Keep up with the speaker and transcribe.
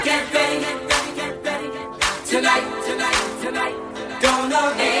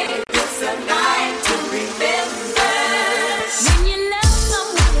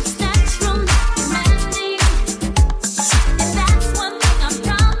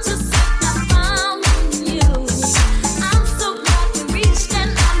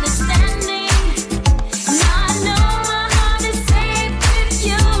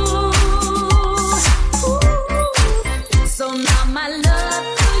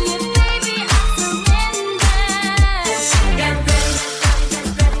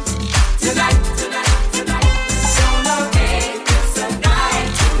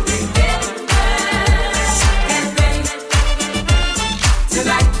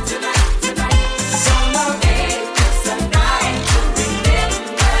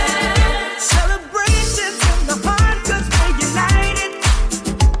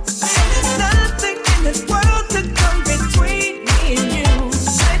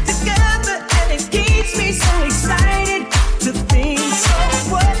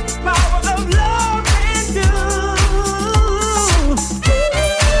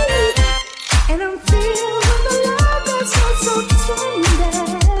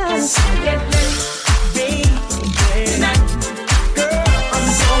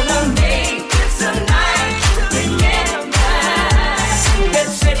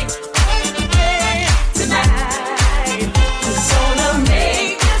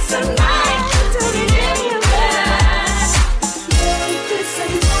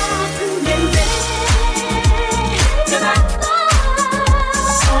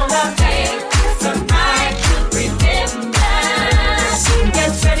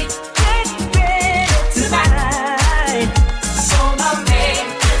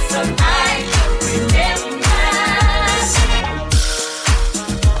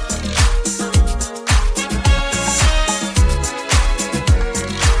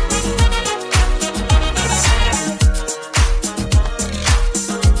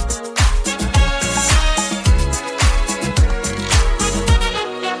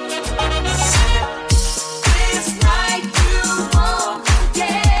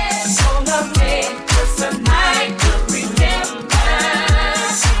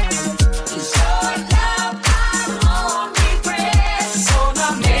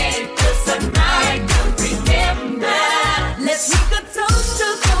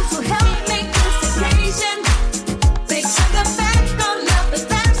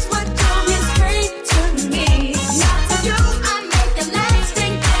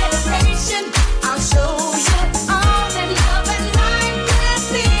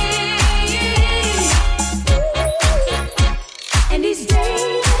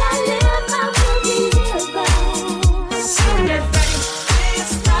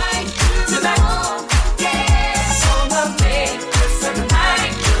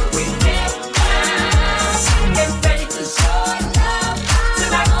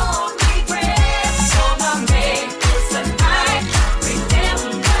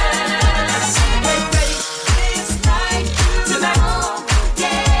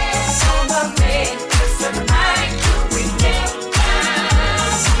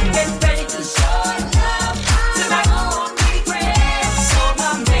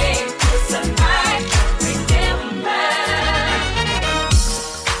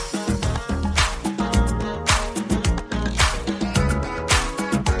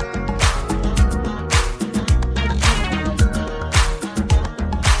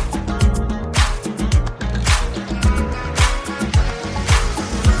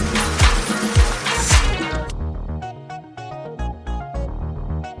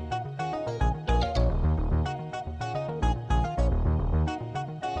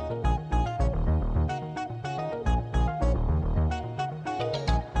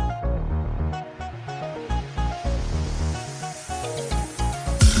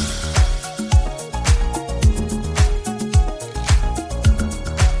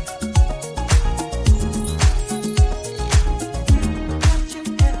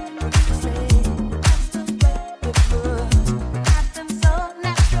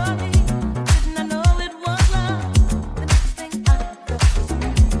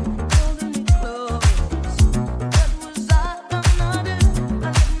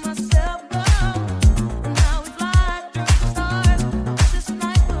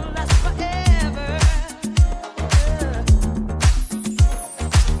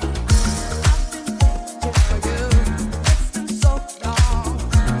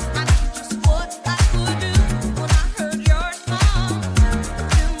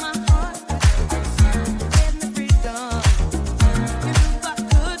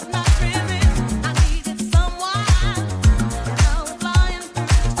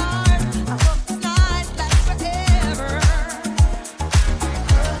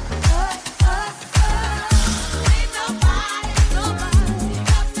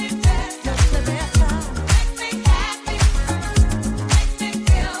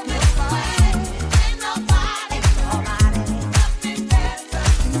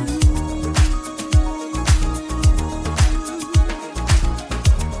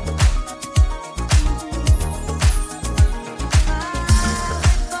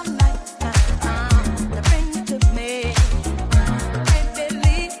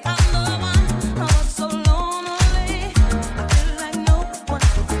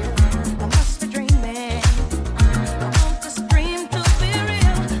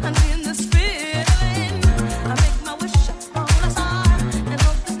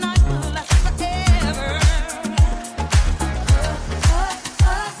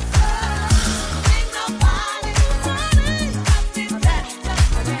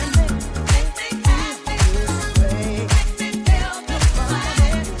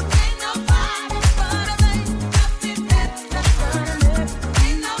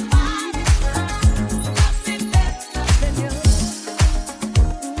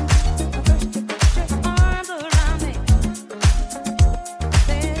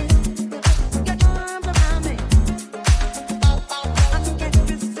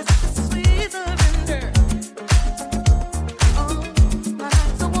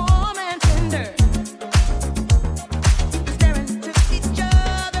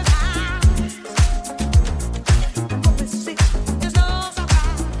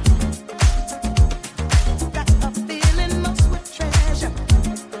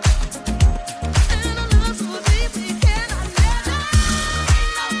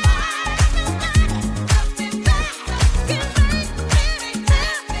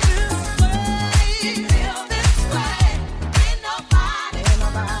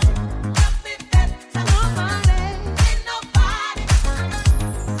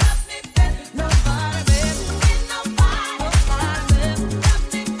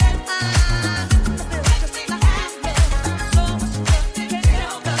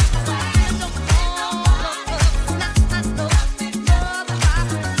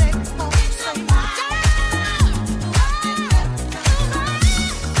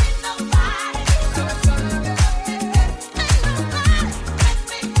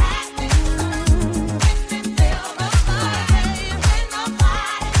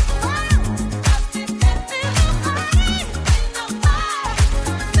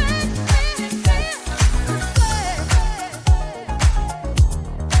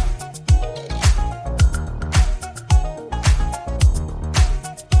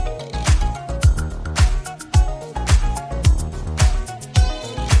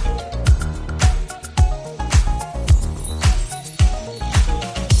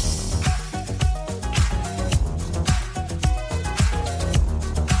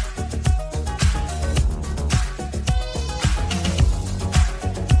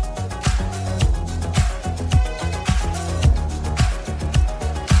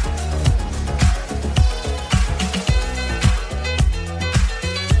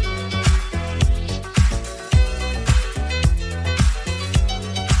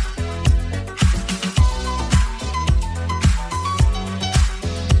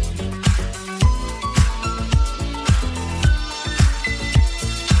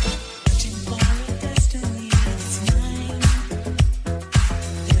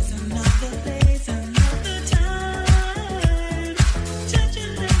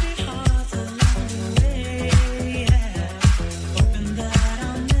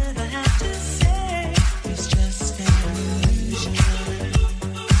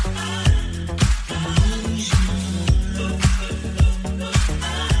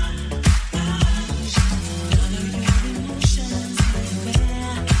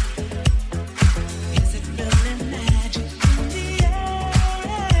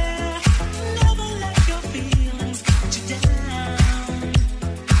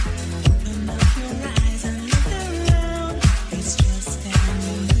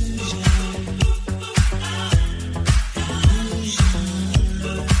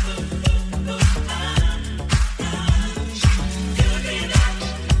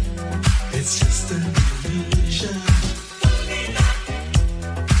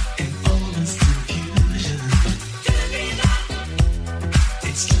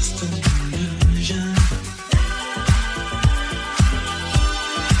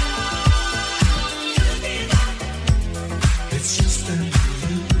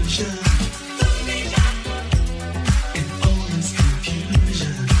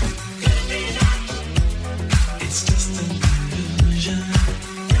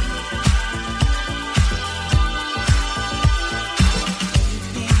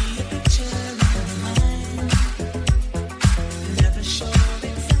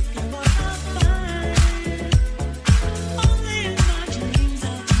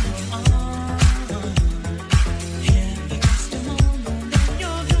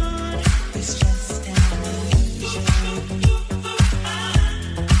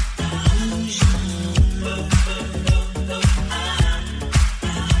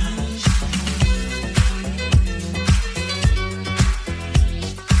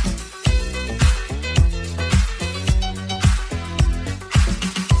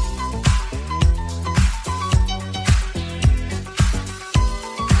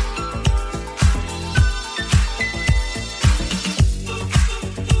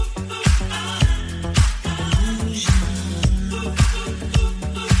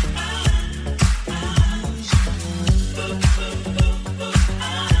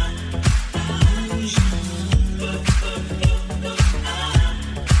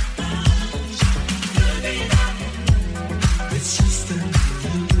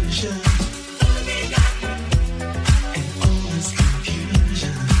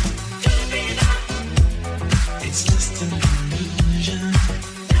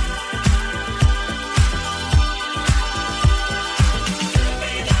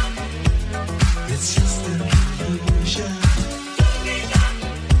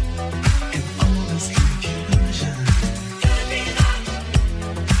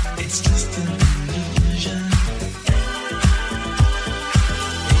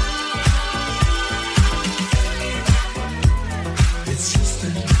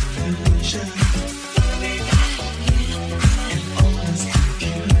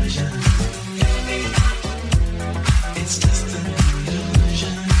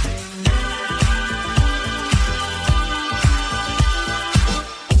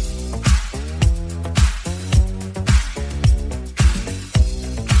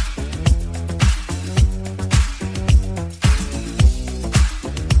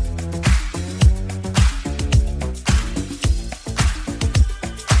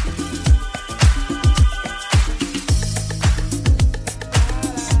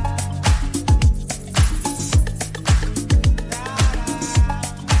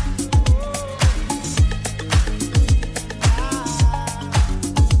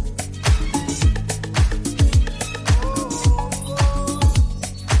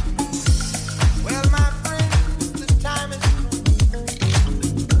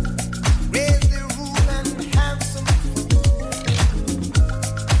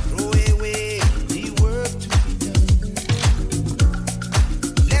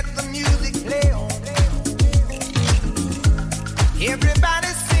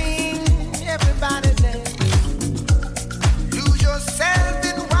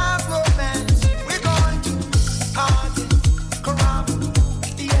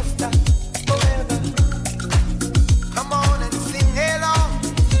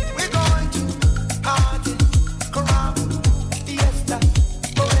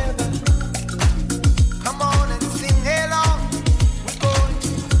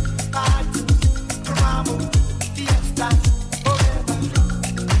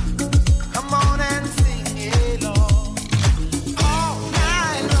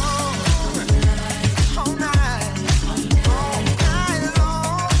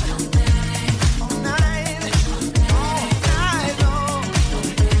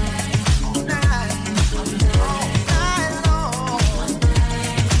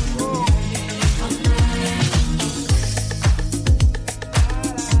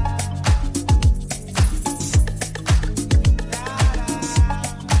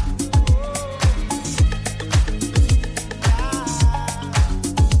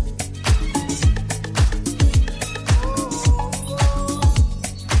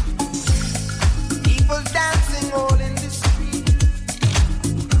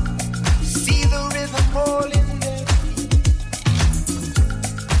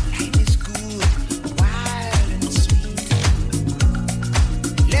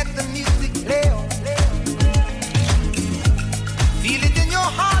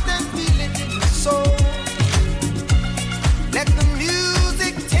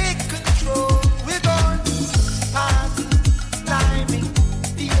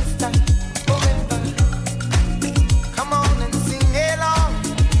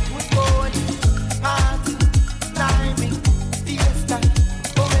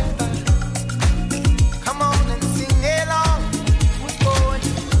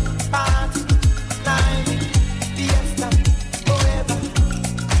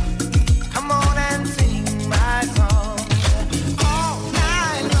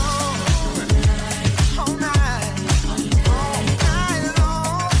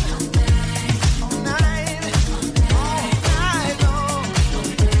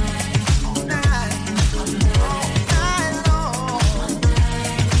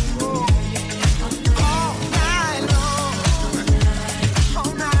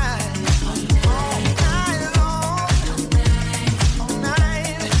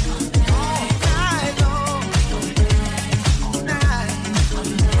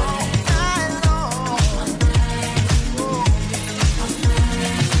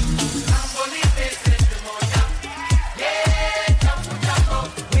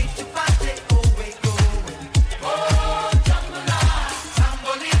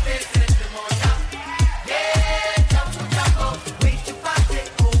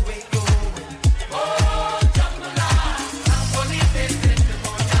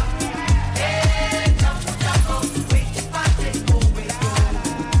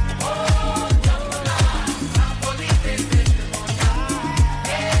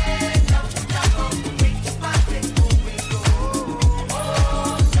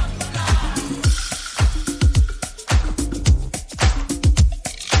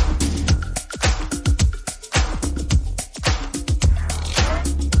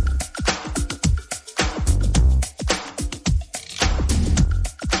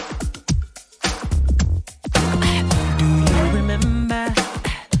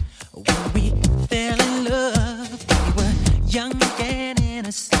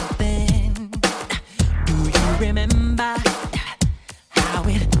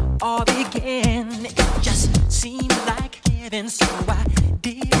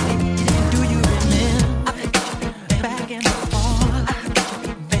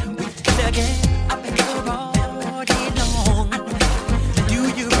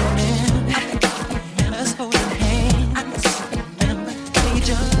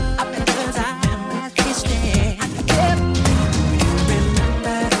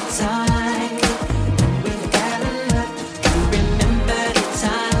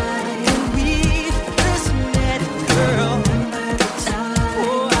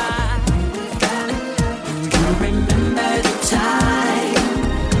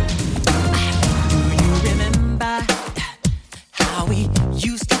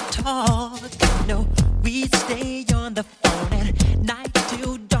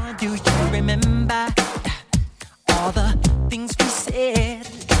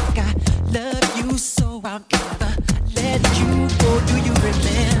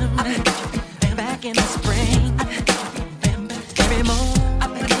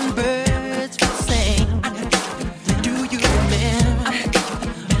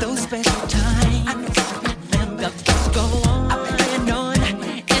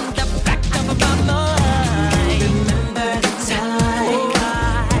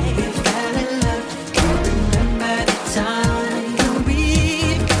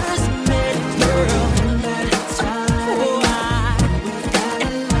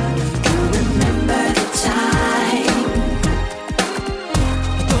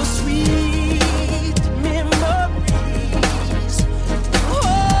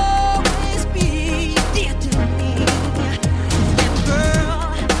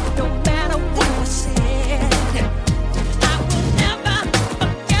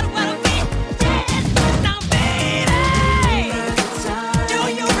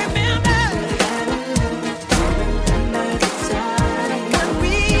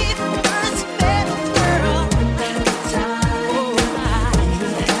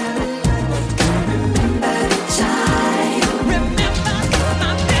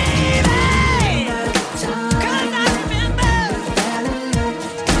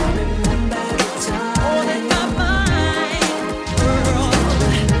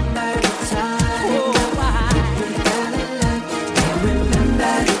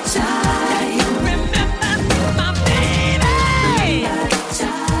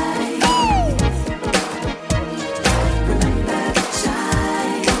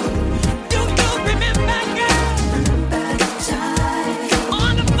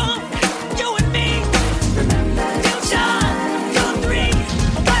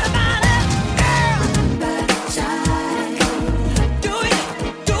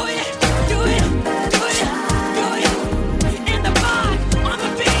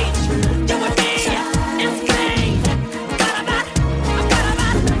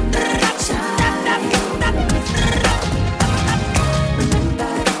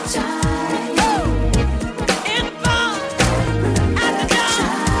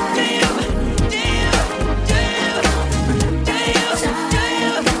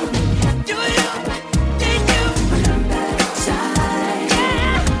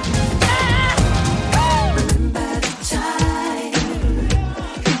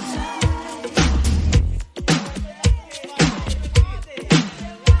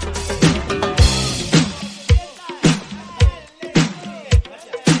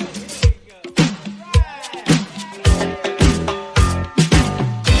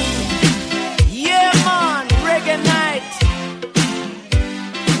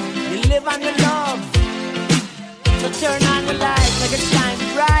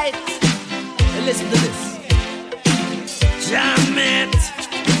Listen to this. Jam it.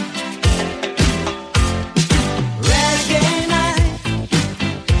 Reggae night,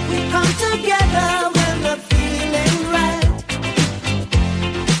 we come together when the feeling right.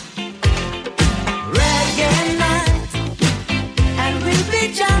 Reggae night, and we'll be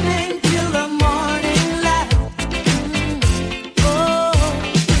jamming till the morning light. Oh,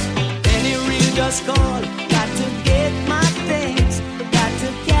 any real just call. Got to get my things, got to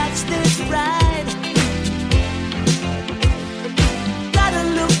catch this ride. Gotta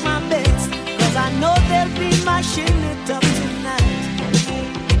look my best, 'cause I know they'll be mashing it up tonight.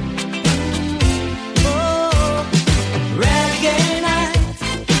 Oh, reggae night,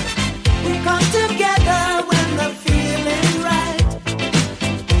 we come together when the feeling right.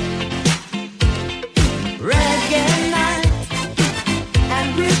 Reggae night, and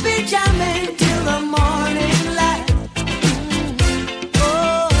we'll be jamming till the morning light.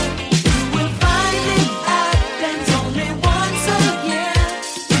 Oh, you will find it happens only once a year,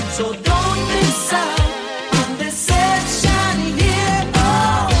 so don't miss out on this session here. Oh,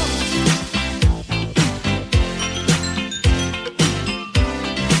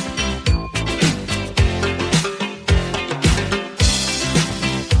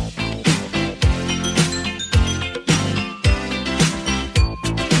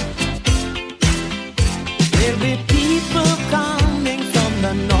 there'll be people coming from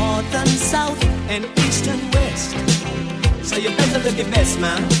the north and south and east and west, so you better look your best,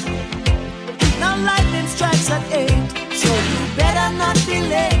 man. Now lightning strikes at 8, so you better not be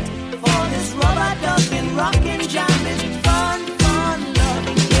late for this rubber ducking, rockin', jamming, fun,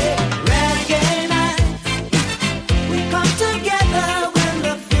 loving, yeah. Reggae night, we come together when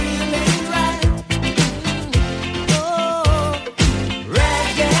the feeling right. Oh,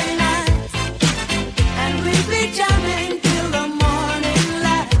 reggae night, and we'll be jamming till the morning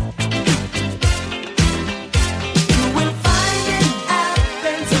light. You will find it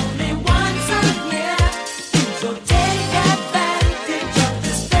happens only once a year, so take advantage of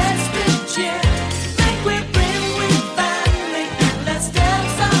this festive cheer. Make we bring with family and let's tell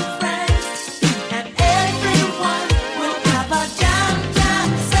some friends, and everyone will have a jam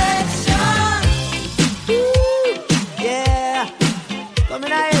session. Ooh, yeah,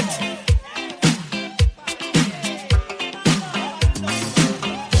 coming out.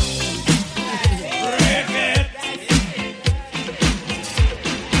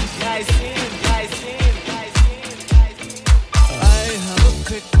 I have a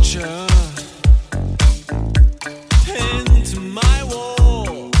picture pinned to my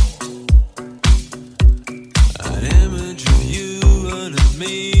wall, an image of you and of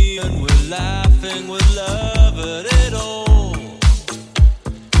me, and we're laughing with love at it all.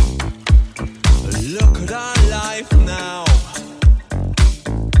 Look at our life now,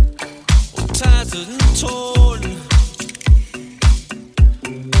 all tattered and torn.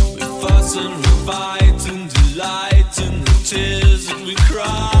 We fuss and we fight and delight in the tears that we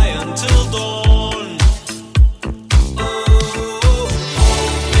cry until dawn. Oh,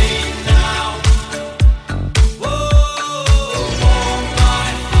 hold me now. Oh, hold my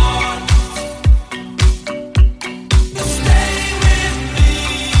heart. Stay with me.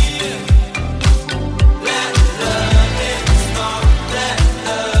 Let loving start. Let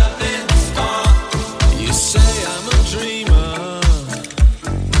loving start. You say I'm a dreamer.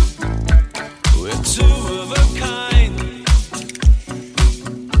 We're two of a kind.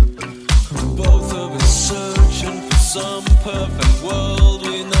 Both of us searching for some perfect world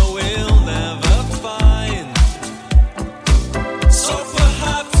we know we'll never find. So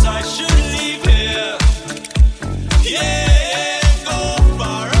perhaps I should leave here. Yeah, go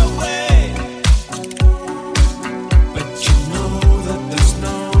far away. But you know that there's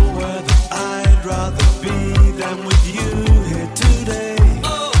nowhere that I'd rather be than with you here today.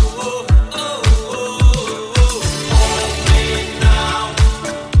 Hold me now.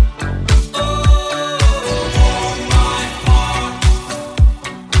 Hold my heart.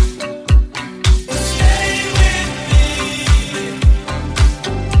 Stay with me.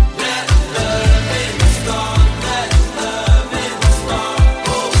 Let loving start. Let loving start.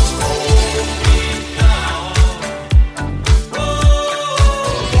 Hold me now.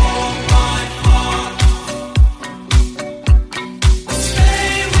 Hold my heart.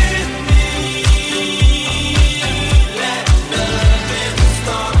 Stay with me. Let loving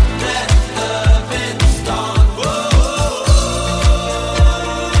start. Let loving start.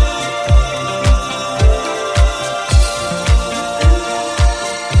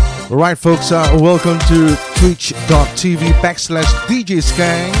 Alright folks, welcome to twitch.tv/DJ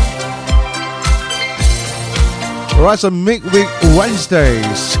Skang. Alright, so midweek Wednesday,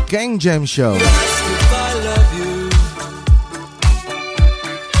 Skang Jam Show. If I love you,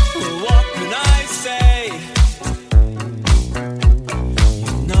 what can I say?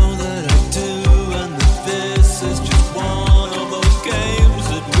 You know that I do, and that this is just one of those games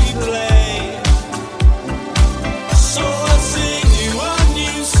that we play. So I'll sing you a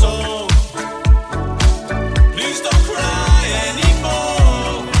new song. Please don't cry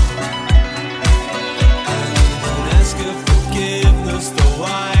anymore. And ask your forgiveness, though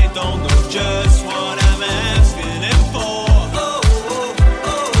I don't know just what I'm asking him for. Oh, oh,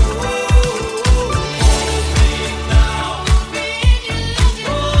 oh, oh, oh. Hold me now.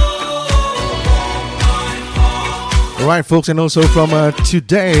 Oh, Alright, folks, and also from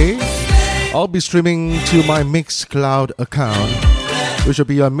today, I'll be streaming to my Mixcloud account, which will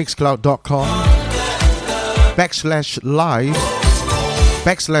be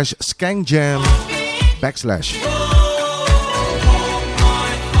mixcloud.com/live/skangjam/.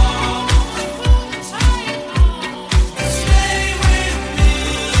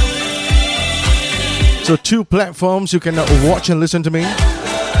 So 2 platforms you can watch and listen to me.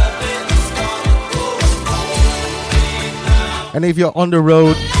 And if you're on the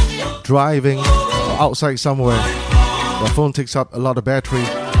road, driving, or outside somewhere, your phone takes up a lot of battery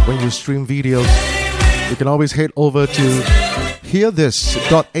when you stream videos, you can always head over to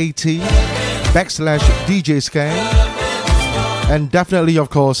hearthis.at/DJ Skang, and definitely, of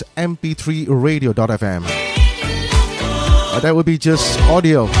course, mp3radio.fm. That would be just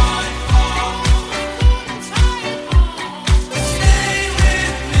audio.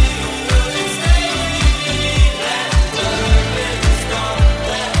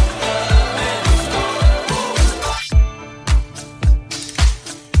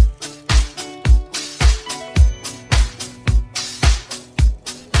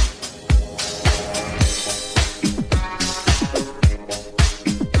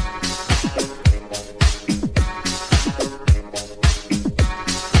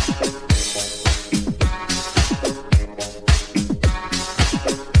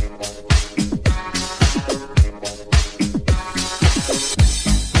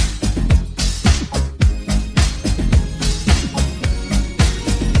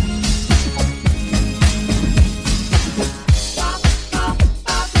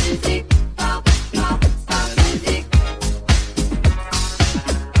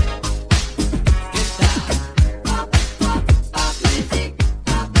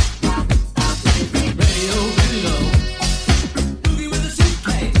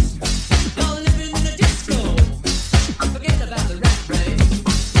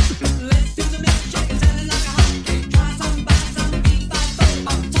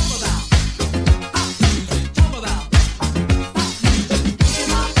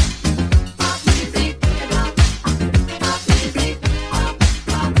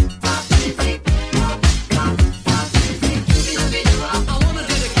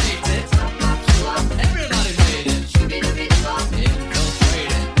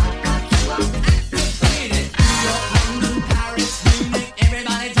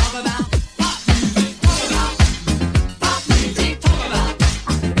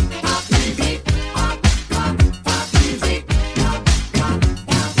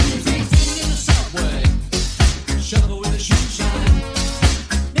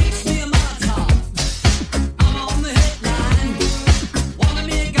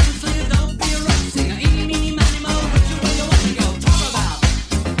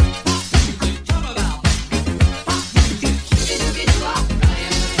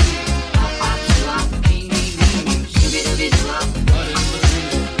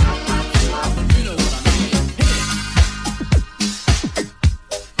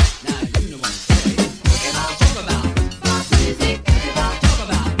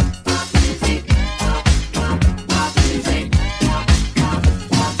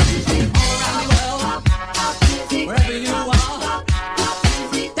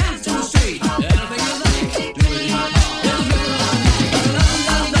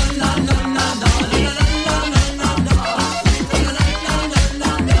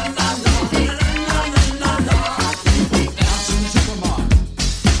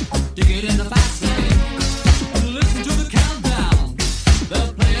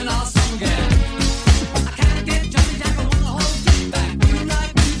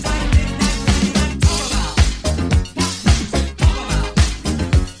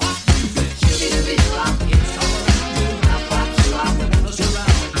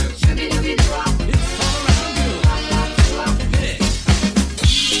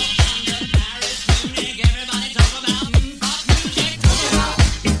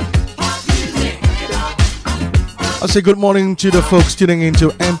 say good morning to the folks tuning into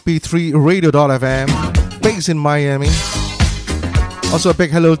MP3Radio.fm, based in Miami. Also a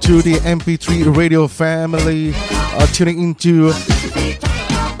big hello to the MP3 Radio family tuning into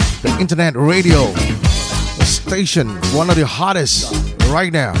the internet radio station, one of the hottest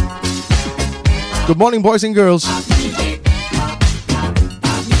right now. Good morning, boys and girls.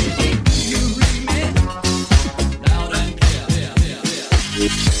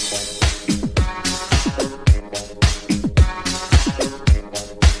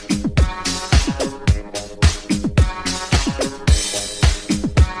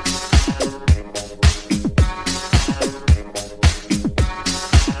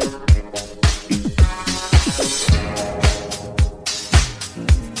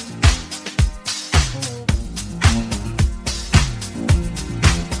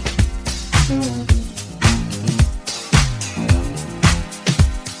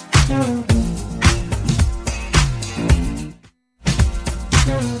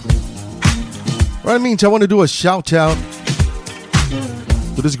 Right, I want to do a shout out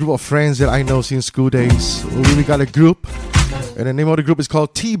to this group of friends that I know since school days. We got a group, and the name of the group is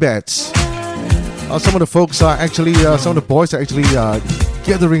called T-Bats. Some of the folks are actually, some of the boys are actually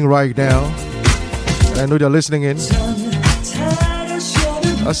gathering right now. And I know they're listening in.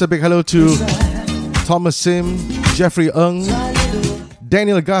 That's a big hello to Thomas Sim, Jeffrey Ng,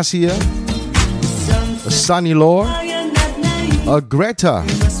 Daniel Garcia, Sunny Lore, Greta,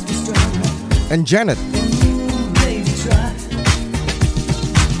 and Janet.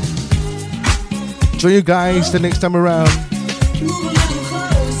 Join you guys the next time around.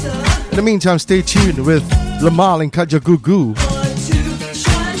 In the meantime, stay tuned with Lamal and Kajagoogoo.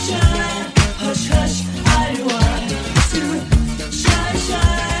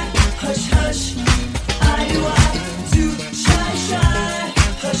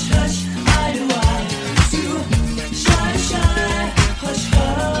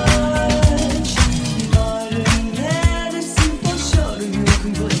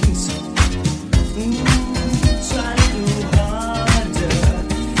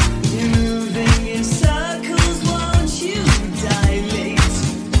 Circles, won't you die?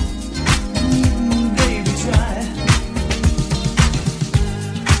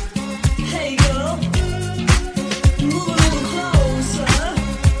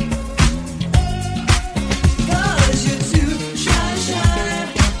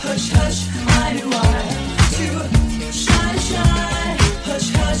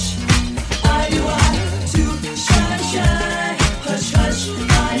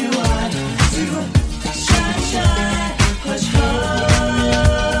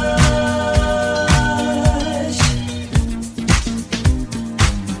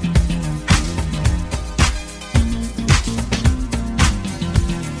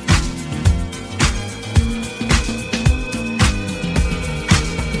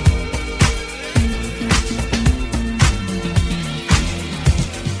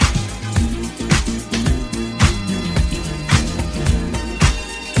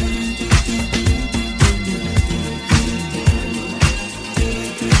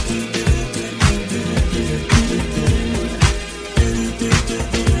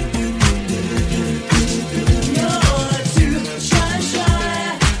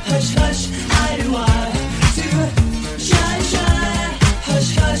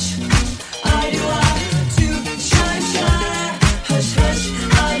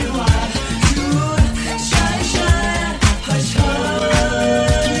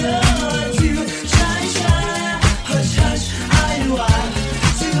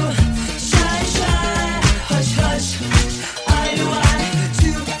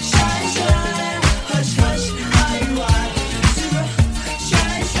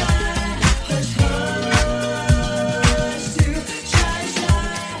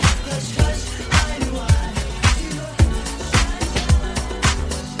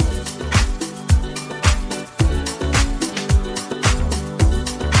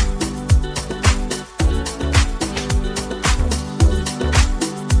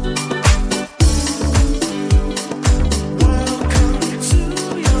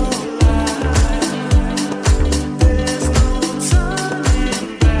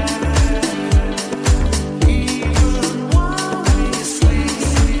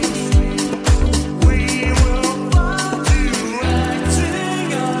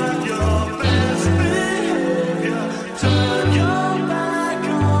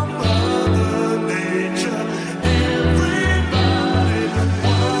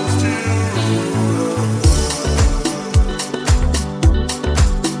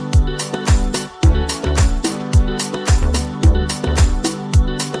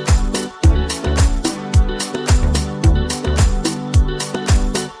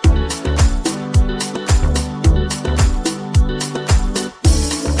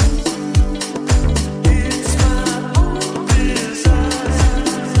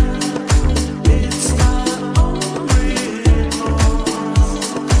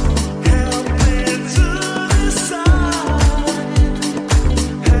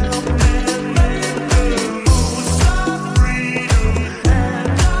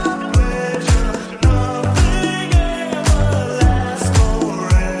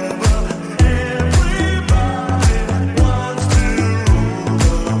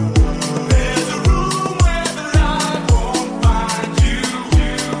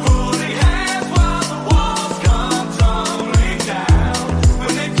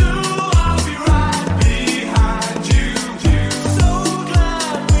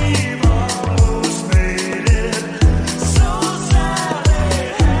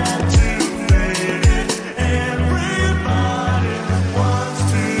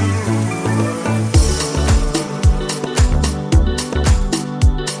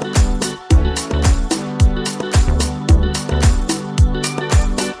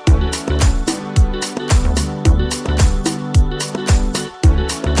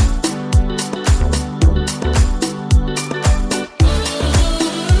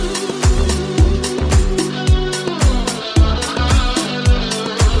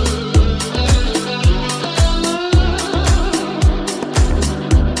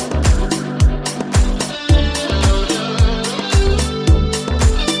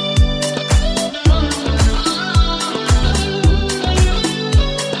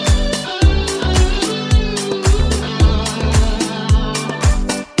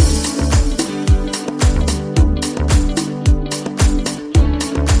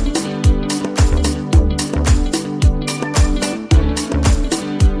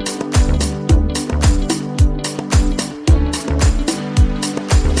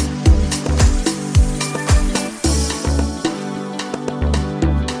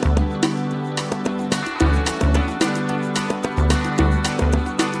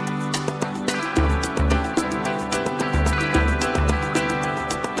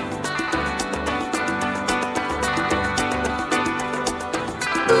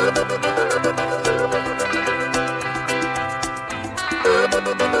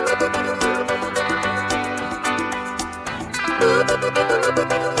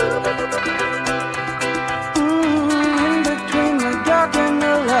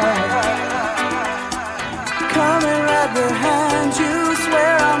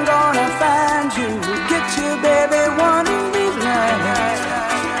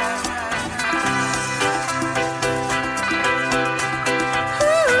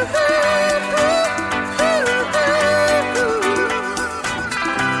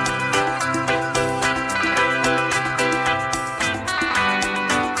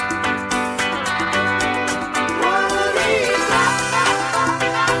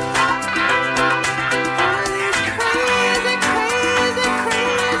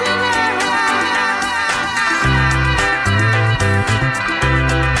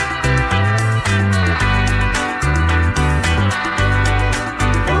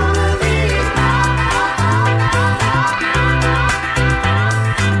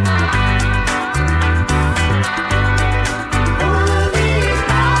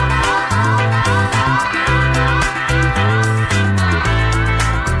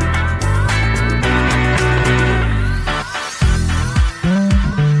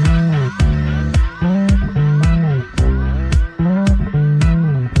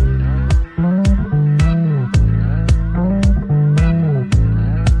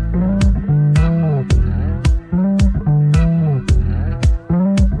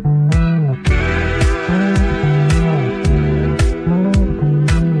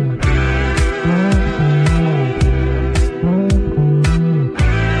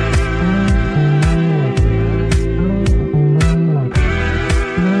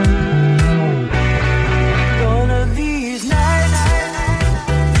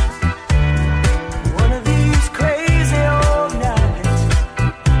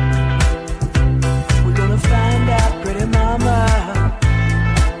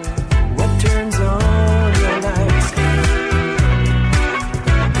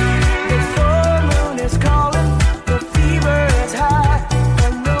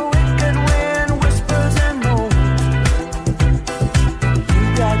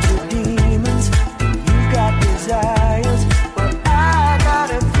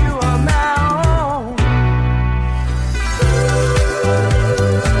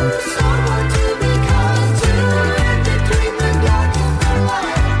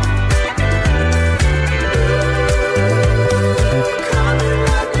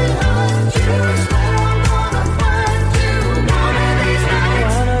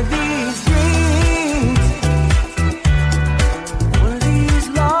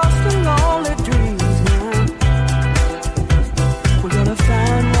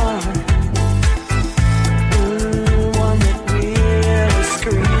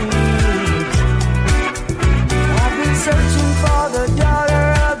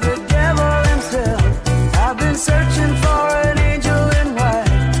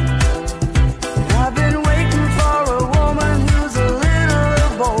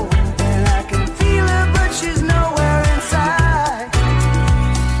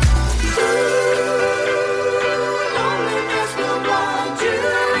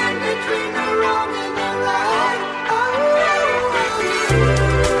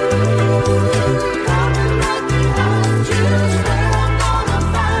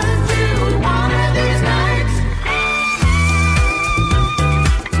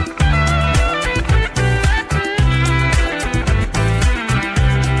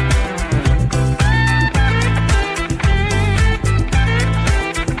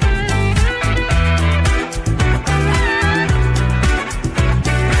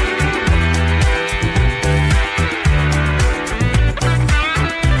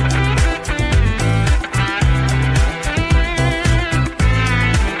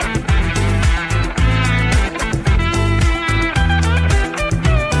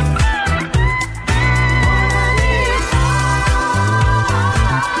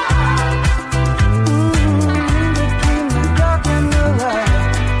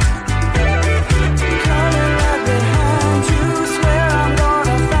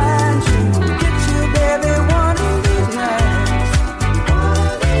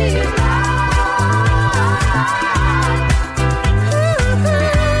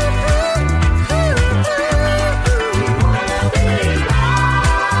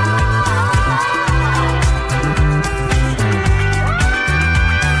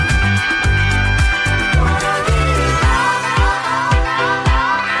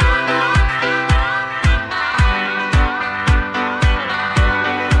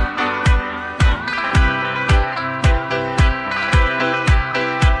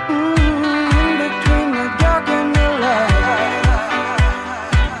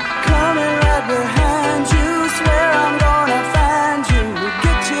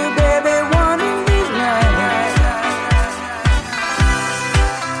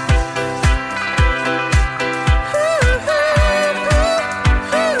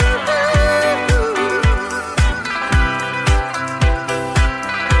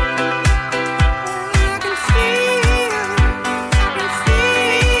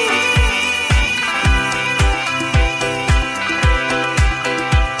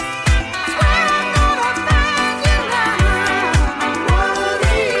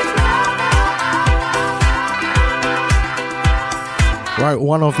 right,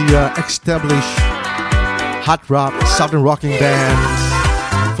 one of the established hard rock, southern rocking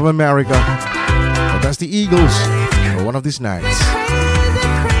bands from America. That's the Eagles for one of these nights.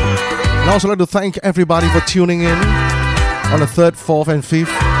 And I also like to thank everybody for tuning in on the 3rd, 4th, and 5th.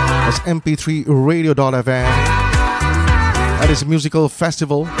 That's MP3 Radio.fm. That is a musical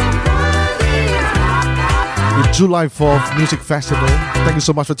festival. The July 4th Music Festival. Thank you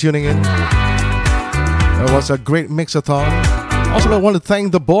so much for tuning in. It was a great mixathon. Also, I want to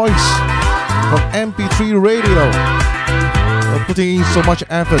thank the boys from MP3 Radio for putting in so much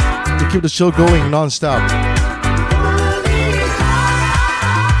effort to keep the show going non-stop.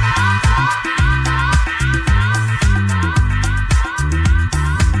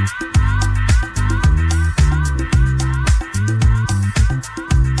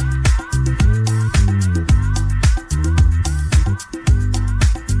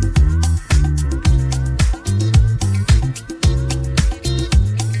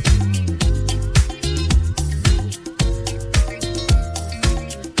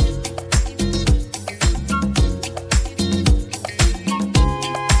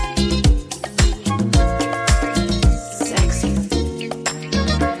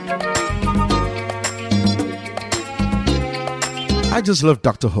 I just love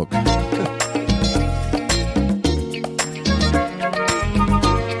Dr. Hook.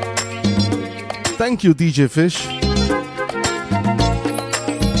 Thank you, DJ Fish.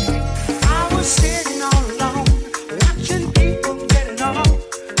 I was sitting all alone, watching people getting on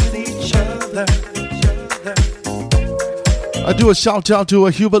with each other. I do a shout out to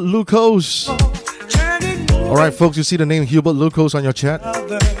Hubert Lucas. Alright, folks, you see the name Hubert Lucas on your chat?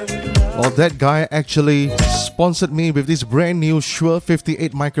 Well, that guy actually sponsored me with this brand new Shure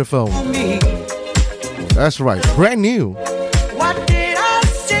 58 microphone. That's right, brand new. What did I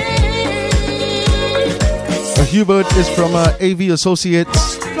say? Hubert is from AV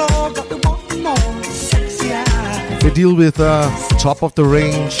Associates. They deal with top of the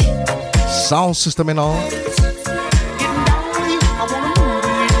range sound system and all.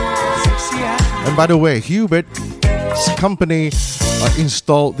 And by the way, Hubert's company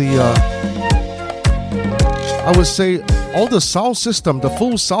installed the I would say all the sound system, the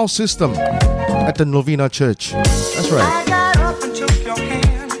full sound system at the Novena Church. That's right. I got up and took your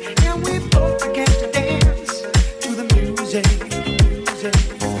hand, and we both began to dance to the music.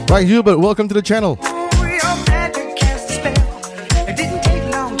 Right, Hubert, welcome to the channel. Oh, your magic cast a spell. It didn't take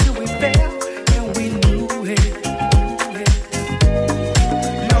long till we fell, and we knew it.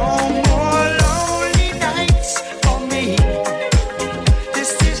 No more lonely nights for me.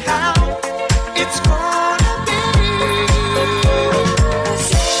 This is how it's gonna be.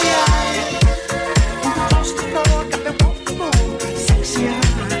 Sexy eyes, move across the floor, got me on the move. Sexy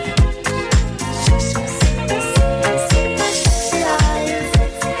eyes, sexy eyes.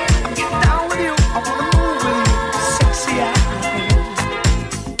 Get down with you, I wanna move with you. Sexy eyes,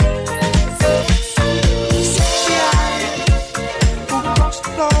 sexy eyes, move across the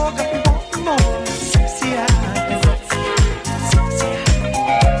floor, got me on the move. Sexy eyes,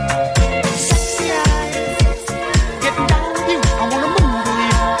 sexy eyes, getting down with you, I wanna move with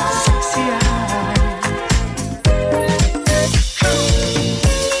you. Sexy eyes.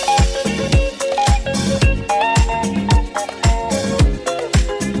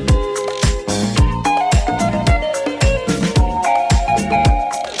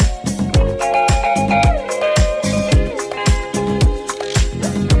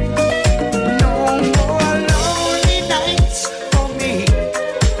 No more lonely nights for me.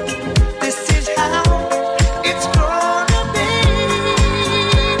 This is how it's gonna be.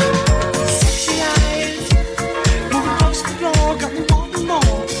 Sexy eyes, move across the floor, got me wanting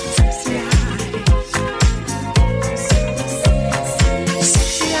more. Sexy eyes,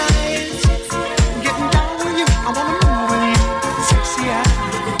 sexy eyes, getting down with you, I wanna move with you. Sexy eyes.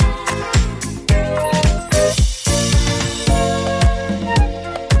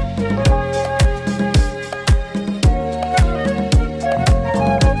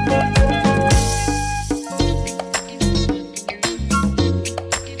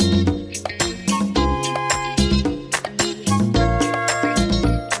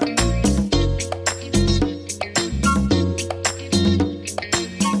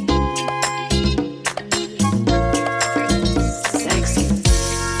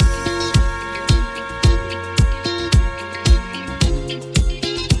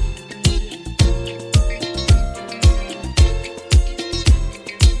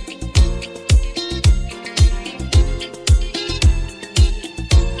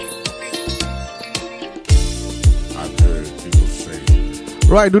 I've heard people say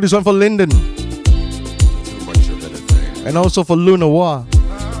Right, do this one for Lyndon. too much of anything. And also for Luna Wa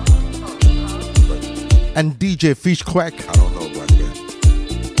and DJ Fish Quack. I don't know about that.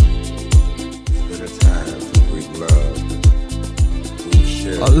 It's been a time we love, we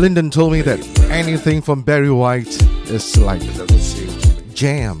share. Lyndon told me that anything from Barry White is like It doesn't seem to me.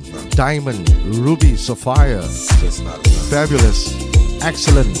 jam, diamond, ruby, sapphire, Just not enough. fabulous,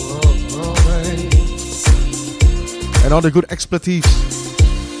 excellent, and all the good expletives.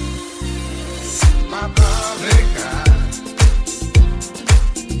 My darling, I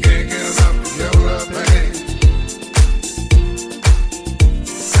can't get enough of your love, babe.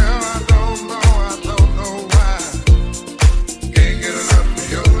 Girl, I don't know why. Can't get enough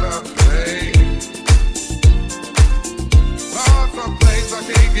of your love, babe. Lord, some things I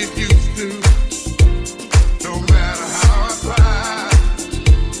can't get used to. No matter how I try.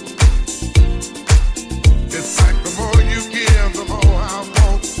 It's like the more you give, the more I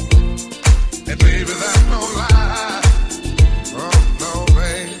want. And baby, that's no lie. Oh no,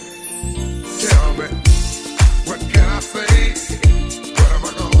 babe. Tell me, what can I say? What am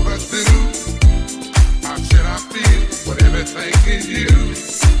I gonna do? How should I feel when everything is you?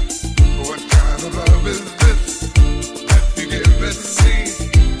 What kind of love is this that you give it to me?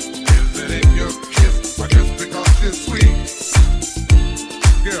 Is it in your kiss or just because you're sweet?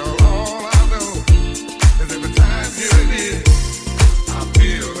 Girl, all I know is every time you're here, I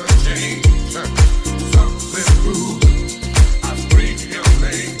feel a change. Something moves. I scream your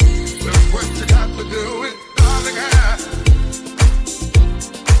name. Look what you got to do it, darling. I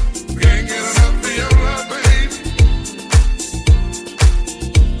can't get enough of your love, babe.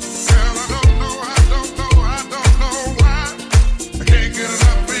 Girl, I don't know why. I can't get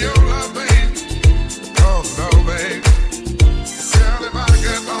enough of your love, babe. Oh no, babe. Girl, if I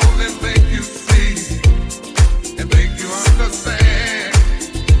could only make you see and make you understand.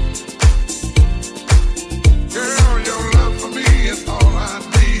 Girl, your love for me is all I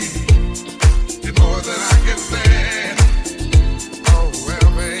need. It's more than I can stand. Oh, well,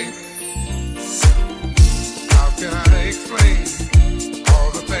 babe, how can I explain all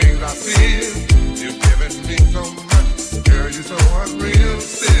the things I feel? You've given me so much. Girl, you're so unreal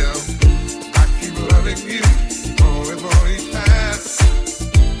still. I keep loving you more each time.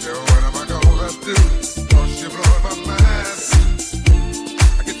 Girl, what am I gonna do? 'Cause you're blowing my mind.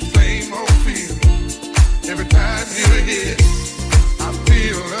 I get the same old feeling every time you're here. I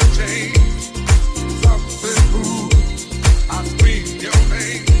feel a change. Something moves. I scream your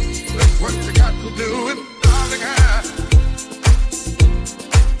name. Look what you got to do, and darling, I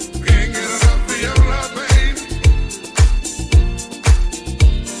can't get enough.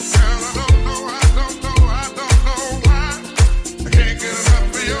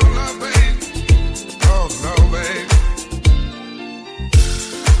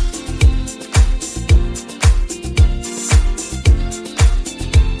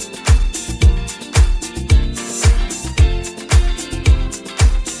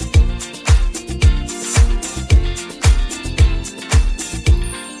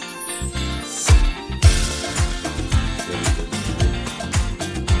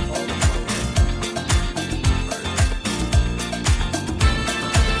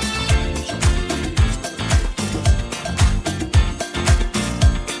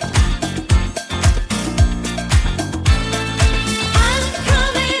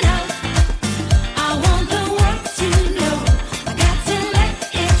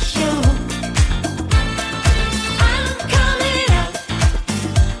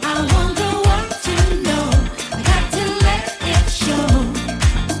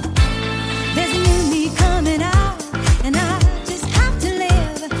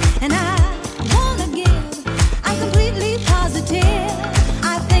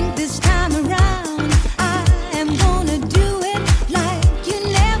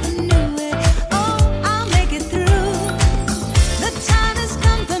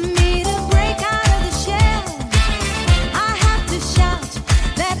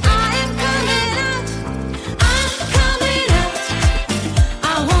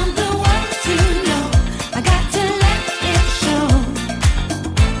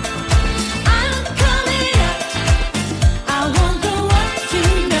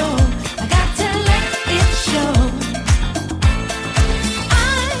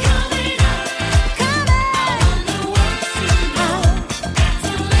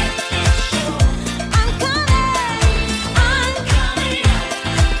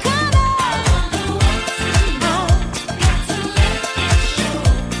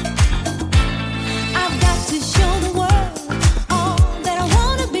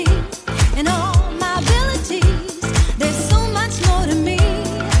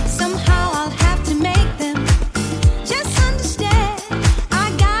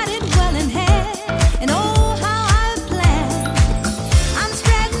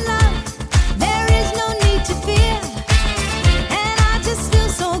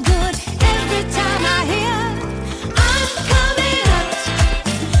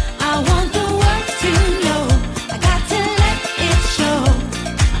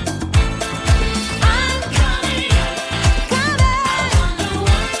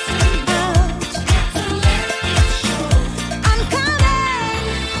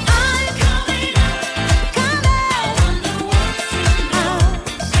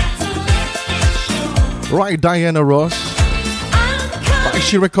 Right, Diana Ross.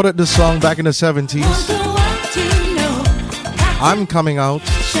 She recorded this song back in the 70s. I'm Coming Out.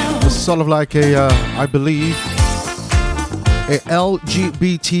 It's sort of like a, I believe, a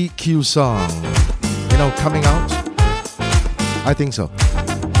LGBTQ song. You know, coming out. I think so.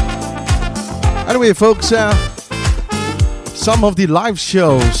 Anyway, folks, some of the live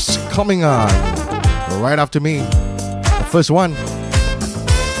shows coming on right after me. The first one.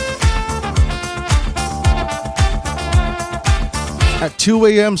 At 2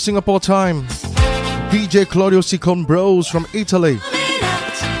 a.m. Singapore time, DJ Claudio Sicon Bros from Italy.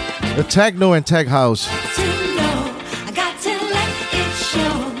 The Techno and Tech House.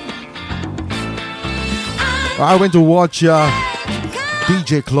 I went to watch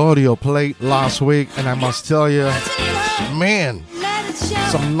DJ Claudio play last week, and I must tell you, man,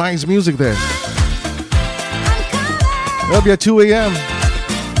 some nice music there. It'll be at 2 a.m.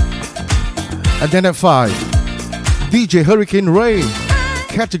 And then at 5, DJ Hurricane Ray,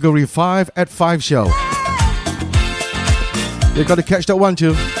 Category 5 at 5 show. You got to catch that one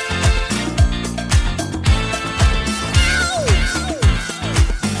too.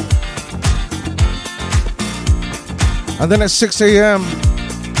 And then at 6 a.m.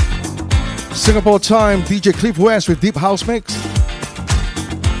 Singapore time, DJ Cliff West with Deep House Mix.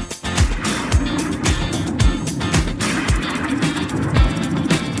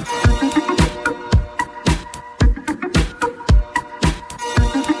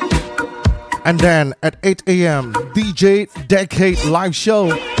 And then at 8 a.m., DJ Decade live show.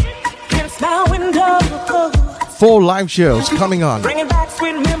 4 live shows coming on.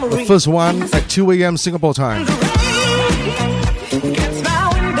 The first one at 2 a.m. Singapore time.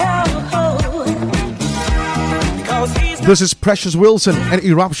 This is Precious Wilson and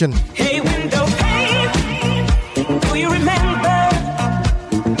Eruption. Hey, window pane, do you remember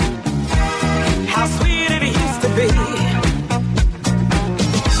how sweet it used to be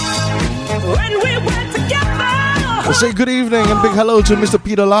when we were together? We'll say good evening and big hello to Mr.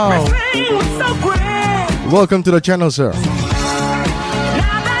 Peter Lau. Welcome to the channel, sir.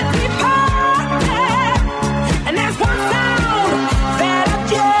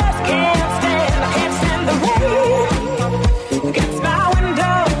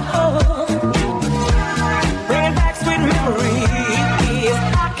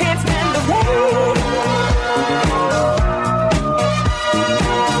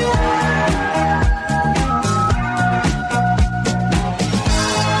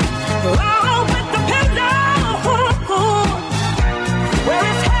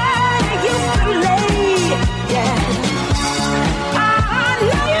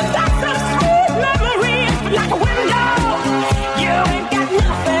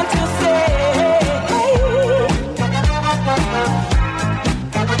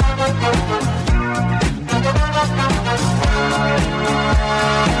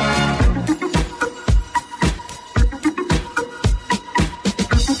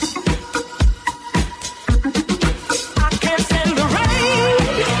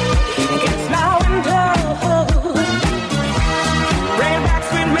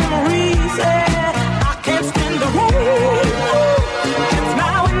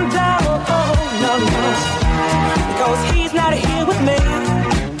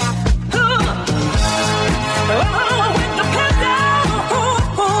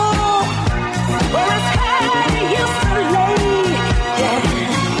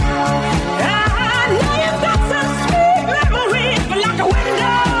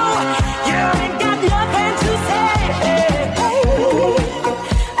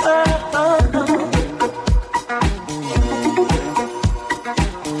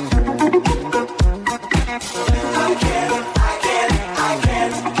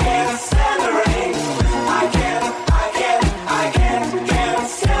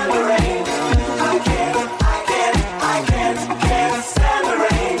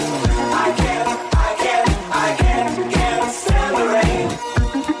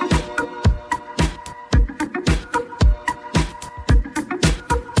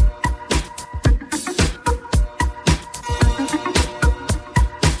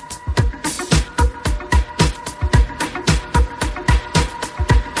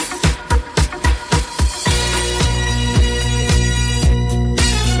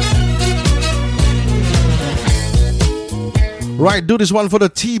 Right, do this one for the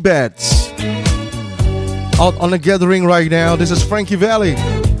T-Bats. Out on the gathering right now. This is Frankie Valli.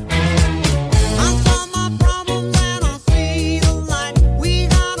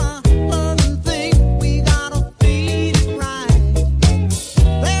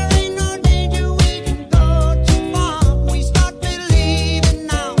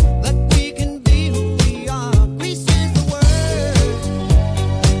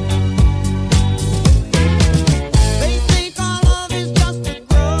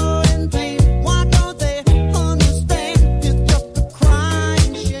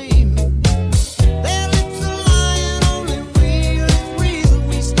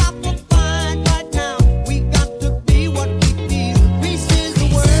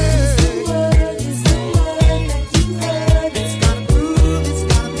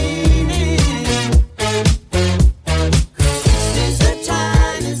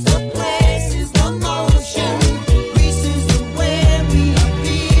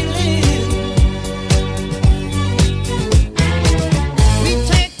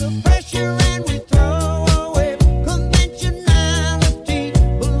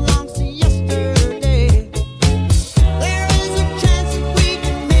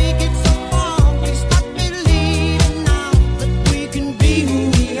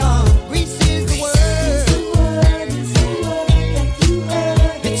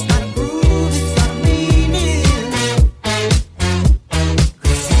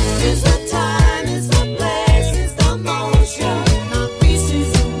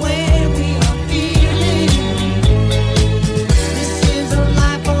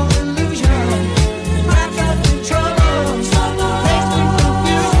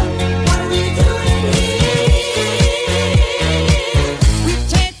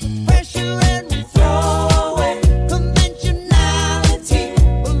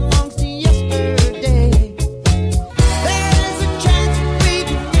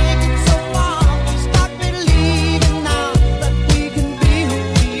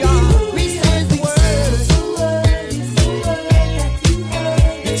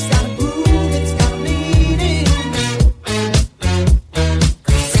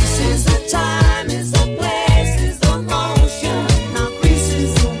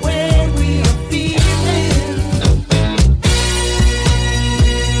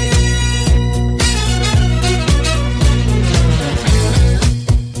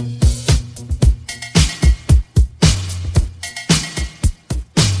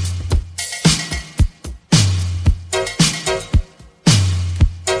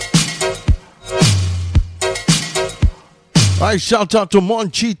 Right, shout out to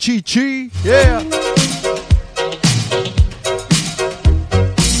Monchi Chi Chi. Yeah.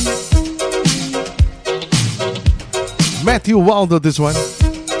 Matthew Wilder, this one.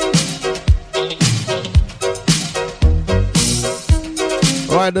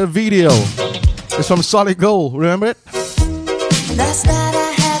 Right, the video is from Solid Gold. Remember it? Last night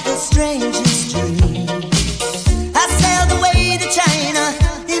I had the strangest dream. I sailed away to China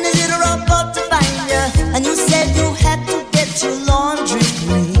in a little rowboat to find you, and you said you had to get your laundry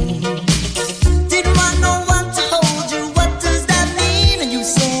clean. Didn't want no one to hold you. What does that mean? And you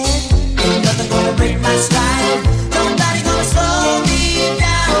said, ain't nothing gonna break my stride. Nobody gonna slow me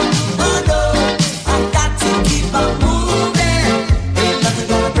down. Oh no, I've got to keep on moving. Ain't nothing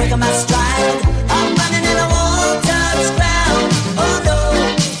gonna break my stride. I'm running and I won't touch ground. Oh no,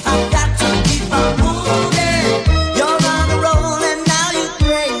 I've got to keep on moving. You're on a roll and now you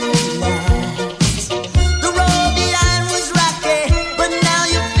pray relax. The road behind was rocky, but now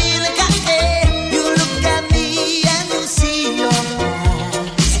you're feeling cocky. You look at me and you see your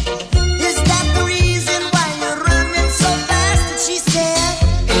past. Is that the reason why you're running so fast? And she said,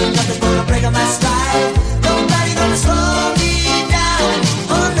 ain't nothing gonna break my stride. Nobody gonna slow me down.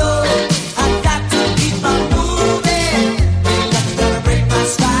 Oh no, I've got to keep on moving. Ain't nothing gonna break my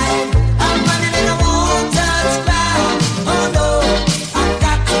stride. I'm running and I won't touch ground. Oh no, I've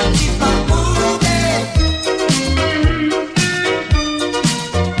got to keep on moving.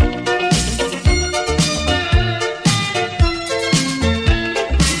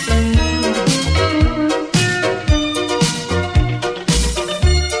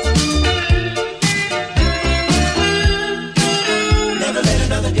 Never let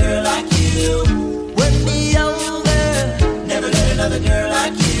another girl like you work me over. Never let another girl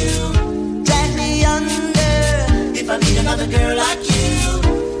like you drag me under. If I meet another girl like you,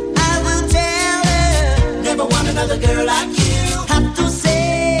 I will tell her. Never want another girl like you. Have to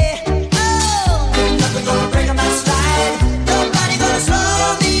say, oh, ain't nothing gonna break my stride. Nobody gonna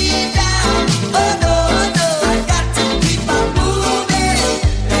slow me down. Oh no, no, I got to keep on moving.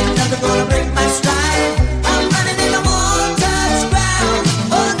 Ain't nothing gonna break my stride. I'm running and I won't touch ground.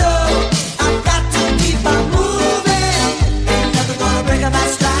 Oh no, I've got to keep on moving. Ain't nothing gonna break my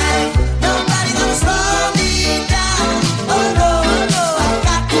stride. Nobody gonna slow me down. Oh no, no, I've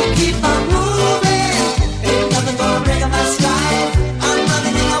got to keep on moving. Ain't nothing gonna break my stride. I'm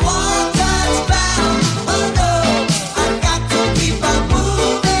running and I won't touch ground. Oh no, I've got to keep on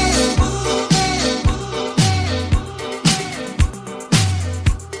moving, moving,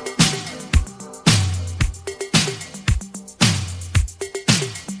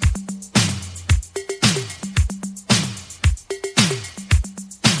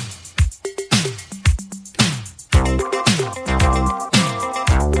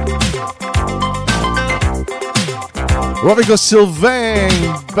 Robico Sylvain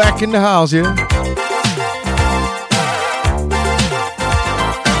back in the house, yeah?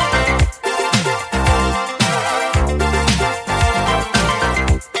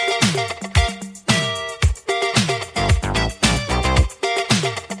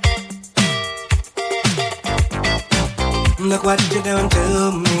 Look what you're doing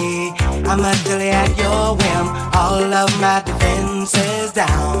to me. I'm utterly at your whim. All of my defenses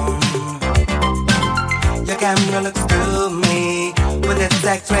down. Your camera looks through me with its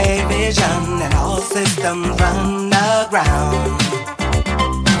X-ray vision, and all systems run aground.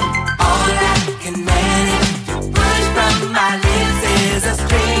 All I can manage to push from my lips is a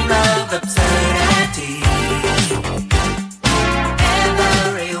stream of absurdity.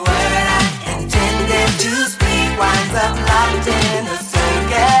 Every word I intended to speak winds up locked in the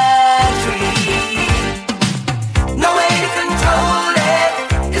circuitry. No way to control it.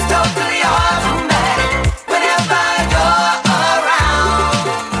 It's totally automatic. Whenever you're around,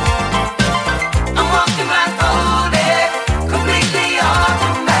 I'm walking blindfolded, completely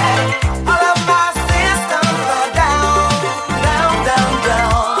automatic. All of my systems are down, down, down,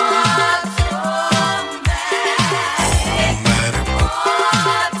 down.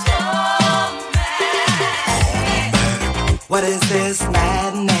 What is this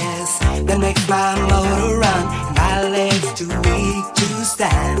madness that makes my motor run and my legs too weak to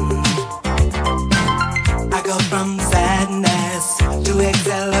stand? I go from sadness to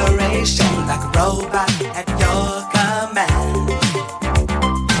acceleration like a robot at your command.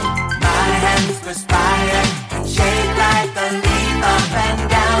 My hands perspire and shake like a leaf. Up and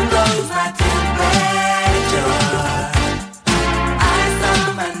down goes my temperature. I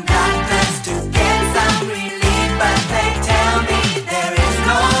summon doctors to get some relief, but they tell me there is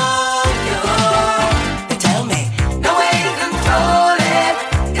no cure. They tell me no way to control it.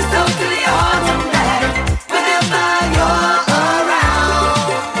 It's totally automatic. Whenever you're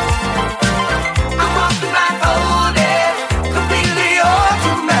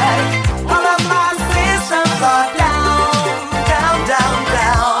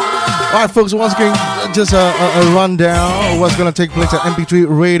Alright, folks, once again, just a rundown of what's going to take place at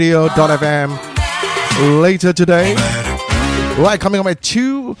mp3radio.fm later today. Right, coming up at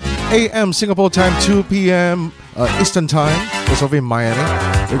 2 a.m. Singapore time, 2 p.m. Eastern time. That's over in Miami.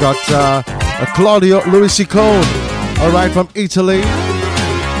 We got Claudio Luisico, alright, from Italy.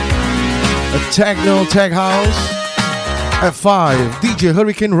 A techno tech house. At 5, DJ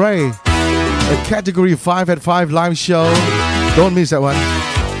Hurricane Ray. A category 5 at 5 live show. Don't miss that one.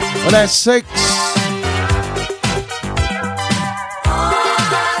 And at 6,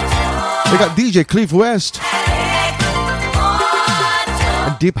 we got DJ Cliff West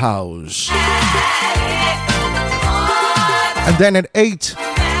and Deep House. And then at 8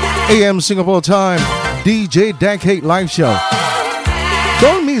 a.m. Singapore time, DJ Decade live show.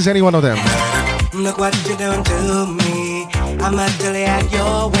 Don't miss any one of them. Look what you're doing to me. I'm utterly at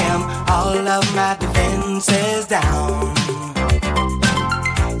your whim. All of my defenses down.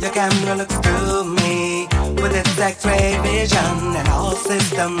 Your camera looks through me with its X-ray vision, and all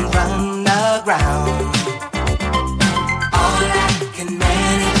systems run aground. All I can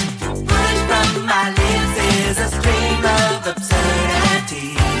manage to push from my lips is a stream of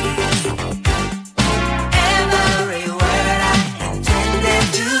absurdity. Every word I intended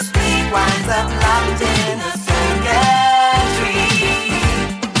to speak winds up locked in a circuitry.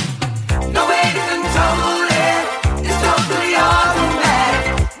 No way to control it. It's totally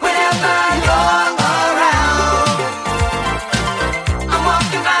automatic. Whenever you're around, I'm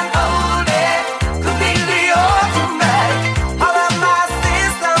walking blindfolded, completely automatic. All of my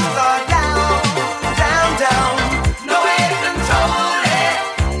systems are down, down, down. No way to control it.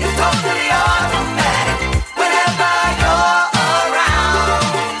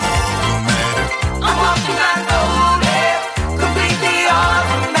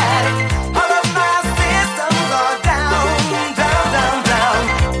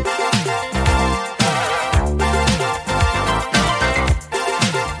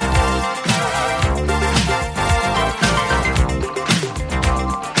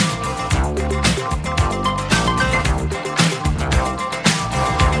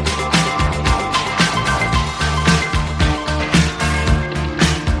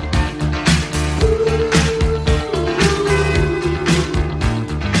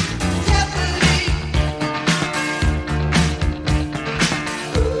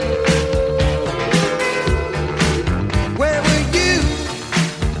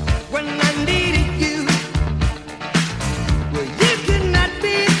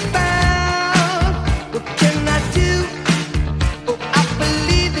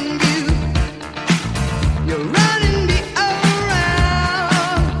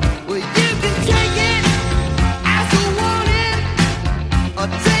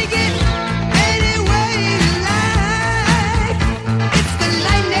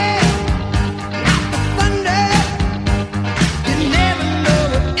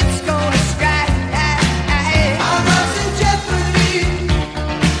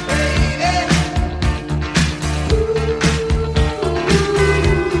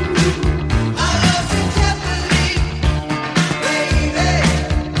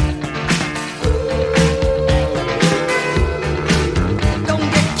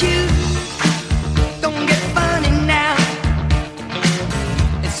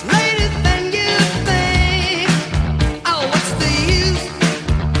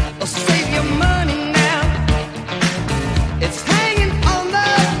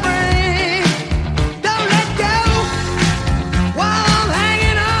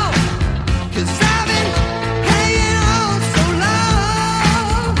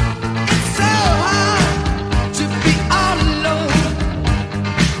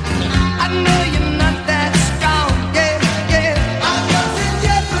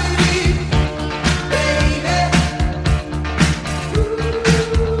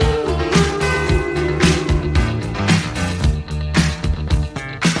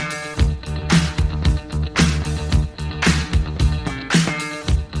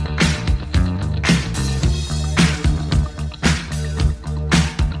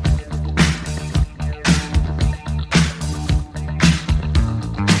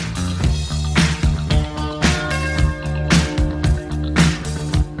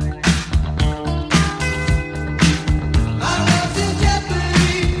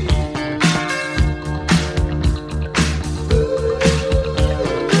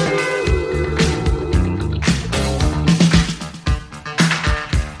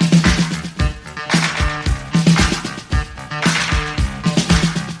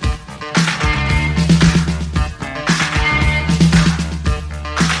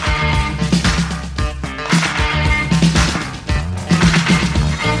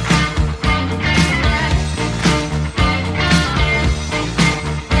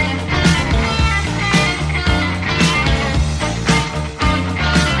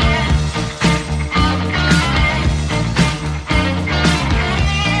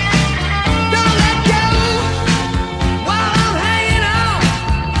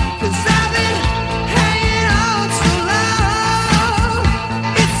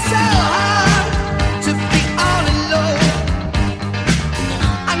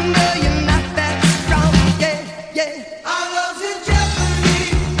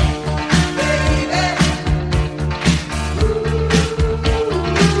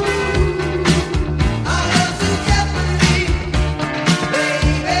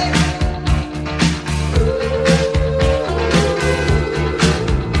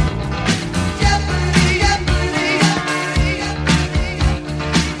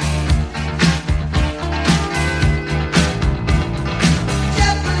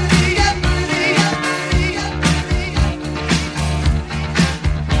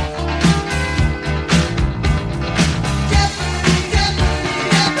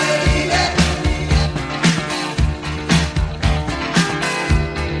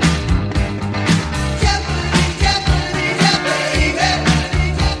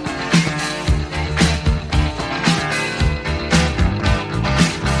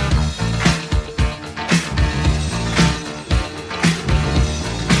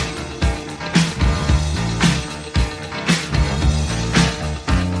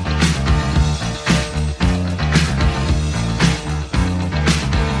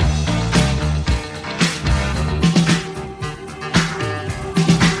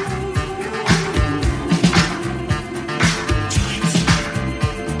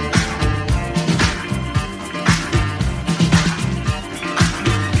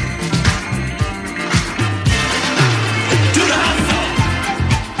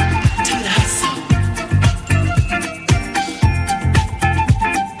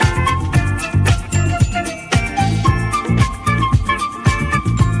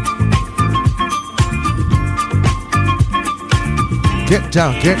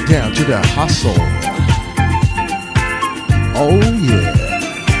 Get down to the hustle. Oh yeah.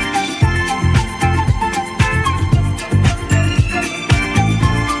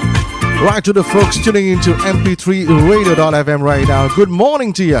 Right to the folks tuning into MP3Radio.fm right now. Good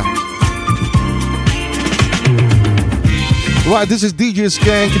morning to you. Right, this is DJ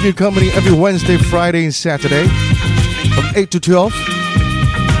Scan, keeping you company every Wednesday, Friday, and Saturday from 8 to 12.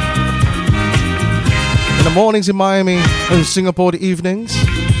 In the mornings in Miami and in Singapore the evenings.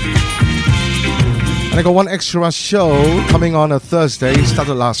 And I got one extra show coming on a Thursday,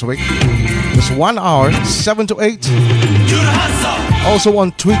 started last week. It's 1 hour, 7 to 8. Also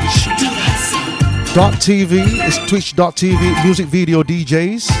on Twitch.tv. It's Twitch.tv, music video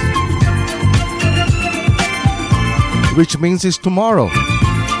DJs. Which means it's tomorrow.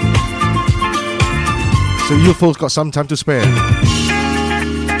 So you folks got some time to spare.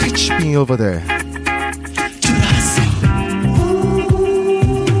 Catch me over there.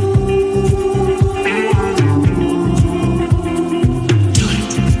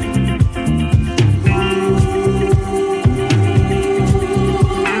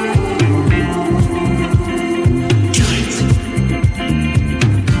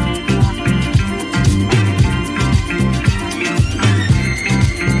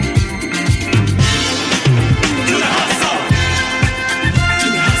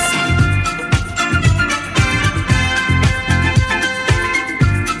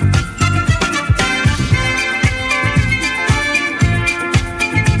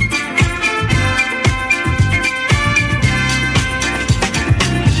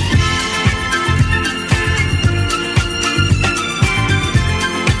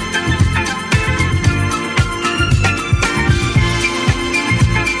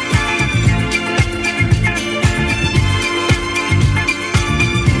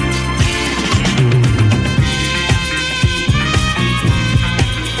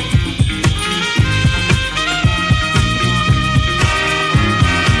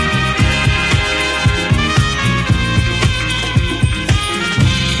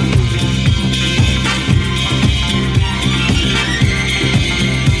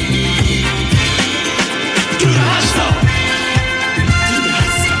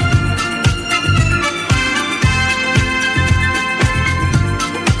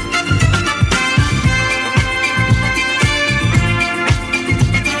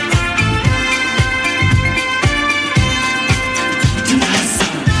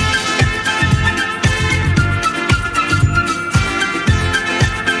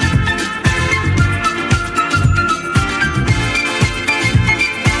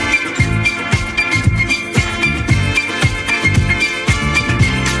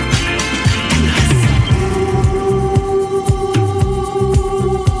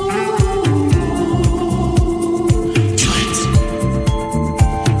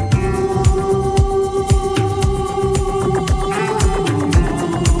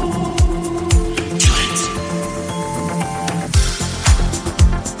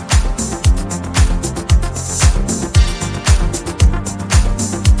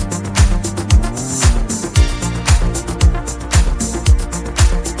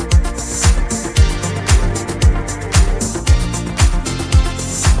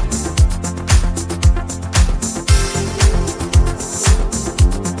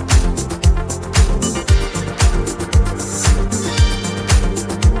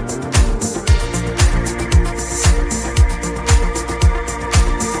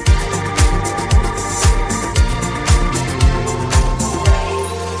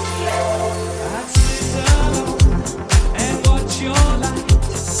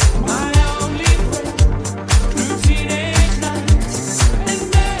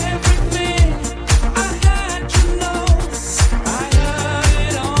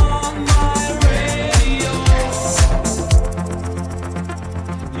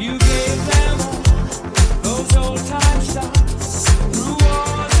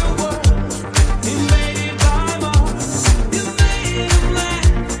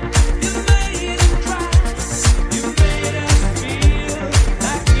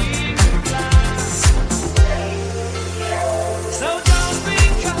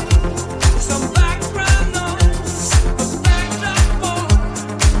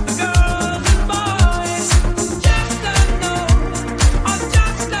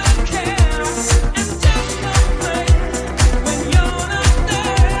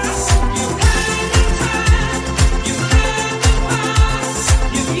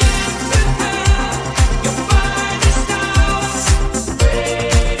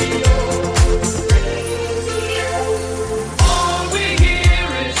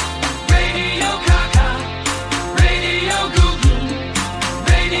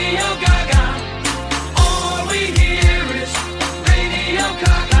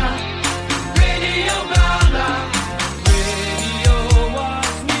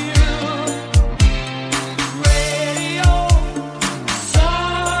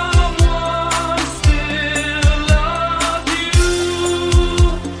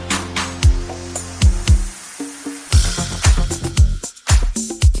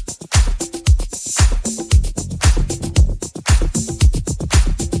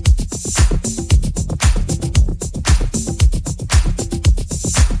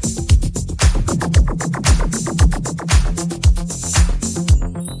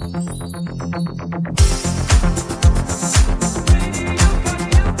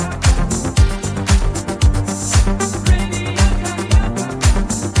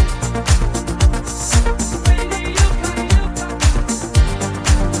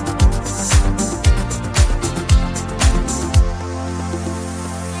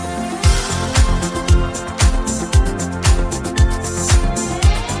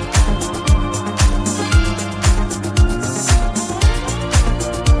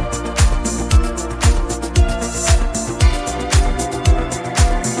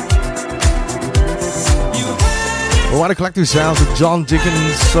 What a collective sounds of John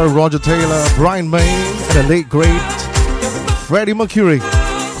Dickens, Sir Roger Taylor, Brian May, and the late great Freddie Mercury,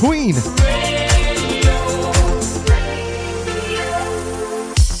 Queen.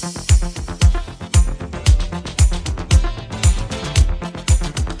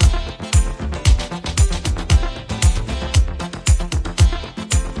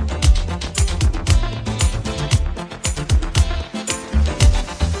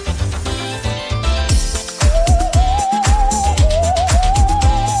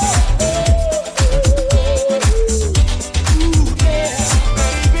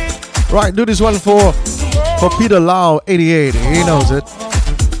 Right, do this one for Peter Lau, 88. He knows it.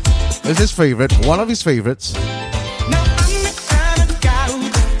 It's his favorite, one of his favorites.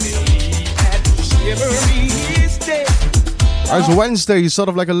 It's Wednesday, sort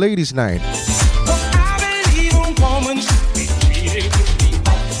of like a ladies' night.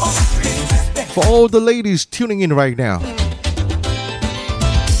 For all the ladies tuning in right now.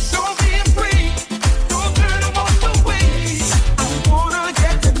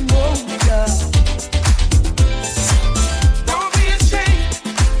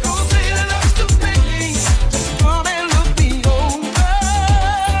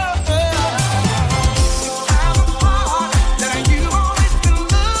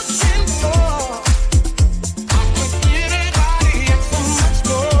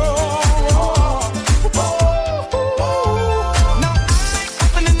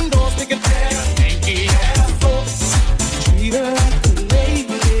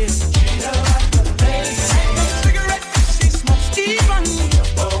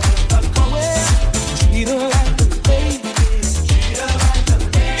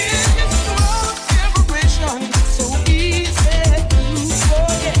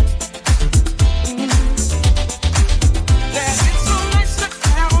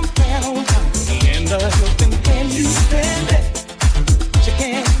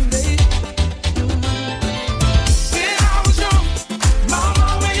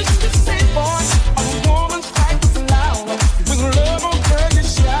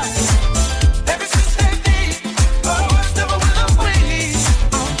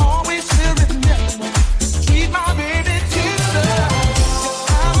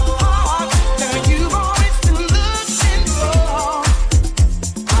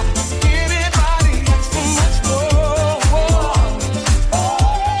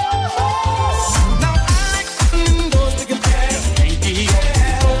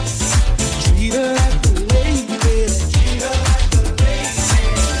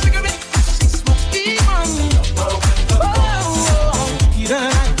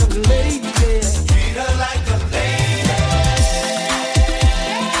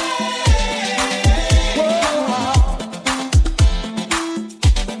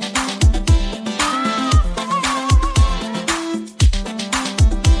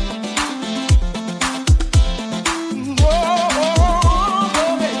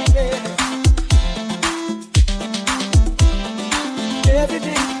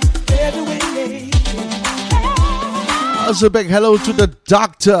 Also a big hello to the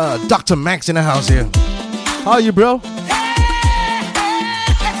doctor, Dr. Max in the house here. How are you, bro?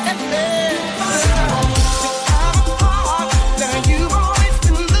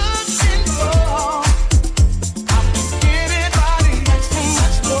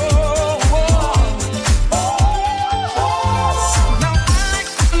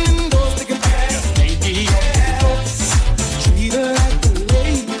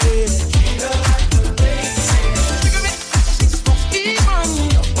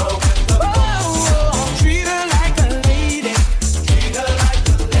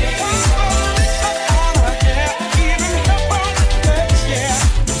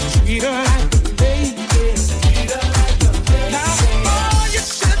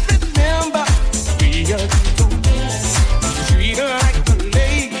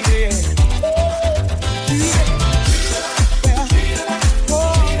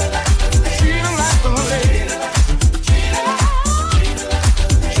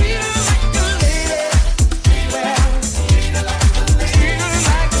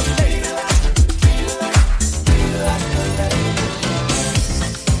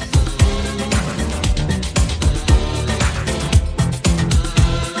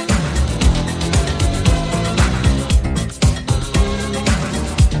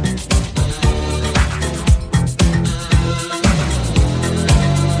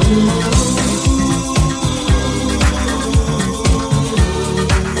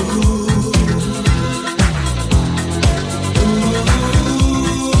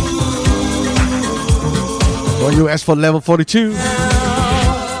 US for level 42.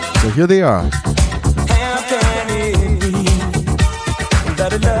 So here they are. How can it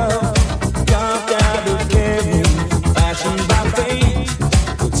that a love carved out of clay, fashioned by fate,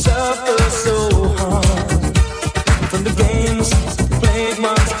 could suffer so hard from the games played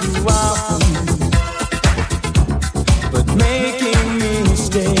once too often. But making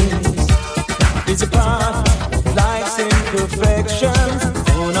mistakes is a part of life's imperfections.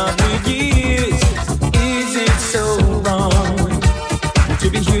 On our years, is it so wrong to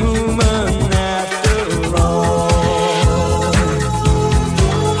be human after all?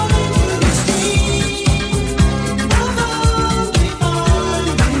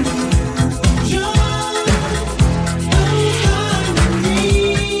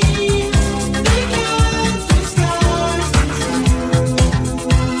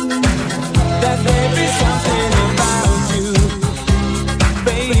 That there is something about you,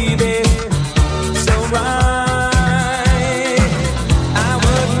 baby, so right. I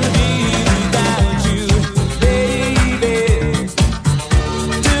wouldn't be without you, baby,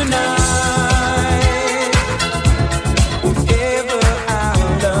 tonight. If ever our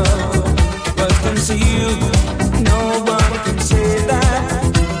love was concealed, no one can say that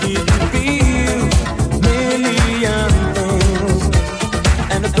we didn't feel million things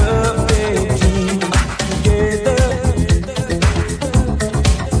and a perfect dream together.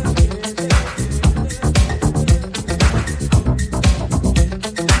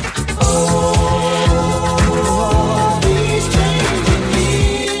 These changing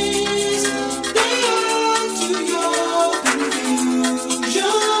years, they add to your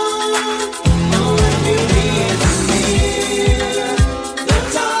confusion. Know when you need to hear the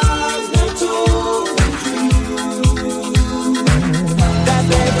time that told the truth. That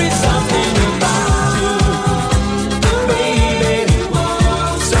there is something about you, baby,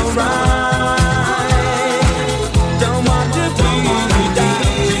 so right. Don't want to be without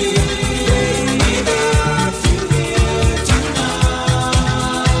you,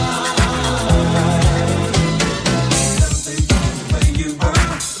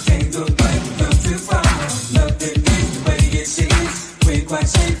 baby, Quite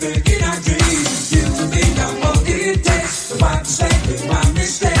safe in our dreams. You and me know what it takes. The right mistake with my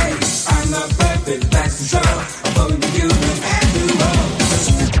mistake. I'm not perfect, that's for sure. I'm only human after all.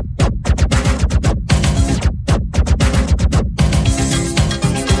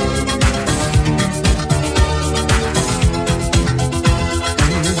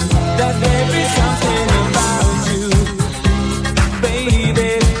 that there is something about you,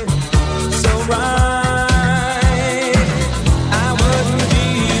 baby, so right. I wouldn't be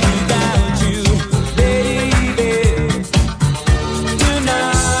without you, baby, tonight.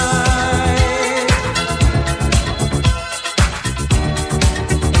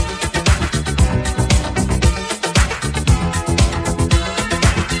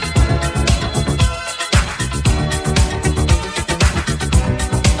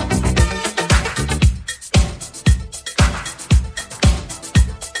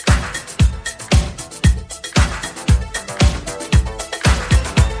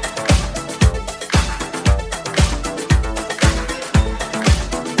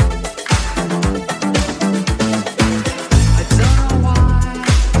 I don't know why,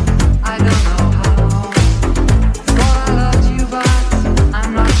 I don't know how. Thought I loved you, but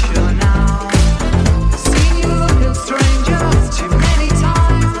I'm not sure now. Seen you look at strangers too many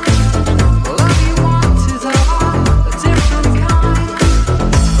times. Love you once is a different kind.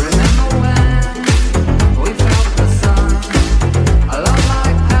 Remember when we felt the sun? A love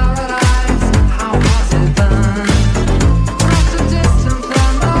like paradise, how was it then? Across a distant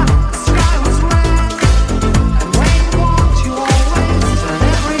thunder, the sky was red. And when you walked, you always turned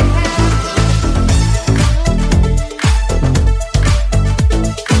every head.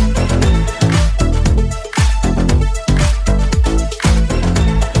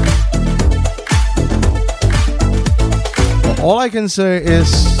 All I can say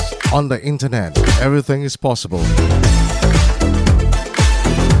is, on the internet, everything is possible.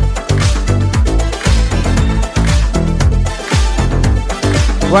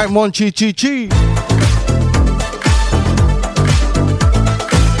 Right, Monchi Chi Chi.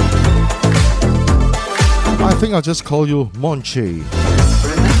 I think I'll just call you Monchi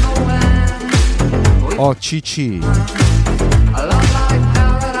Remember when we or Chi Chi. a love like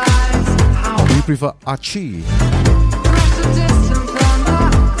paradise, how Do you prefer Achi? across a distant thunder,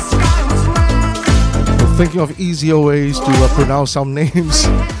 the sky was red. We're thinking of easier ways to pronounce some names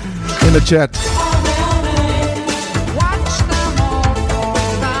in the chat. Watch them all fall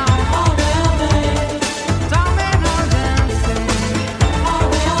down. Domino dancing.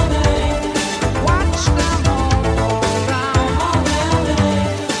 Watch them all fall down.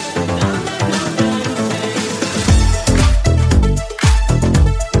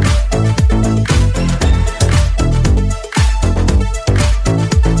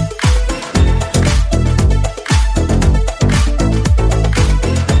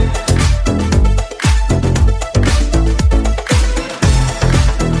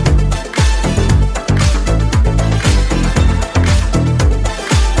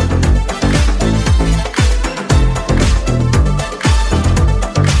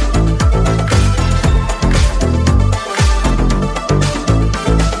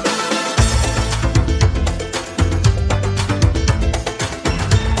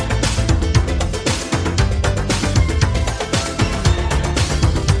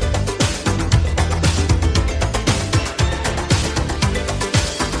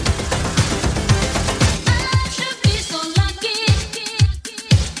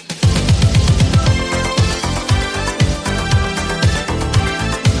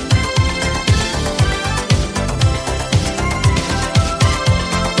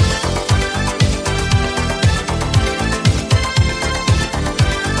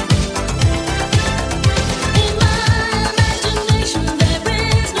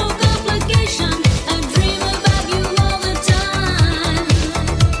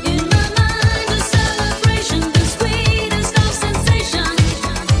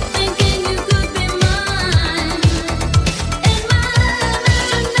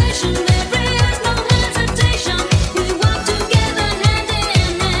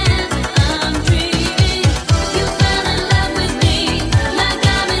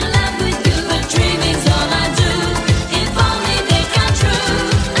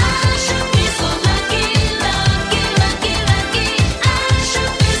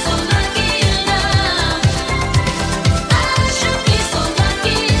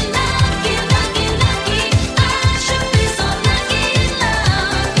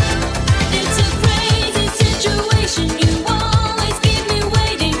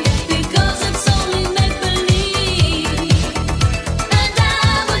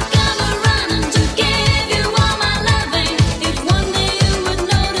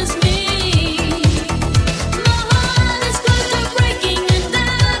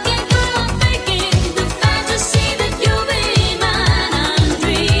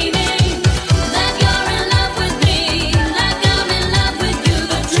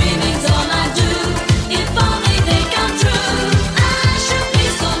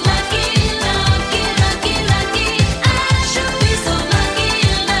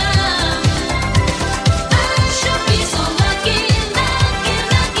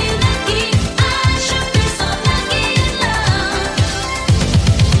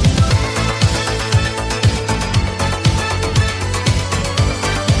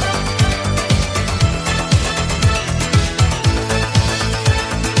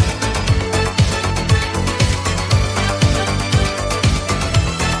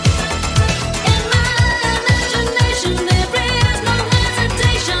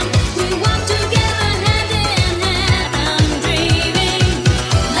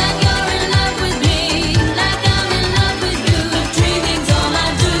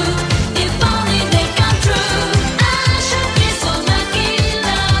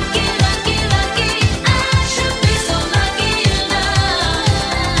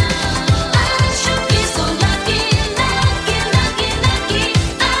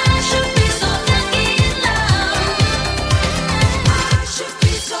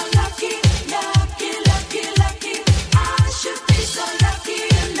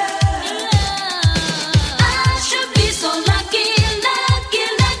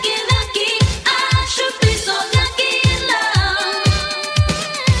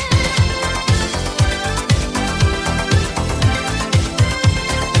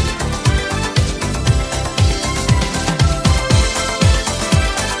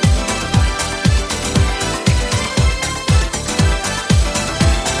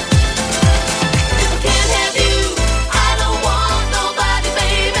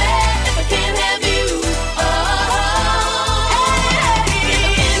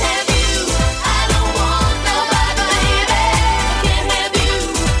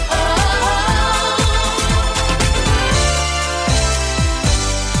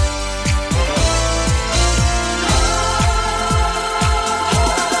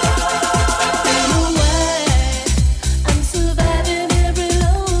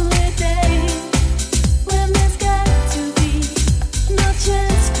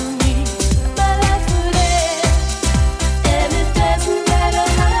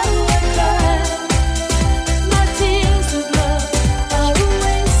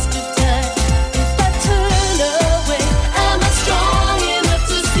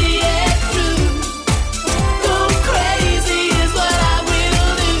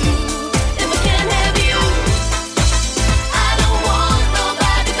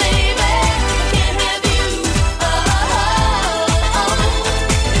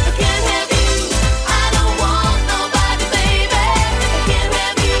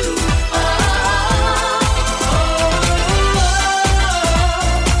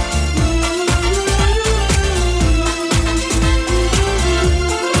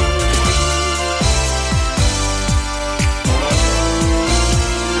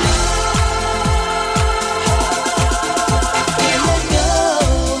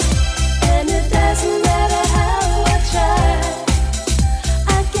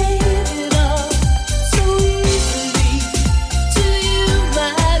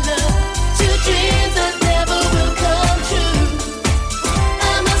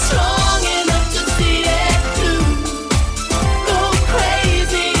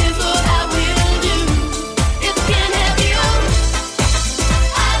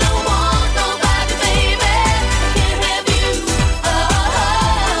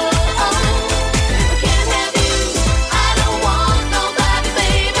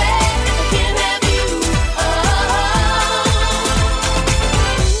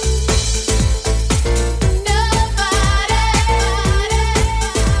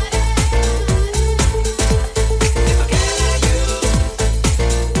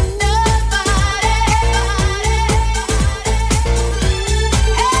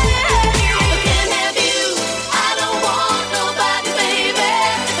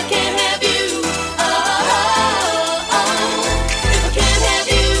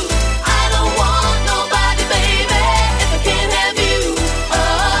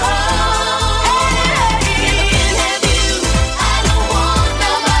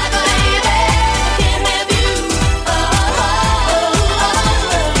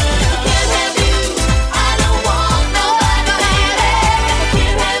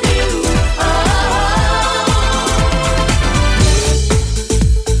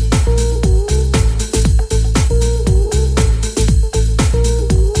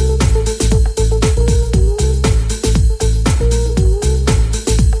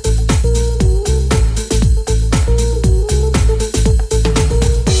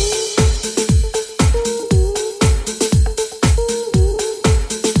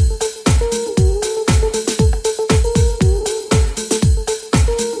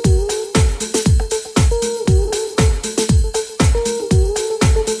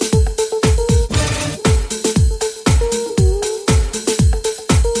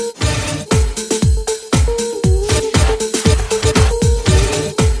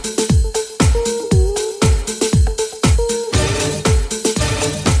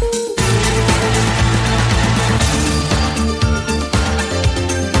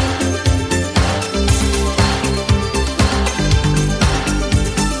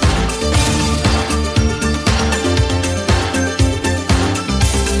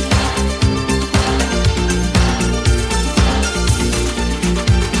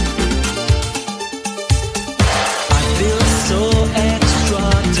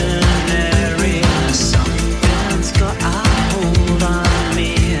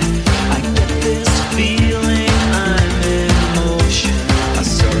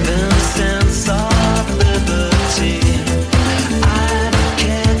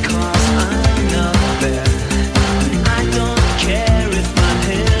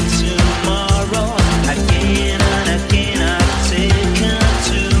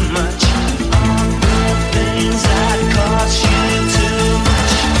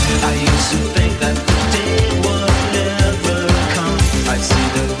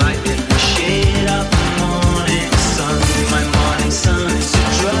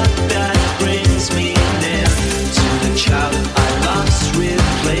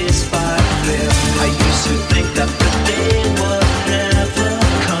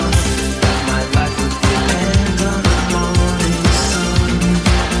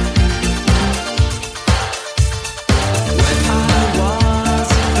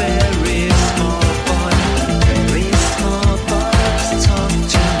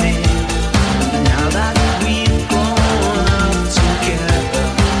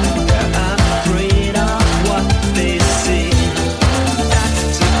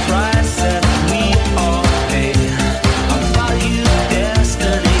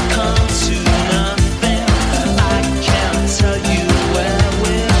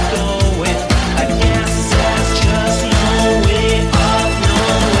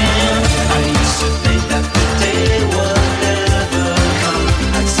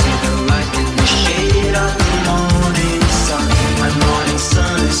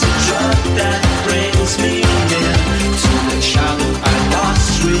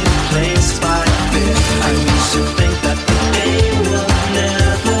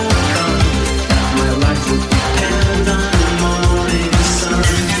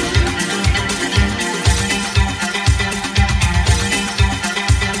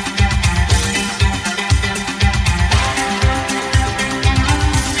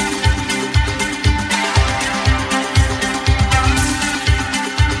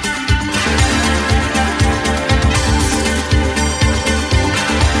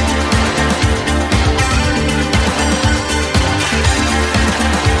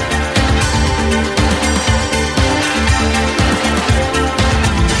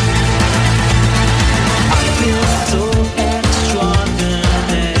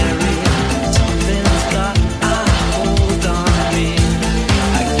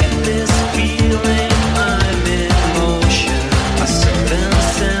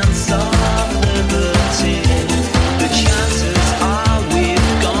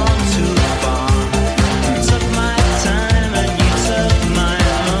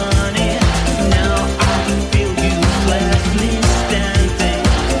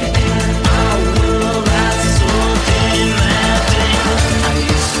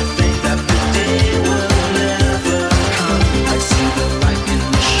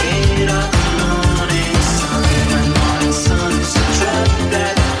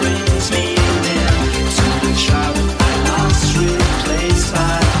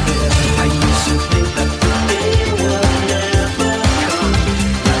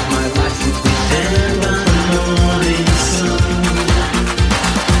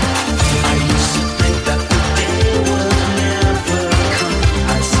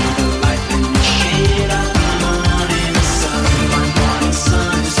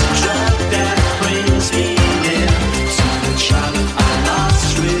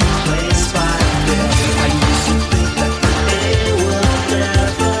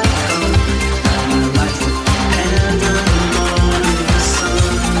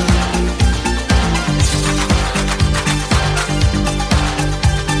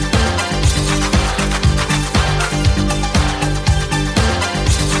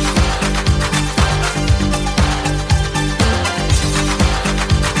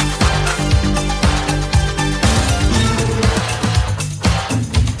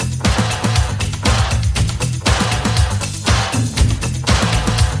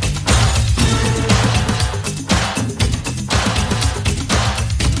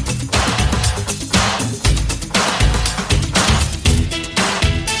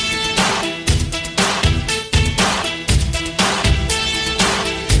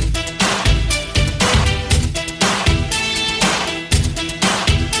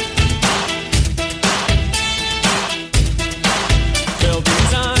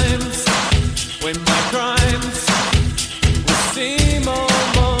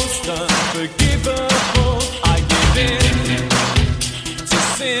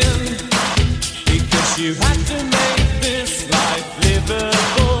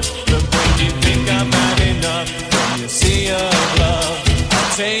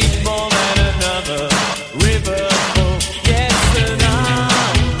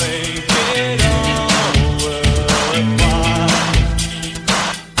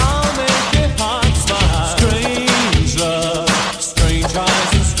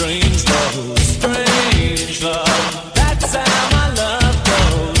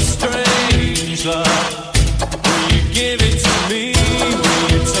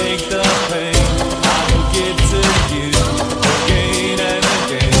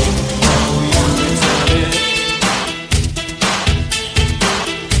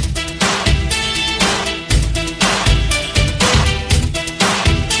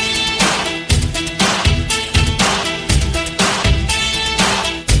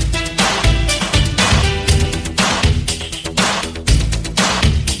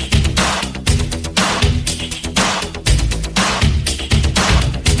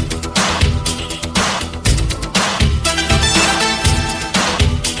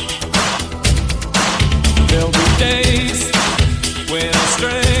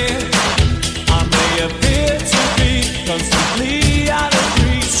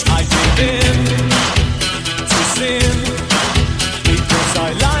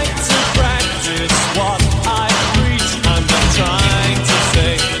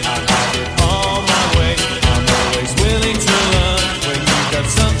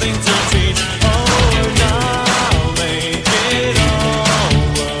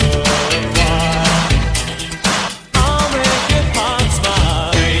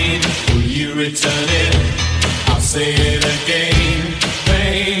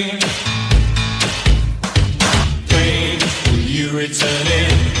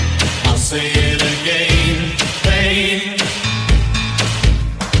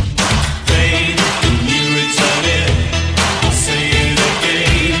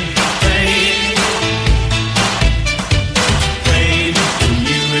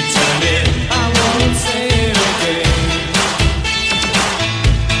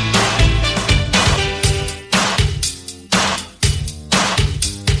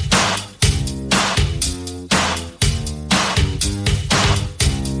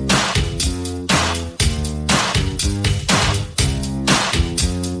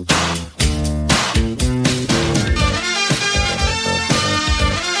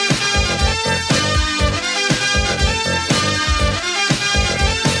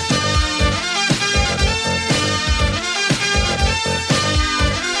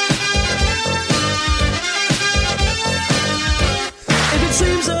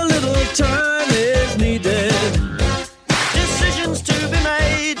 Seems a little time is needed. Decisions to be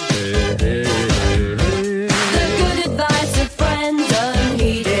made. The good advice of friends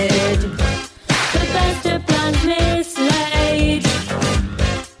unheeded. The best of plans mislaid.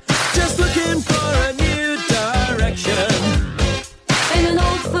 Just looking for a new direction. In an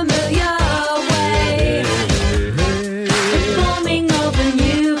old familiar way. The forming of a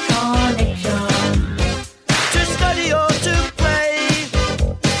new connection. To study or to play.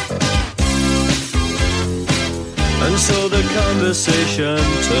 And so the conversation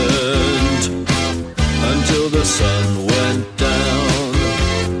turned until the sun went down.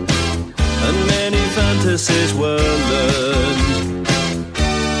 And many fantasies were learned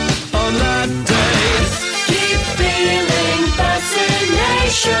on that day. Keep feeling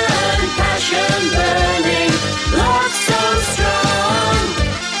fascination, passion burning, love so strong.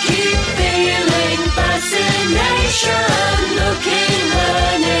 Keep feeling fascination, looking,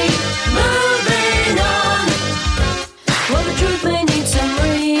 learning, moving on. Well, the truth may need some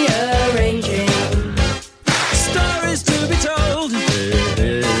rearranging. Stories to be told.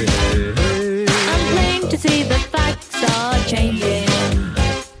 I'm plain to see the facts are changing.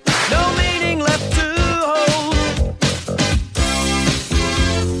 No meaning left to hold.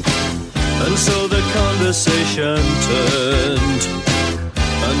 And so the conversation turned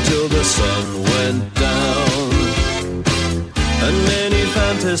until the sun went down. And many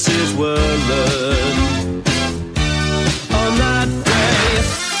fantasies were learned on that day.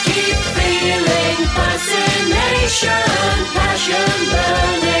 Keep feeling fascination, passion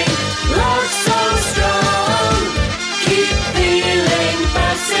burning, love so strong. Keep feeling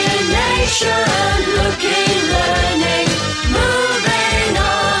fascination, looking, learning, moving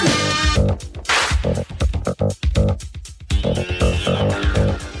on.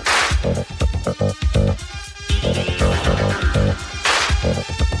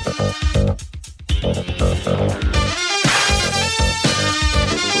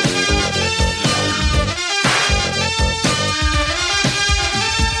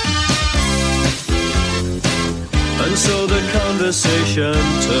 And so the conversation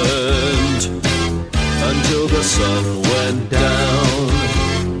turned until the sun went down.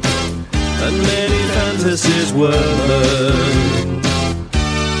 And many fantasies were learned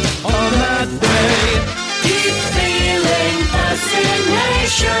on that day. Keep feeling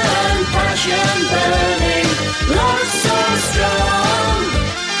fascination, passion burning, love so strong.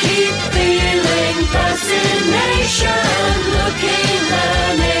 Keep feeling fascination, looking,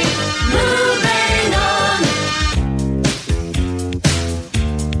 learning, moving on.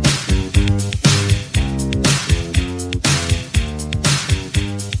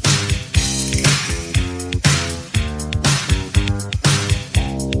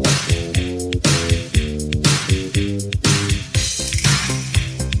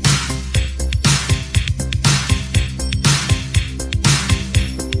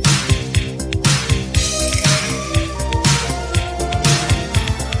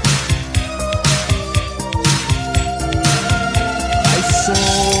 I saw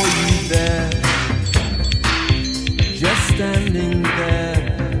you there, just standing there.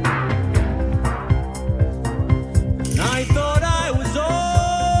 And I thought I was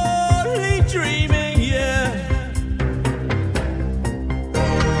only dreaming, yeah.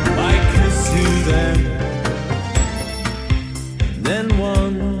 I kissed you then, and then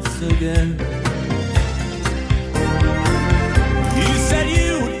once again. You said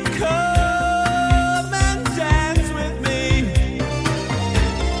you would come and dance with me.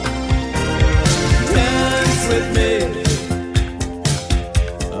 Dance with me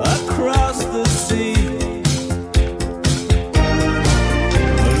across the sea.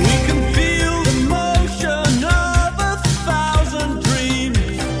 And we can feel the motion of 1,000 dreams.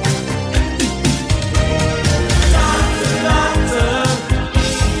 Doctor, doctor,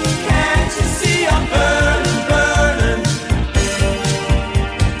 can't you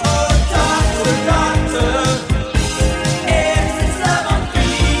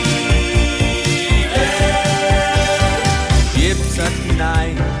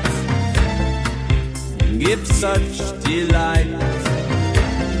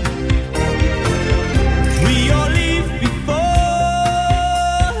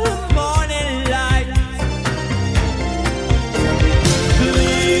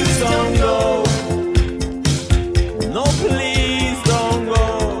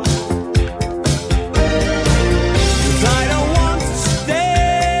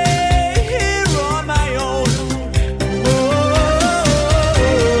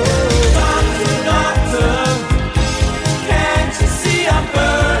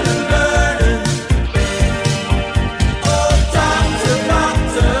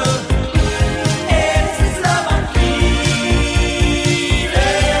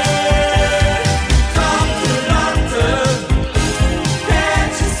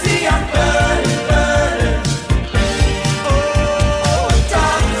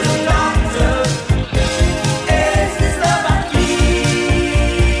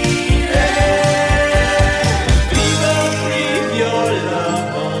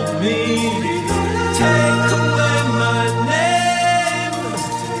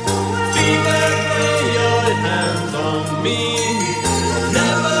me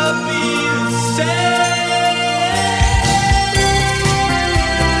never be the same.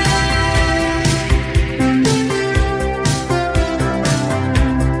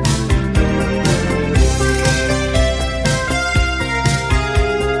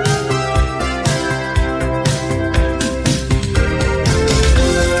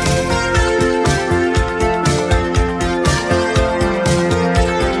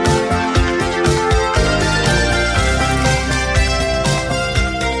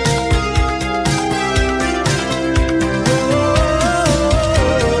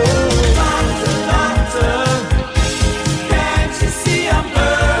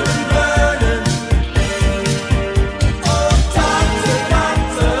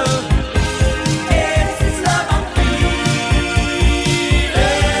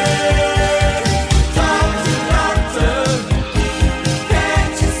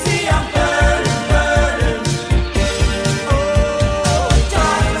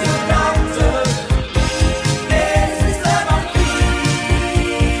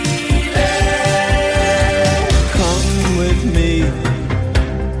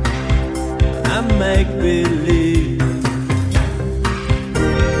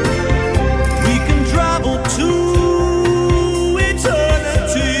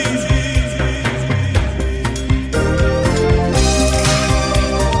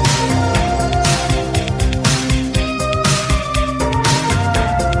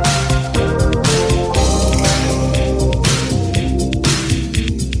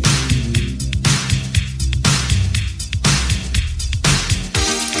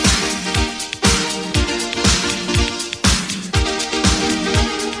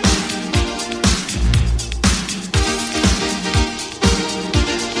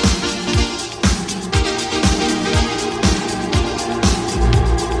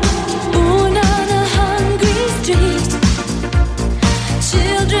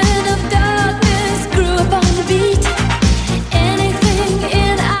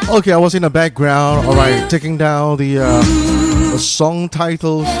 Okay, I was in the background, alright, taking down the song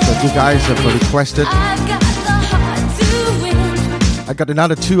titles that you guys have requested. I got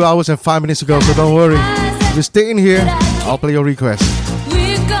another 2 hours and 5 minutes to go, so don't worry. If you stay in here, I'll play your request.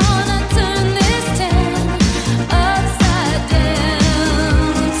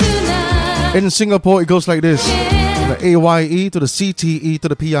 In Singapore, it goes like this. From the AYE to the CTE to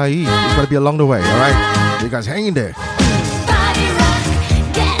the PIE. It's got to be along the way, alright? You guys hang in there.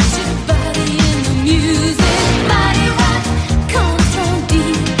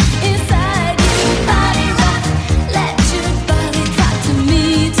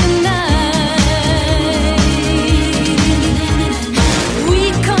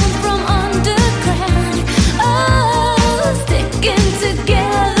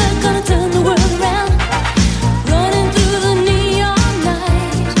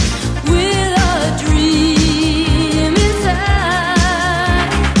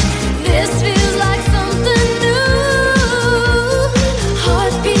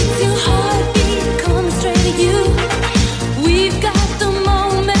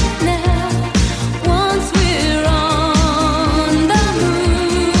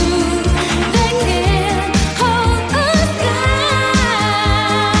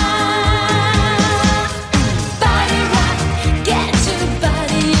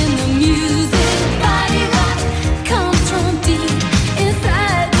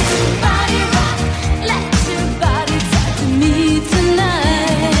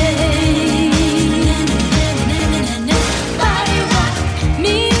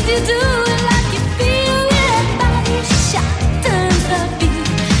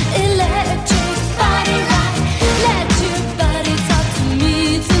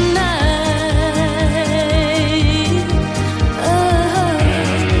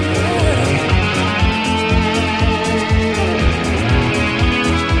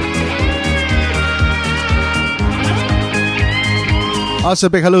 Also, a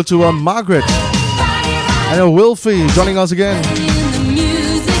big hello to Margaret and Wilfie joining us again.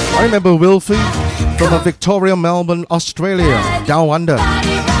 I remember Wilfie from Victoria, Melbourne, Australia, down under.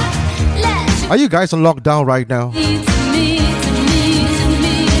 Are you guys on lockdown right now?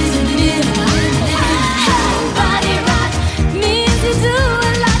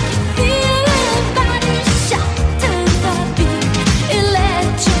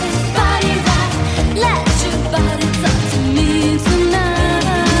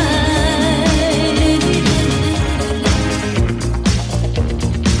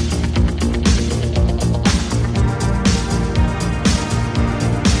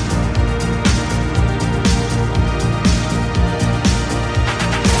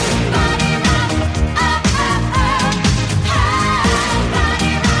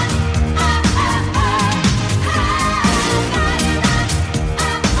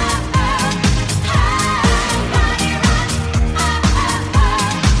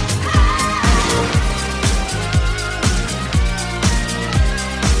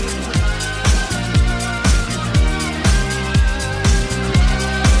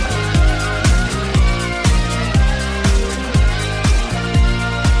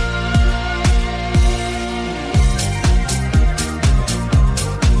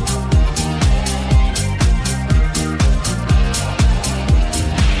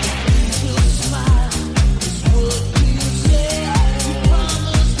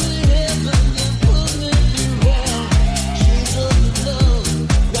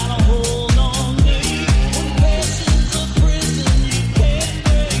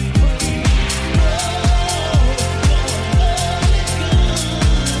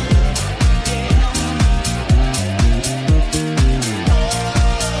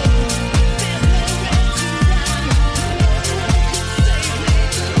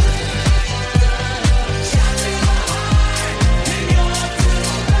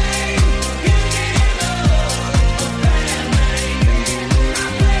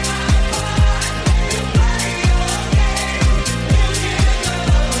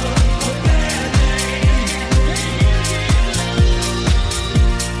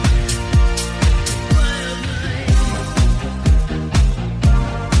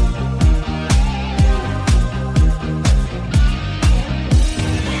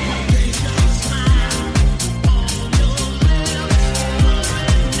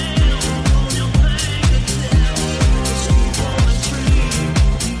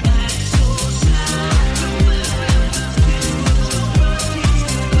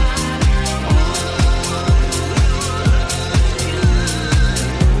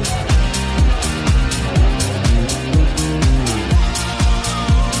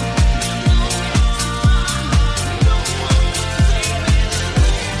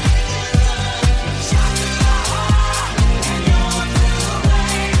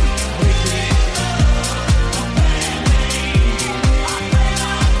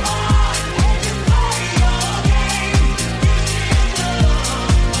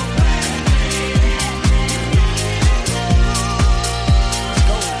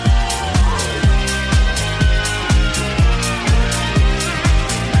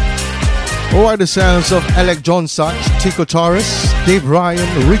 Alright, the sounds of Alec John Such, Tico Torres, Dave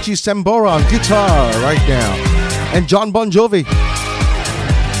Ryan, Richie Sambora on guitar right now, and John Bon Jovi.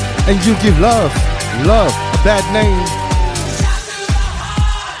 And You Give Love, Love, a Bad Name.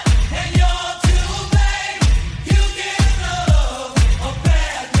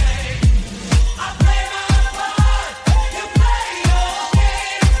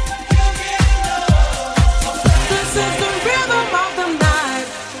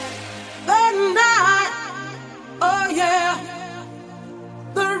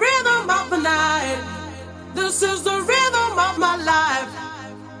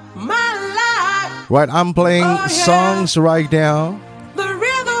 Right, I'm playing songs right now.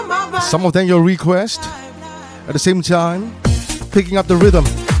 Some of them your request. At the same time, picking up the rhythm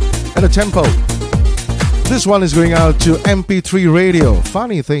and the tempo. This one is going out to MP3 Radio.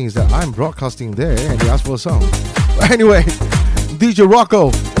 Funny things that I'm broadcasting there and they ask for a song. Anyway, DJ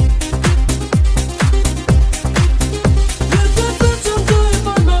Rocco.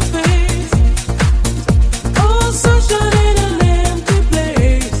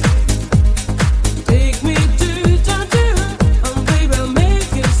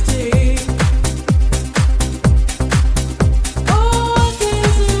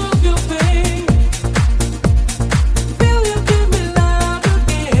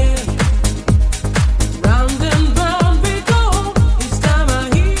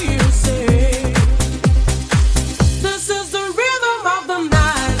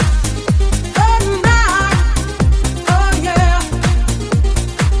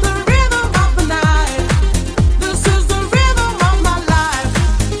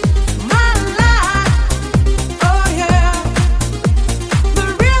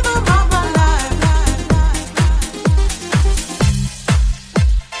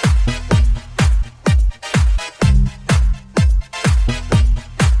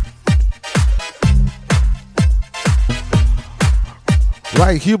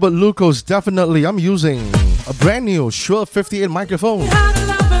 Hubert Lucas, definitely. I'm using a brand new Shure 58 microphone,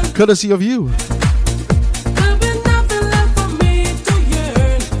 courtesy of you.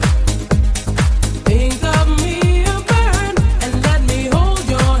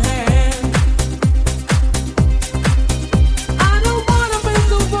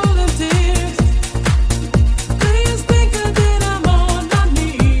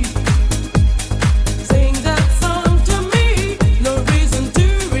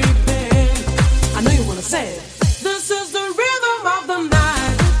 This is the rhythm of the night.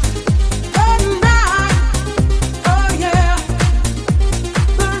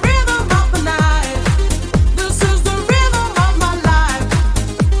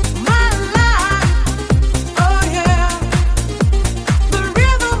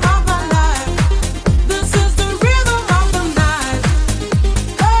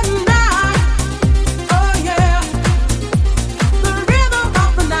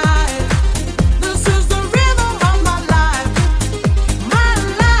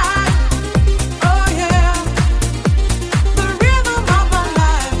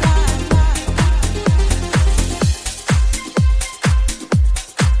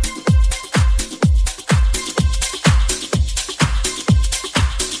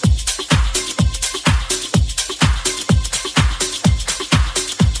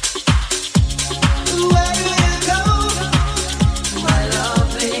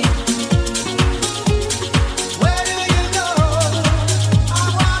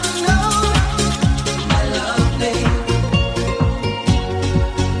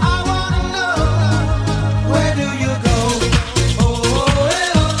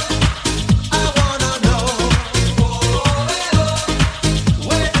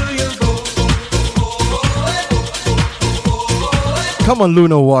 Come on,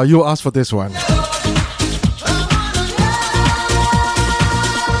 Luna War, you asked for this one.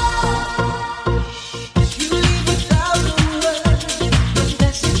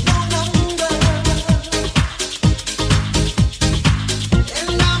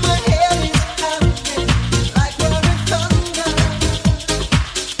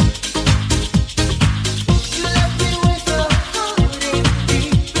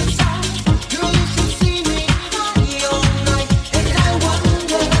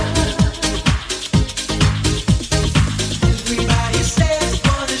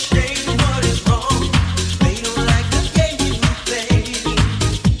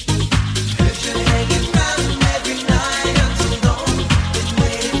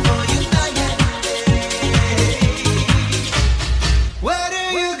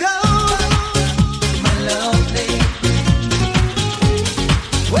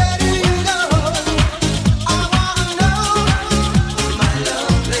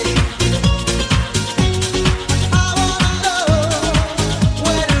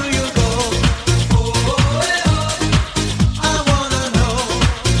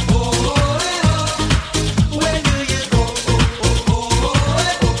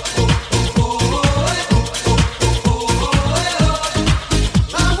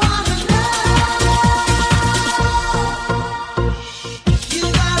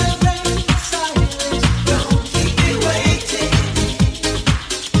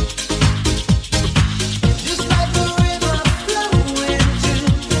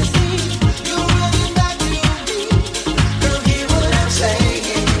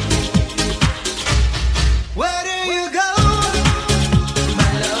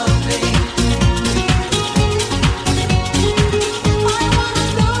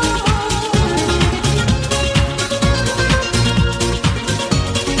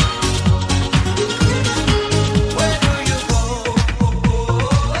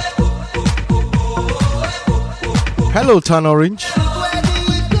 Hello, Tan Orange.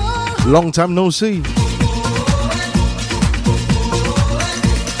 Long time no see.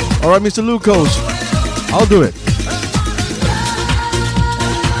 All right, Mr. Lucas, I'll do it.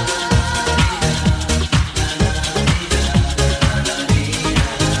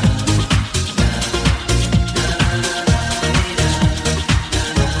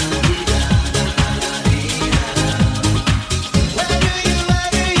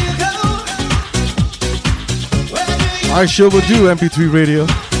 I sure will do, MP3 Radio.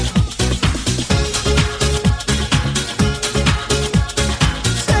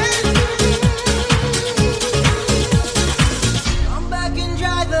 Come back and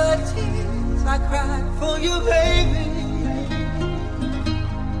dry the tears I cried for you, baby.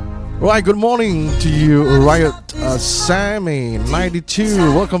 Right, good morning to you, Riot Sammy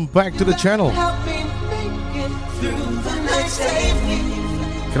 92. Welcome back to the channel. Help me make it through the night, save me.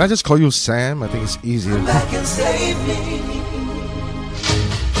 Can I just call you Sam? I think it's easier. Back and save me.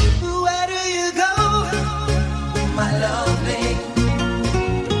 Where do you go, my lovely?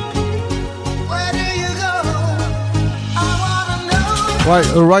 Where do you go? I wanna know. Right,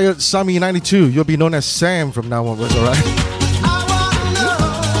 Riot Sammy 92. You'll be known as Sam from now onwards, alright? I wanna know.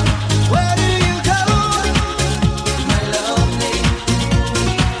 Where do you go, my lovely?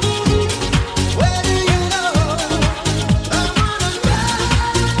 Where do you go? I wanna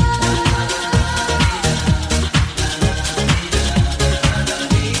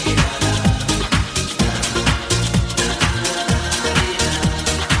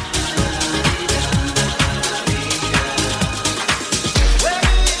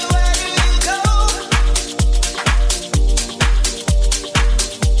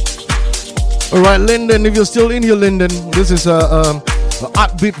Alright, Lyndon, if you're still in here, Lyndon, this is a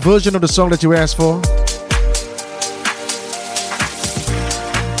upbeat version of the song that you asked for.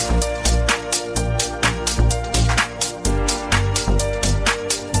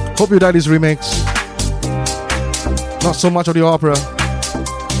 Hope you like this remix. Not so much of the opera,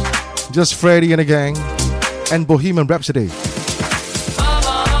 just Freddie and the gang and Bohemian Rhapsody.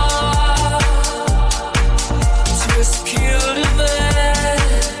 Just killed a man.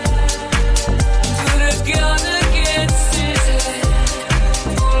 Put a gun against his head.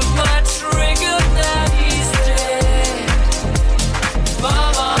 Pulled my trigger, now he's dead.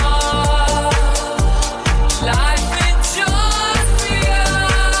 Mama, life had just begun.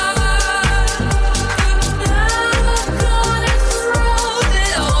 But now I'm gonna throw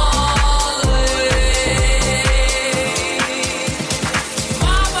it all away.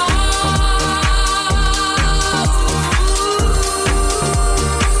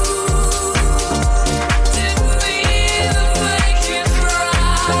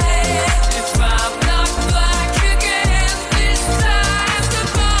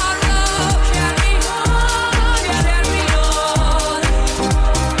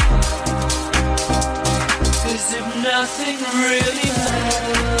 Nothing really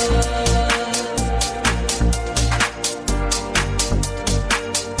matters.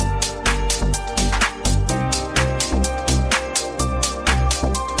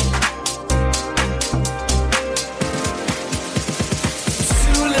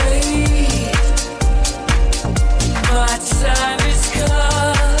 Too late. My time is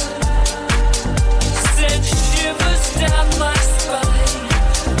come. Sent shivers down my spine.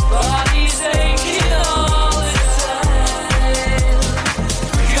 Body's aching all the time.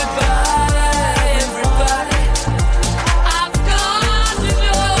 Goodbye, everybody. I've got to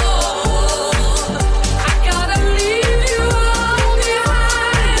go. I gotta leave you all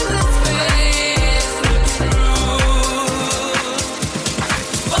behind. Let's face the truth.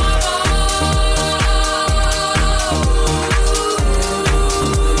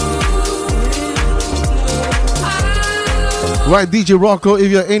 Right, DJ Rocco, if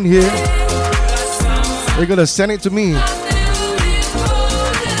you're in here, you're gonna send it to me.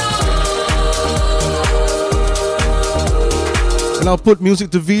 And I'll put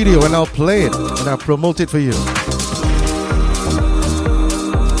music to video and I'll play it and I'll promote it for you.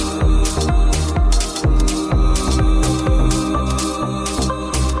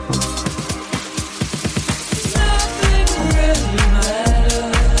 Nothing really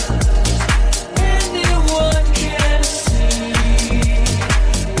matters. Anyone can see.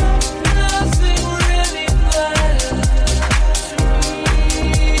 Nothing really matters to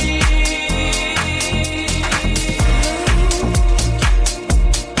me.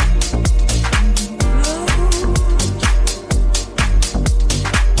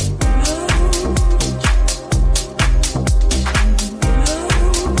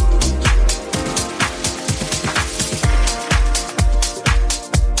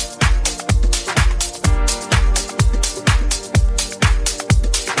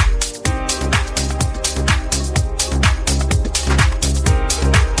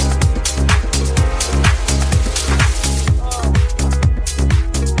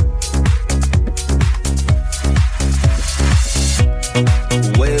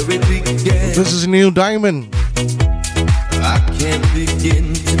 Neil Diamond. I can't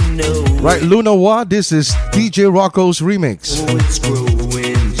begin to know. Right, Luna Wa, this is DJ Rocco's remix. Oh, it's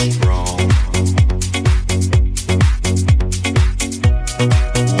growing strong.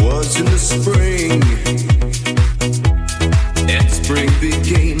 Was in the spring, and spring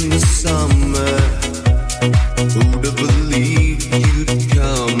became the summer. Who'd have believed you'd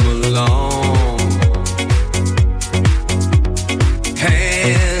come along?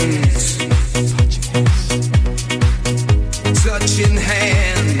 Hands, touching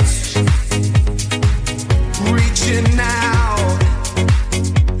hands, reaching out,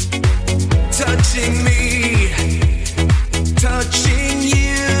 touching me, touching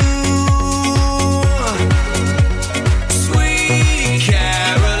you. Sweet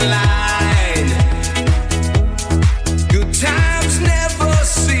Caroline, good times never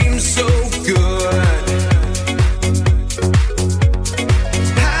seem so good.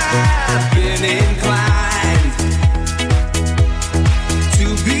 I've been inclined to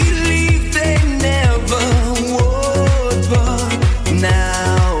believe they never would, but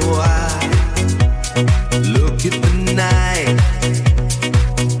now I look at the night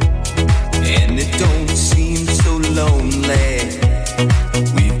and it don't seem so lonely.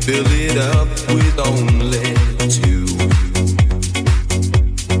 We fill it up with only two.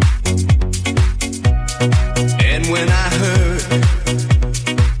 And when I hurt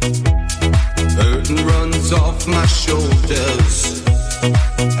runs off my shoulders.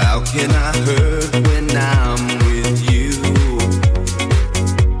 How can I hurt when I'm with you?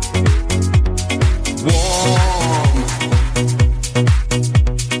 Warm,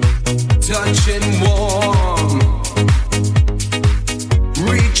 touching warm,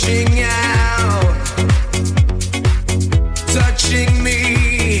 reaching out, touching me,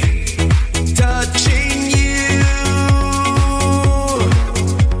 touching you.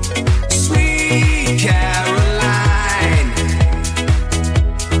 Sweet Caroline,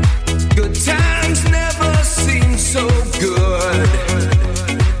 good times never seem so good.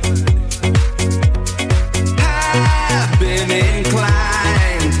 I've been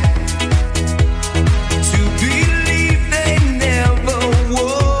inclined to believe they never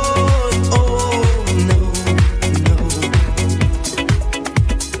would. Oh no, no.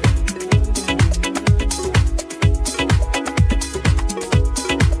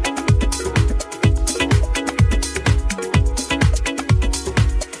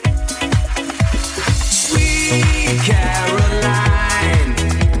 Sweet Caroline,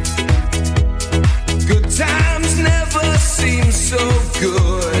 good times never seem so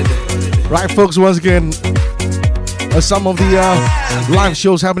good. Right, folks, once again, some of the live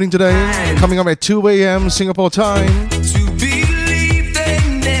shows happening today, coming up at 2 a.m. Singapore time. To believe they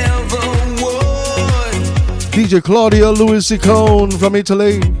never would. DJ Claudio Luis Ciccone from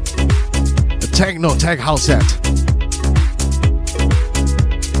Italy. A techno tech house set.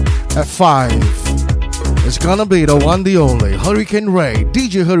 At 5, it's gonna be the one, the only Hurricane Ray,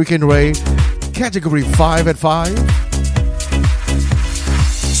 DJ Hurricane Ray, category 5 at 5.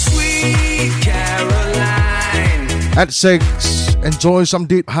 Sweet Caroline, At 6, enjoy some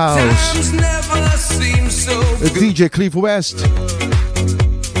deep house times never seem so with good. DJ Cliff West.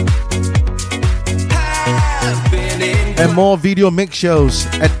 I've been in And more video mix shows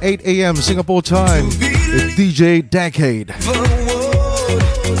at 8 a.m. Singapore time with DJ Decade. the world.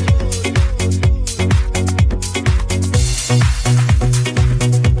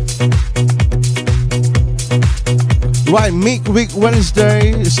 Right, Midweek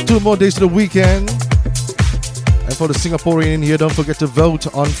Wednesday. It's 2 more days to the weekend. And for the Singaporean here, don't forget to vote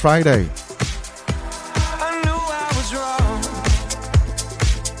on Friday. I knew I was wrong.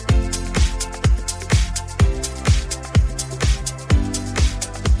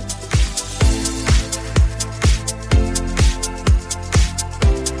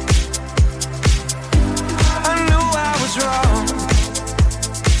 I knew I was wrong.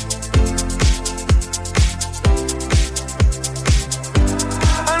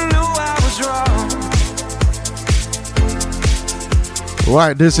 I knew I was wrong.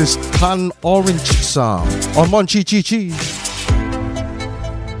 Right, this is Tan Orange Song on Mon Chi Chi Chi.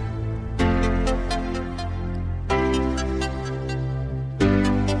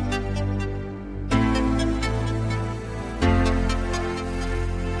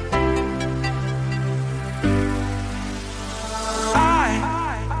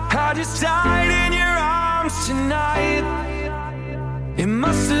 I just died in your arms tonight. It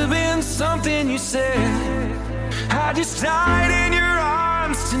must have been something you said. I just died in your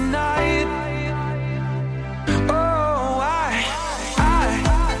arms tonight. Oh, I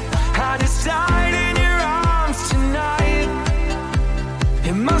just died in your arms tonight.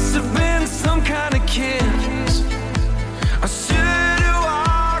 It must have been some kind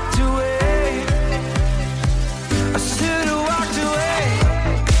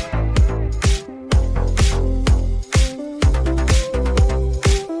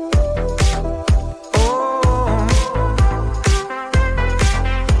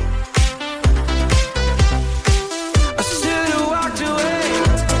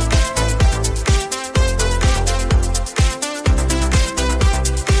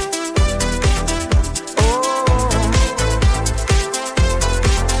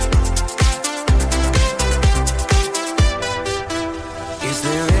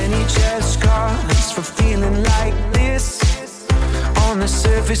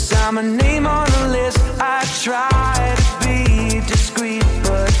got my name on the list. I try to be discreet,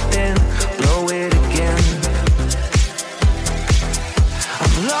 but then blow it again.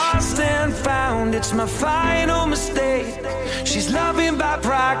 I'm lost and found, it's my final mistake. She's loving by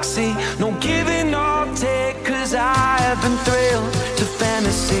proxy, no giving or take. Cause I've been thrilled to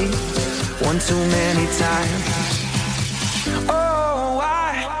fantasy one too many times. Oh, I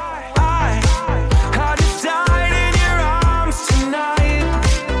just died in your arms tonight.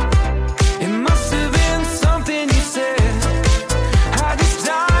 It must have been something you said. I just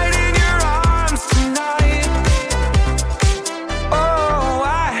died in your arms tonight. Oh,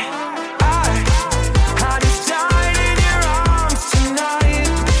 I just died in your arms tonight.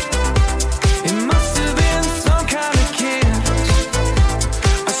 It must have been some kind of kiss.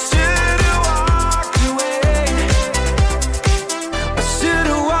 I should have walked away. I should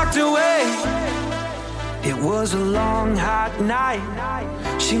have walked away. It was a long, hot night.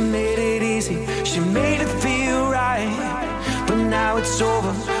 She made it easy, she made it feel right. But now it's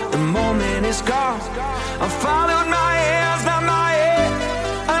over, the moment is gone. I followed my hands, not my head.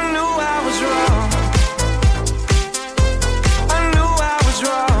 I knew I was wrong. I knew I was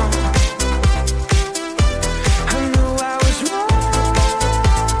wrong. I knew I was wrong.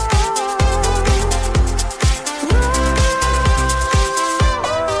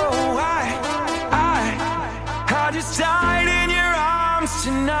 Oh, I just died in your arms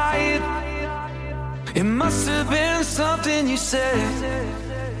tonight. It must have been something you said.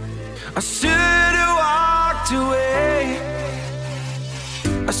 I should have walked away.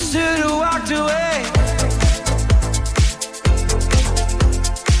 I should have walked away.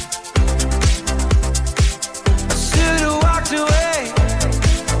 I should have walked away.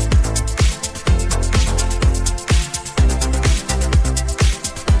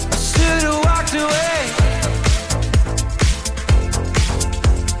 I should have walked away.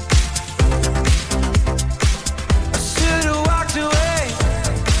 I should have walked away.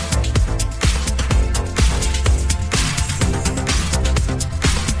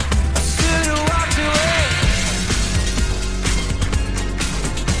 I should have walked away.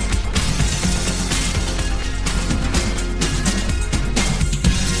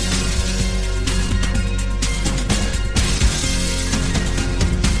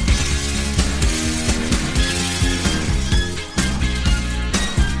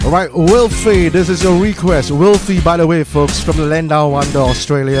 All right, Wilfie, this is your request. Wilfie, by the way, folks, from the land down under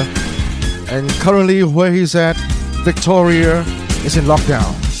Australia. And currently where he's at, Victoria, is in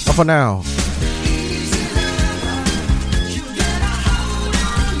lockdown. But for now.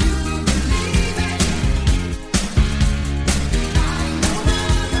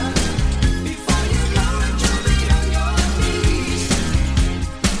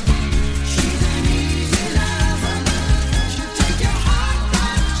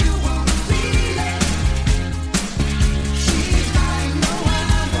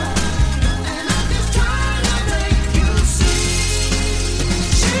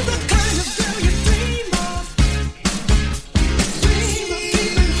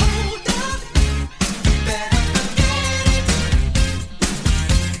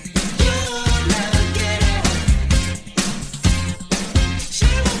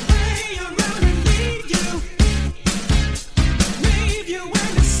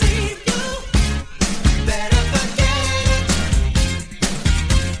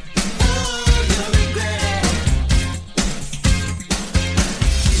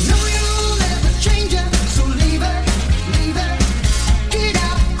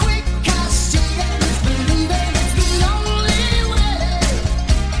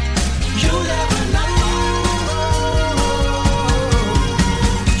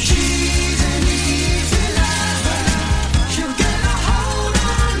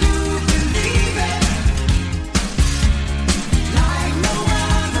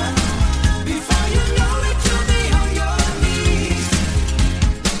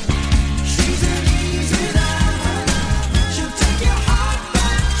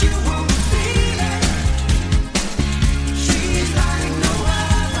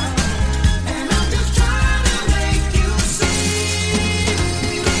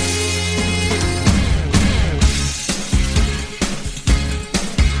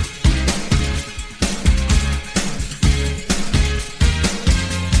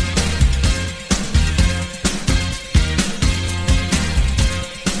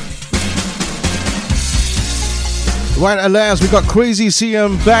 Right, at last, we got Crazy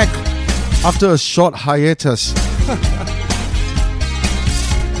CM back after a short hiatus.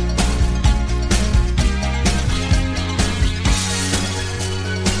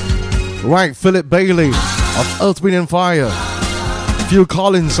 Right, Philip Bailey of Earth, Wind and Fire. Phil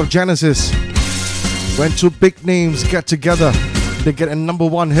Collins of Genesis. When two big names get together, they get a number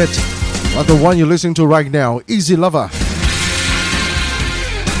one hit, like the one you're listening to right now, Easy Lover.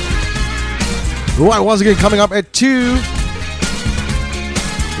 Right, once again, coming up at 2,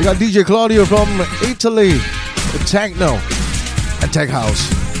 we got DJ Claudio from Italy, the Techno and Tech House.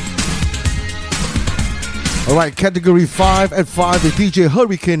 Alright, category 5 at 5 is DJ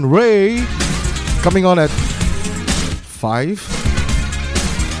Hurricane Ray. Coming on at 5.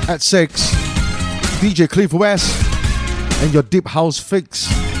 At 6, DJ Cliff West and your Deep House Fix.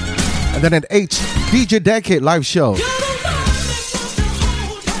 And then at 8, DJ Decade Live Show.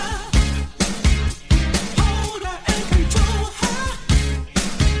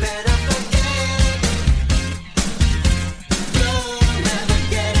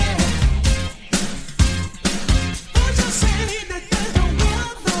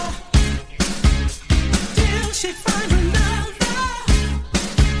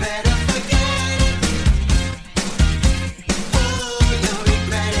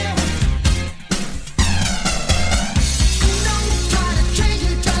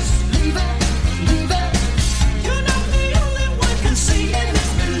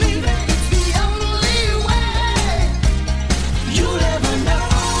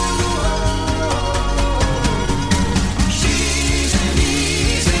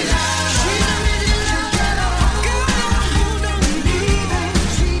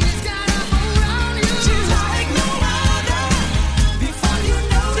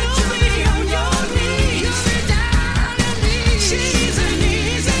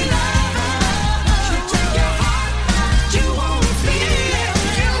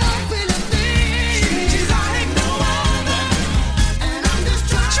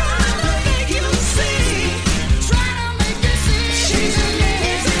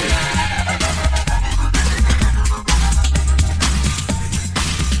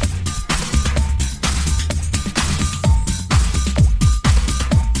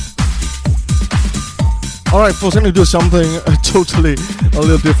 Alright, folks, I'm going to do something totally a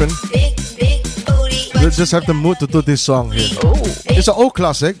little different. Let's just have the mood to do this song here. It's an old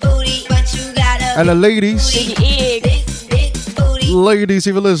classic. And the ladies, if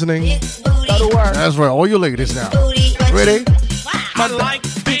you're listening, that's right, all you ladies now. Ready? I like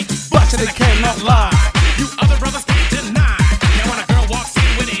big butts and they cannot lie. You other brothers can't deny. Now when a girl walks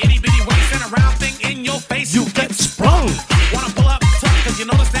in with an itty bitty waist and a round thing in your face, you get sprung. Wanna pull up tough cause you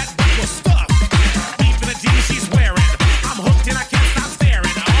notice that butt was stuffed. Deep in the jeans she's wearing, I'm hooked and I can't stop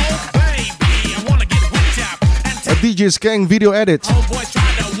staring. Oh baby, I wanna get whipped up and A DJ Skang video edit. Oh boys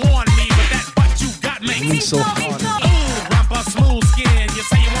tried to warn me, but that butt you got makes Me so hard. Ooh, rumpa smooth skin. You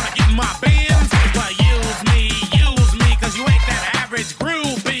say you wanna get in my bins? Well, use me, cause you ain't that average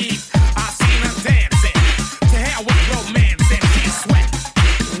groupie. I seen her dancing. To hell with romance and she's sweat,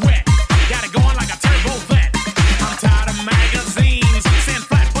 wet. Got it going like a turbo vet. I'm tired of magazines, saying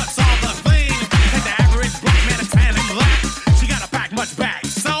flat butts all the thing. Take the average black man and tan him black. She got a pack much back.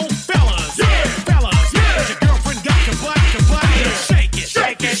 So fellas, does your girlfriend got your butt? Shake it,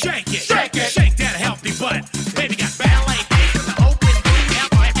 shake it, shake it, shake it, shake that healthy butt. Baby got ballet feet with the open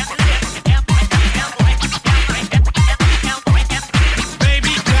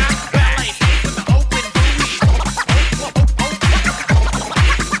Baby got ballet feet with the open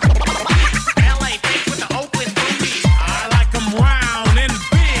Ballet feet with the open booty. I like 'em round and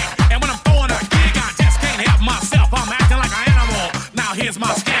big, and when I'm throwing a gig, I just can't help myself. I'm acting like an animal. Now here's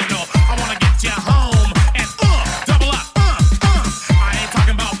my scandal. I wanna get you home and double up. I ain't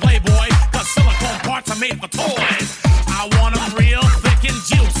talking about Playboy, 'cause silicone parts are made for toys. I want 'em real thick and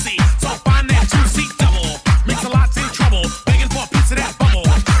juicy, so find that juicy double. Mix a lot's in trouble, begging for a piece of that bubble.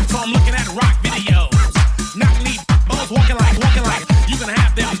 So I'm looking at rock videos, knock knee bones, walking like. You can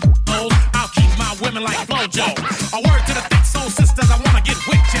have them hoes. I'll keep my women like Flojo. A word to the thick soul sisters, I wanna get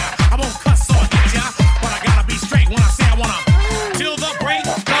with ya. I won't cuss or hit ya, but I gotta be straight when I say I wanna. Till the break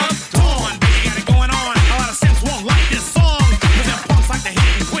of dawn, baby, got it going on. A lot of simps won't like this song, 'cause them punks like to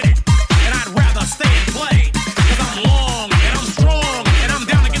hit and quit it. And I'd rather stay and play, 'cause I'm long and I'm strong and I'm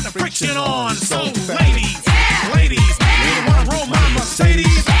down to get the friction on. So ladies, you wanna roll my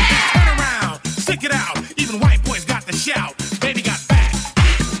Mercedes? Turn around, stick it out. Even white boys got to shout. Baby got back.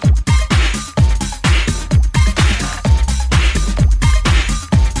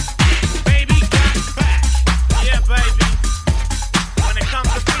 Baby got back. Yeah, baby. When it comes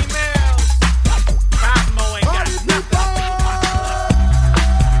to females, Cosmo ain't got nothing.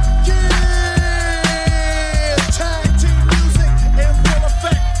 Yeah, tag team music in full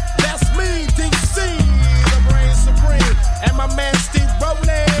effect. That's me, DC.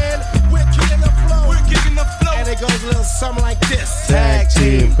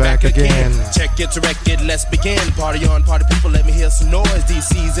 get to wreck it, let's begin. Party on, party people, let me hear some noise.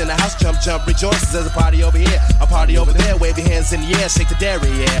 DC's in the house, jump, jump, rejoices. There's a party over here, a party over there. Wave your hands in the air, shake the dairy,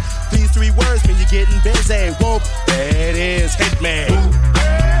 yeah. These three words mean you're getting busy. Whoop, there it is, hit me. Whoop,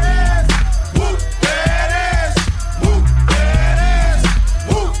 there it is. Whoop, there it is. Whoop, there it is.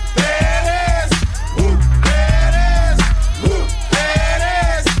 Whoop, there it is. Whoop, there it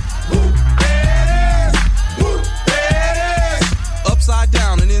is. Whoop, there it is. Whoop, there it is. Upside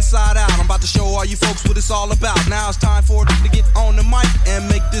down and inside out, I'm about to show all you folks what it's all about. Now it's time for it to get on the mic and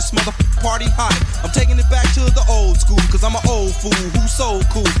make this party hot. I'm taking it back to the old school, cause I'm an old fool who's so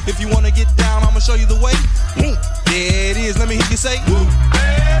cool. If you wanna get down, I'ma show you the way. There it is, let me hear you say. Whoop,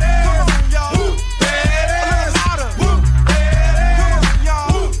 there it is. Come on, y'all. Whoop, there it is. Louder. Whoop, there it is. Come on, y'all.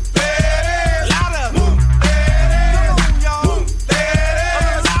 Whoop, there it is. Louder. Whoop, there it is. Come on, y'all. Whoop, there it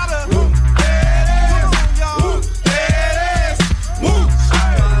is. Louder. Whoop, there it is. Come on, y'all. Whoop, there it is. Whoop,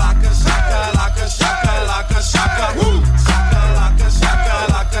 shaka laka shaka laka shaka laka shaka. Whoop, shaka laka shaka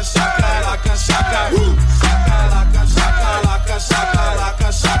laka shaka laka shaka. Whoop, shaka laka shaka laka shaka laka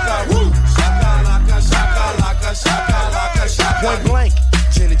shaka. Whoop, shaka laka shaka laka shaka laka shaka. Point blank,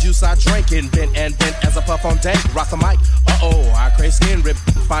 gin and juice I drinking, bent and bent as I puff on dank. Rock the mic, I crave skin rip.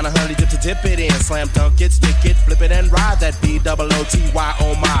 Find a honey dip to dip it in, slam dunk it, stick it, flip it and ride that B-double-O-T-Y,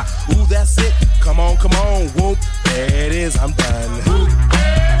 oh my. Ooh, that's it, come on, whoop, there it is, I'm done. Whoop,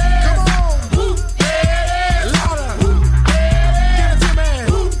 come on, whoop, there it is, louder, whoop, give it to me,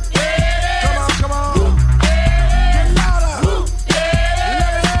 whoop, come on, whoop, get louder, whoop,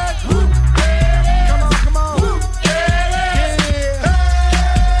 let it hit, whoop, come on, whoop,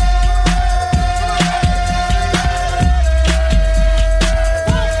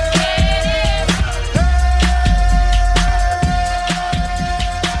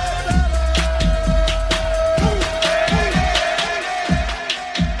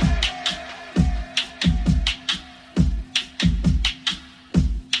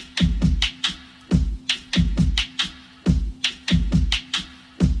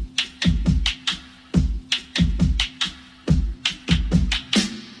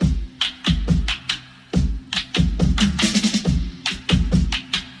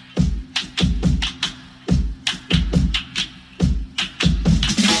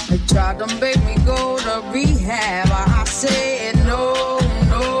 They tried to make me go to rehab. I said no,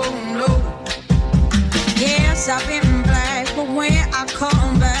 no, no. Yes, I've been black, but when I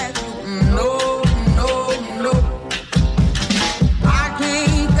come back, no, no, no. I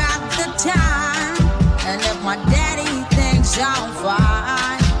ain't got the time, and if my daddy thinks I'm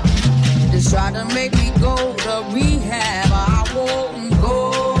fine, they try to make me go to rehab. I won't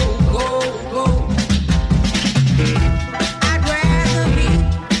go, go, go. I'd rather be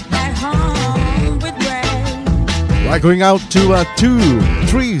at home with Ray. Right, going out to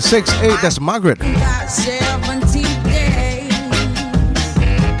 2368. That's Margaret. Got 70 days.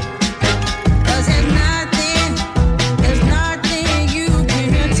 'Cause there's nothing you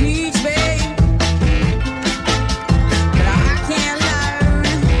can teach me that I can't learn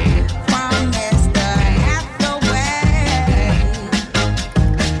from Mr. Hathaway.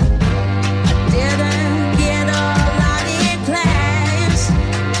 I didn't get a lot in class,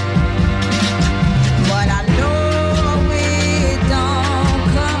 but I know it don't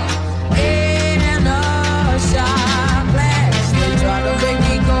come in a shot.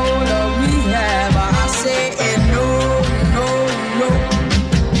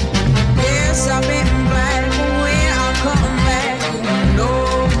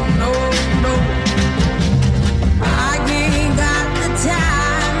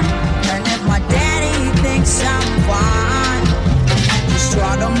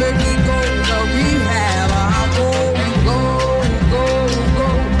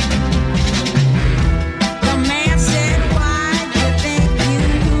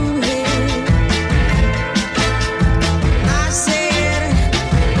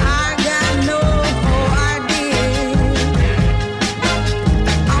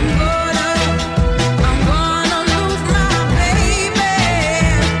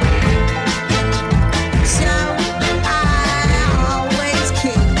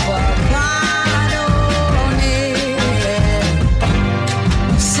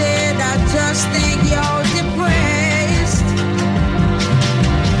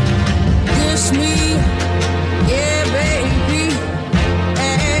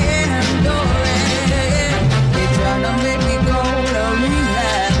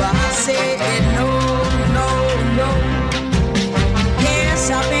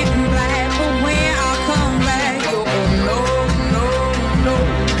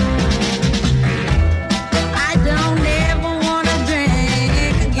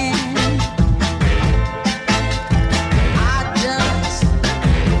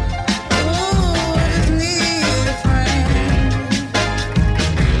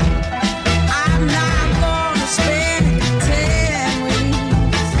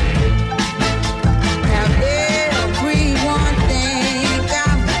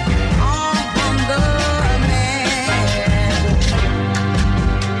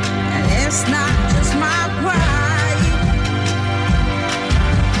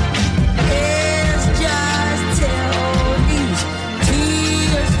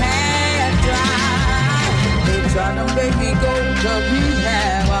 make me go to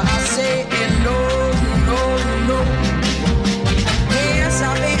rehab. I say no, no, no. Yes,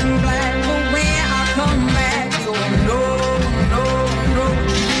 I've been black, but when I come back, you no, no, no.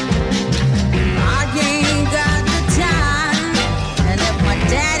 I ain't got the time, and if my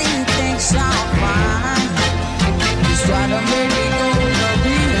daddy thinks I'm fine, he's trying to make me go to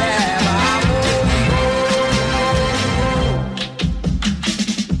rehab. I won't go.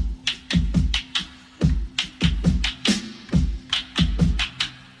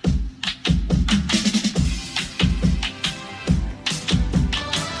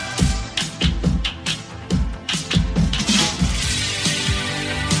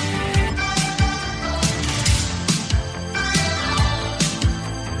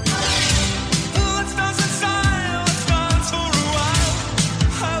 Let's dance inside, let's dance for a while.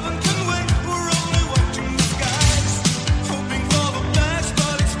 Heaven can wait, we're only watching the skies. Hoping for the best,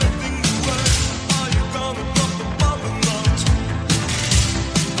 but expecting the worst. Are you gonna drop the bomb or not?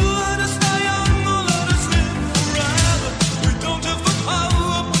 Let us die young or let us live forever. We don't have the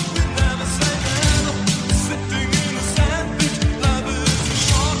power, but we never say never. Sitting in a sandpit, love is a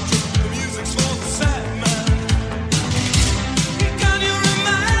short trip. The music's for the sad man. Can you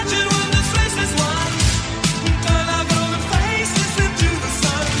imagine when this race is won? Turn our golden faces into the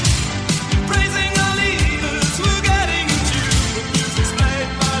sun. Praising our leaders, we're getting in tune. The music's played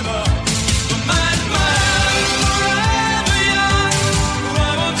by the madman. Forever young,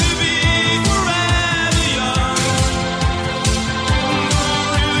 I want to be forever young.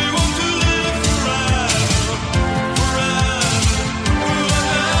 I really want to live forever, forever,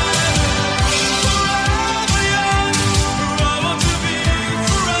 forever young. I want to be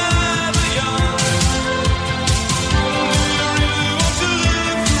forever young. I really want to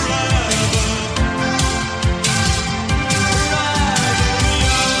live forever,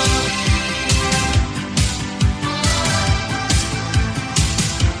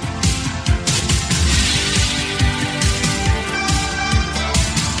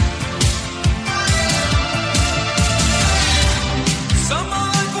 Some are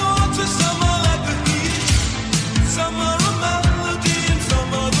like water, some are like the heat. Some are a melody and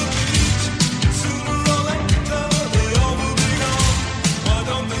some are the beat. Sooner or later they all will be gone. Why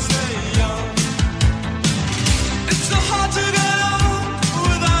don't they stay young? It's so hard to get on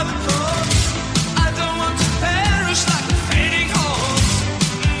without a cause. I don't want to perish like a fading horse.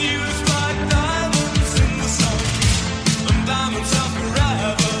 Youth like diamonds in the sun, and diamonds are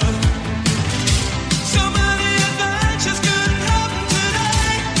forever. So many adventures couldn't happen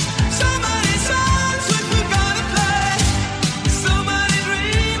today. So many songs we forgot to play. So many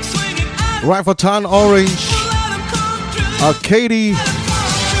dreams swinging out. Right for Tan Orange, Let 'em come true. Katie,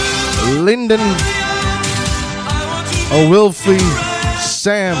 Lyndon, I want to Wilfie,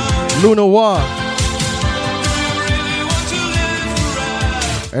 Sam, Luna Wa, really want to live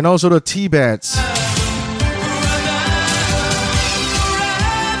forever. and also the T-Bats.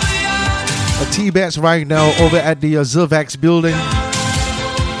 The T-Bats right now over at the Zilvax building.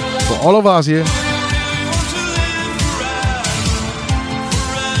 For all of us here.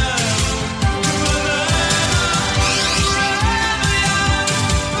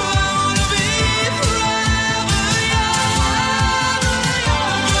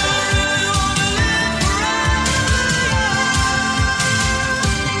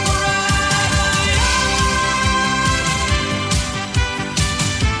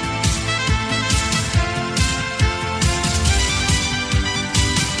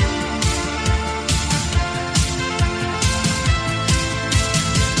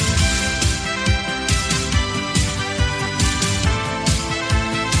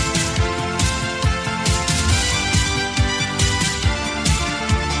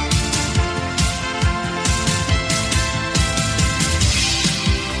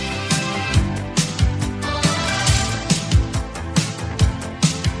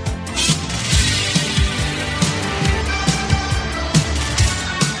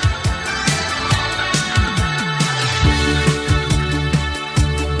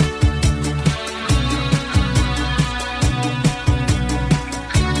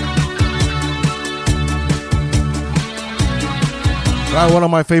 Right, one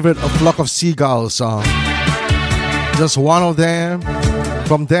of my favorite, A Flock of Seagulls song. Just one of them,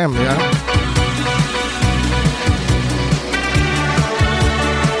 from them, yeah?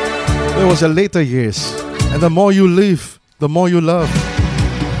 It was the later years. And the more you live, the more you love.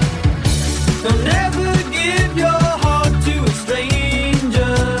 Don't ever give your heart to a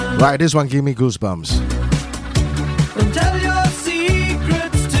stranger. Right, this one gave me goosebumps. Don't tell your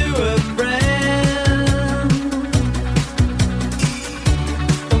secrets to a friend.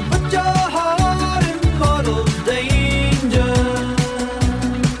 Don't put your heart in mortal danger.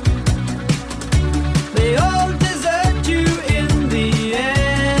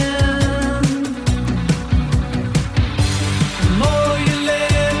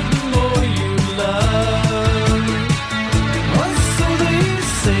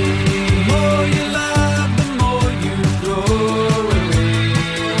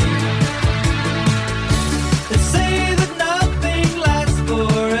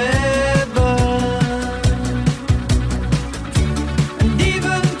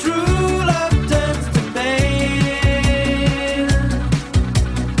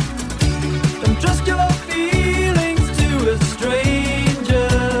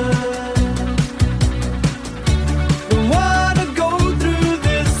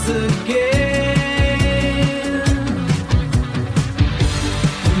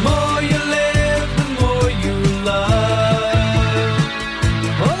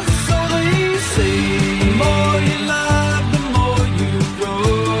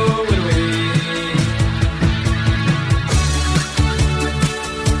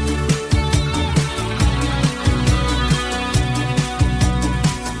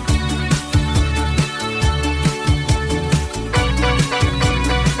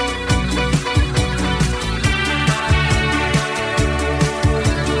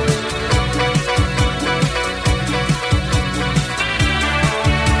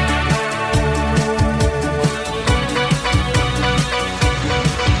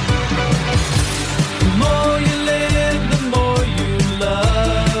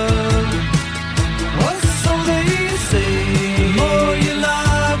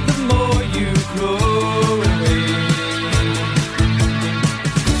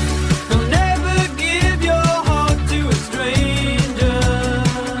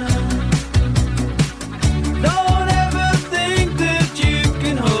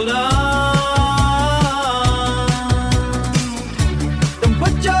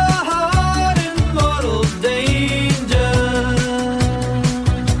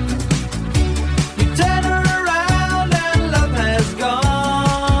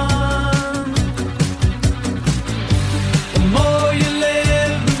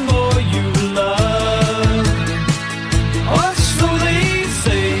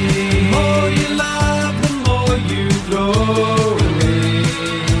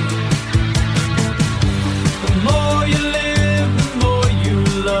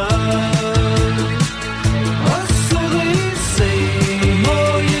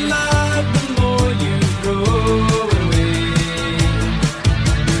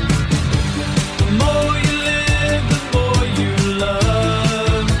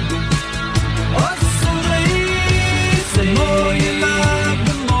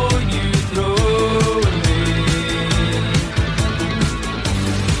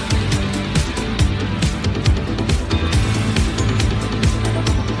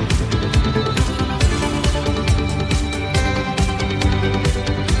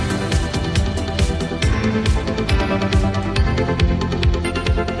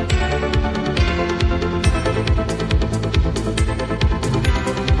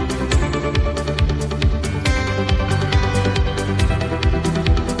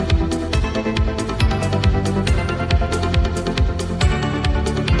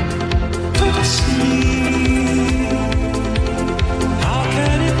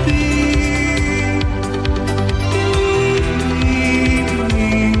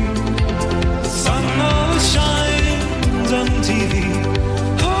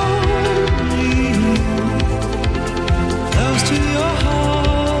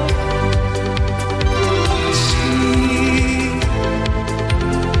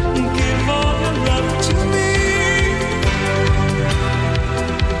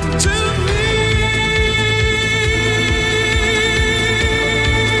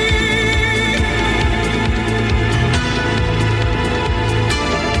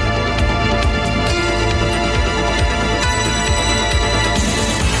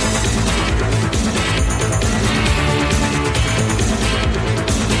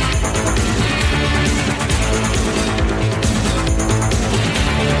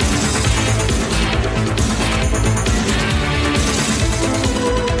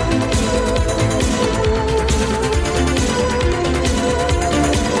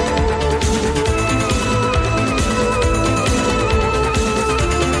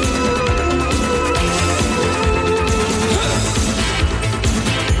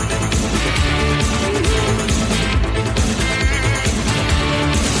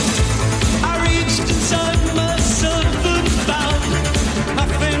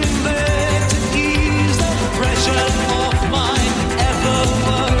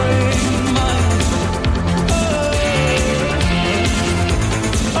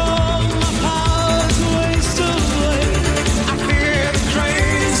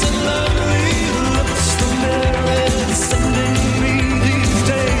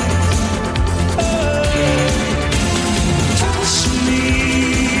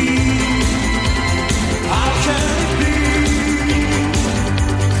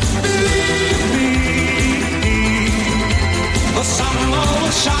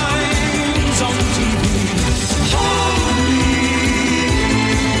 Noah shines on TV. Hold me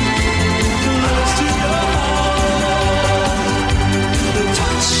close to your heart.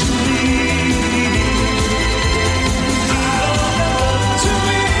 Touch me. To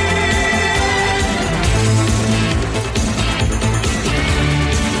me.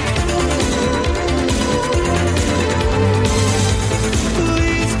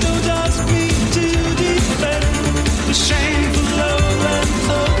 Please don't ask me to defend the shameful love and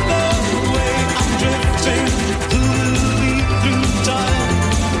the way I'm drifting through time.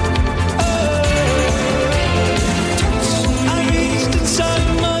 I reached inside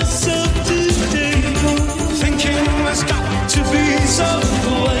myself today, thinking there's got to be some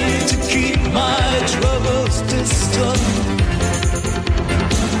way to keep my troubles distant.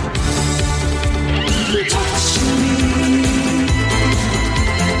 Touch me.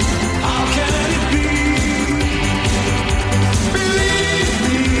 How can it be? Believe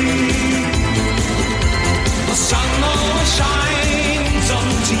me, the sun always shines on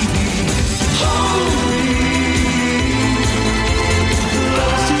TV. Hold me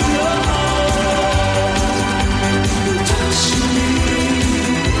close to your heart. Touch me.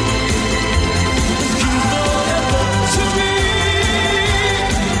 Give forever to me.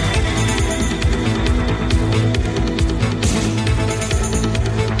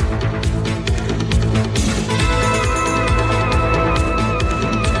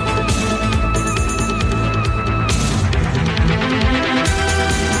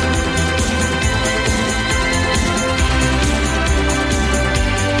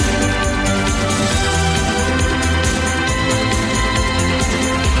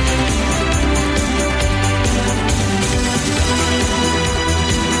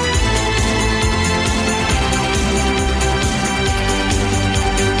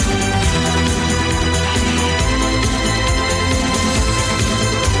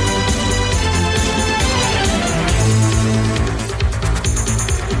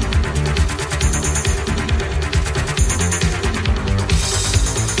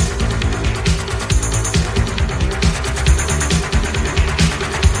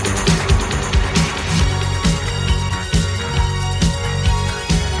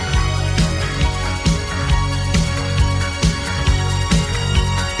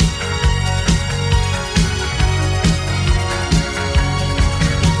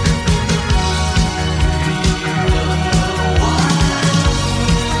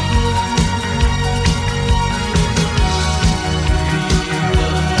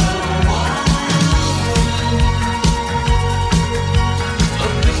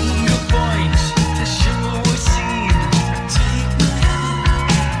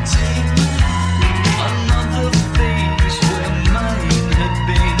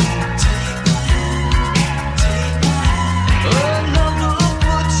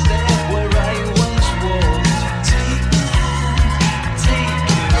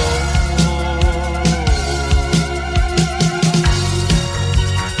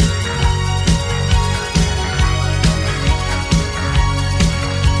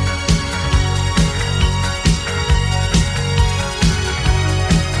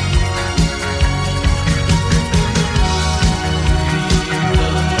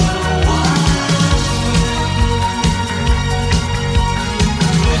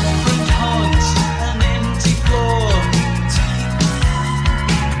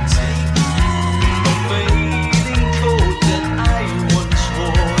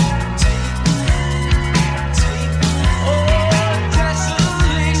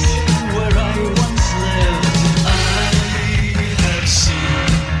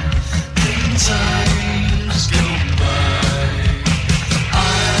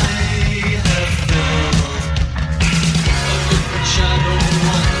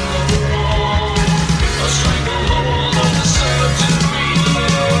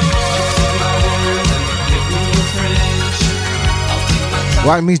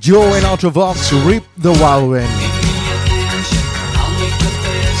 Right, Miss Joe and Ultravox, Reap the Whirlwind.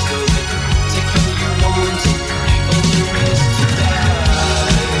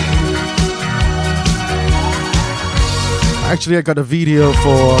 Actually, I got a video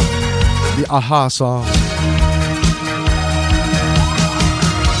for the Aha song.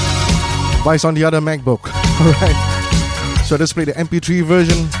 But it's on the other MacBook. Alright. So let's play the MP3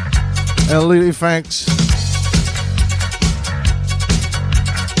 version and little effects.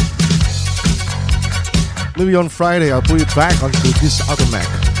 Maybe on Friday I'll put it back onto this other Mac.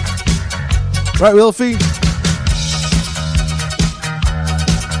 Right, Wilfie?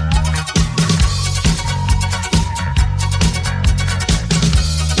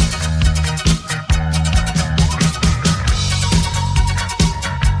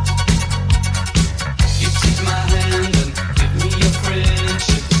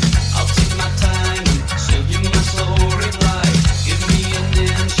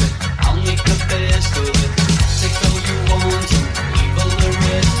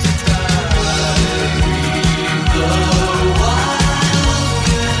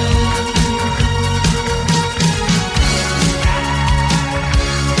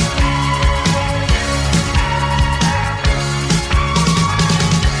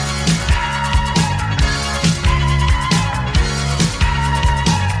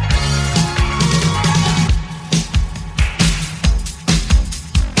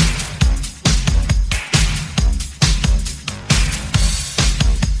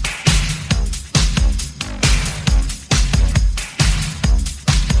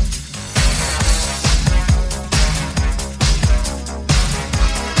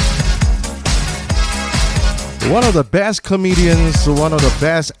 One of the best comedians, one of the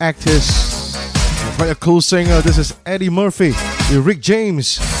best actors, quite a cool singer. This is Eddie Murphy with Rick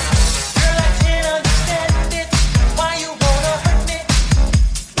James.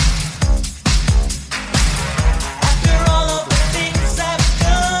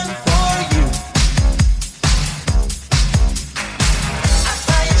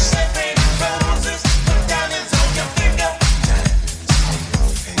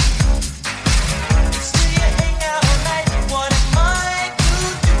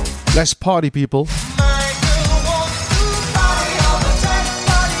 Let's party, people.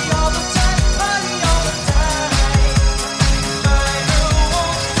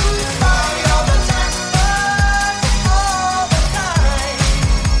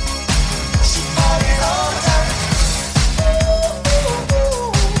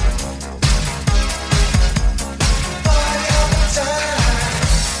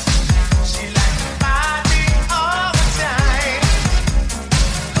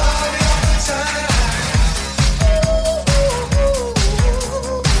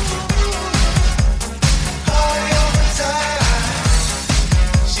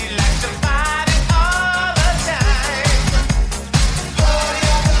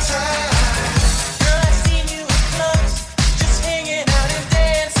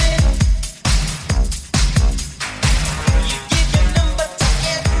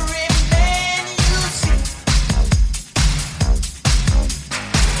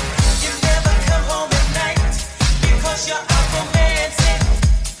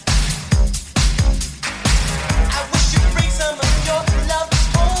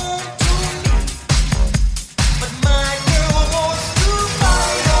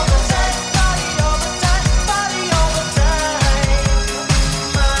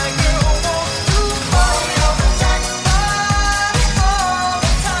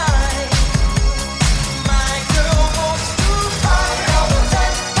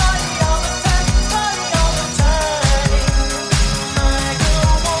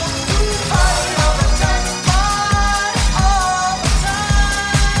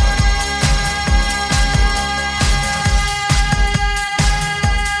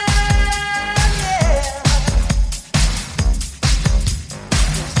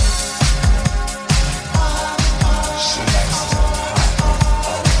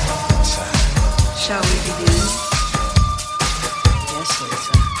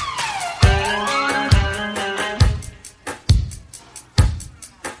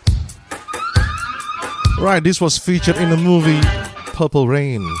 Right, this was featured in the movie Purple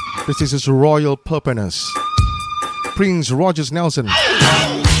Rain. This is his royal purpleness. Prince Rogers Nelson.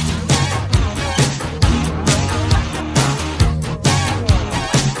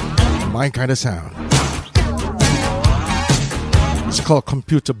 My kind of sound. It's called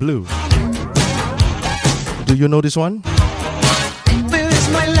Computer Blue. Do you know this one? Where is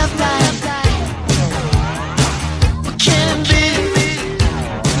my love life? Can't be.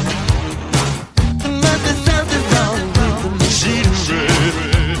 Something wrong with the machine.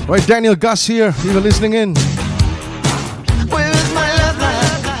 Right, Daniel Gus here. You were listening in. Where is my love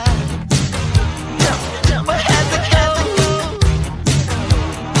life? Where has it ever moved?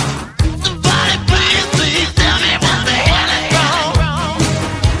 Somebody please tell me what the hell is wrong.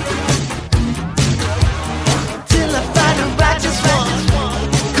 Till I find a righteous one.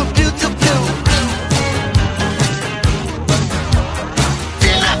 Computer blue.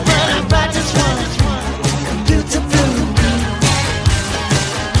 Till I find a righteous one. Computer blue.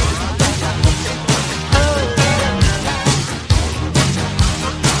 Oh.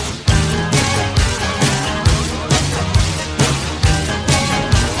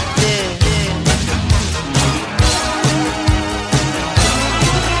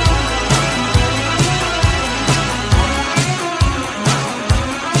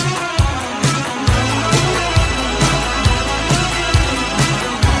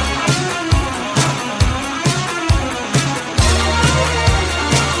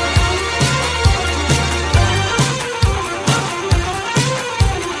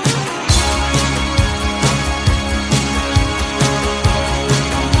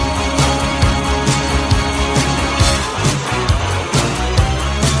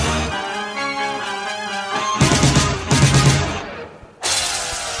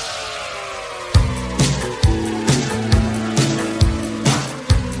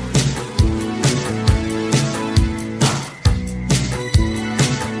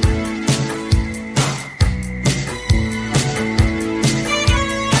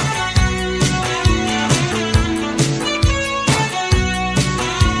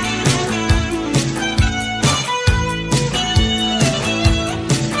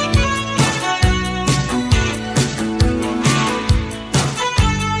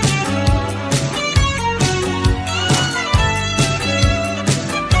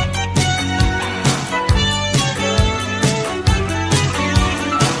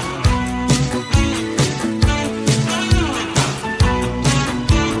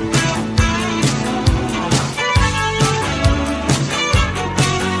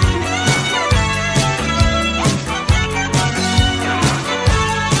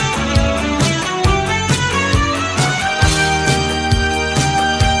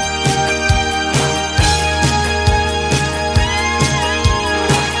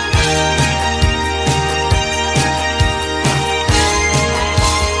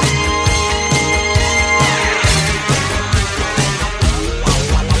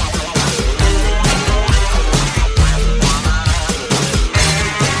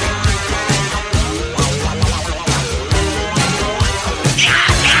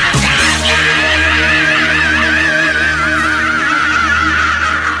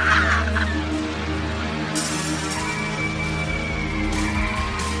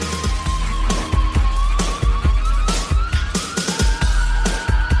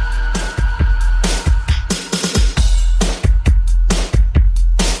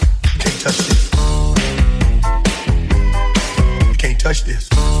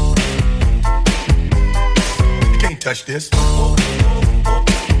 touch this.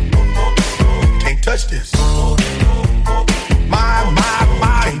 Can't touch this. My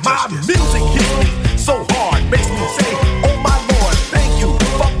music hits me so hard, makes me say, oh my Lord, thank you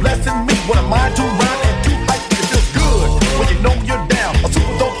for blessing me. What a mind to rhyme and to hype, it feels good when you know you're down. A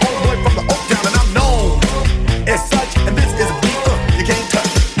super dope homeboy from the Oak Town, and I'm known as such. And this is a beat you can't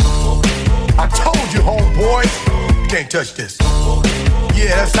touch. I told you, homeboy, you can't touch this.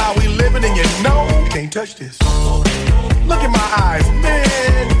 Yeah, that's how we living, and you know you can't touch this. Look in my eyes,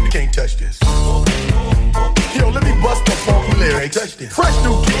 man, you can't touch this. Yo, let me bust the funky lyrics. Fresh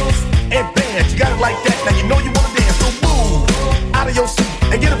new kicks and bands, you got it like that. Now you know you wanna dance, so move out of your seat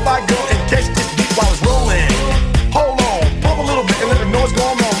and get a fire girl and catch this beat while it's rolling. Hold on, pump a little bit and let them know what's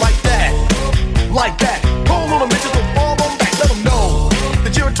going on like that, like that. Hold on a minute, just fall on back, let them know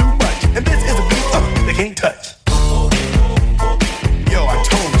that you're too much. And this is a beat they can't touch. Yo, I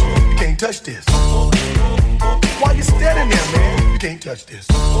told you, you can't touch this. Why you standing there, man? You can't touch this.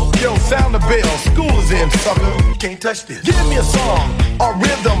 Yo, sound the bell, school is in, sucker. You can't touch this. Give me a song, a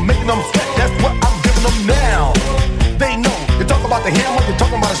rhythm, making them sweat. That's what I'm giving them now. They know. You talk about the hammer, you're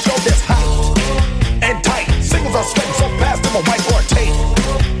talking about a show that's hyped and tight. Singles are sweating so fast, them a white or a tape.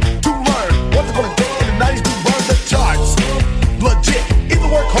 To learn what's it gonna take in the 90s to burn the charts. Legit. Either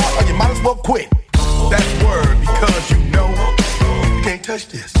work hard or you might as well quit. That's word, because you know you can't touch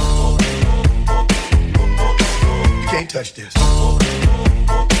this. Can't touch this.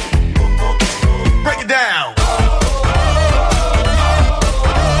 Break it down.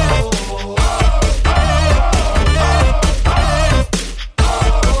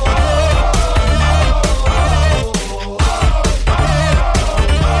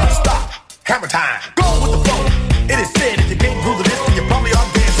 Stop. Hammer time. Go with the flow. It is said if you can't groove to this, then you probably are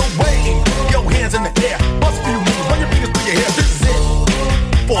dead. So wave your hands in the air. Bust a few moves. Run your fingers through your hair. This is it.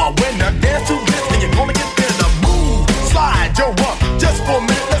 For a winner, dance to this, and you're gonna get there. Slide your rump, just for a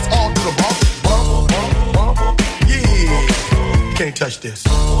minute, let's all do the bump, bump, bump, bump, yeah. Can't touch this.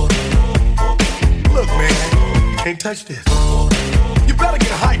 Look, man, can't touch this. You better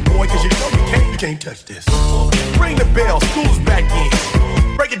get hype, boy, cause you know you can't touch this. Ring the bell, school's back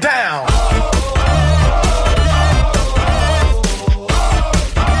in. Break it down.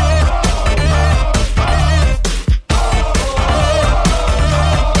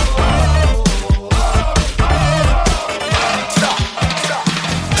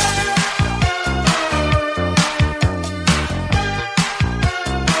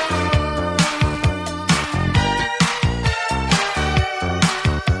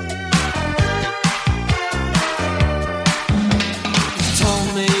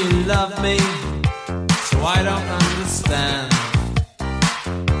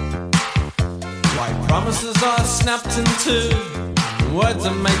 Promises are snapped in two, words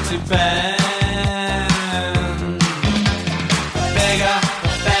are made to bend. Bigger,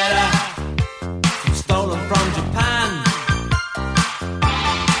 better, stolen from Japan,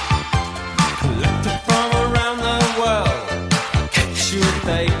 collected from around the world, catch you if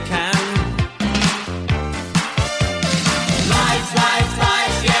they can. Lights, lights,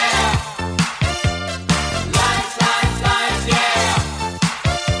 lights, yeah. Lights, lights, lights, yeah.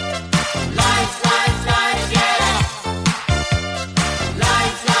 Lights, lights, lights, yeah.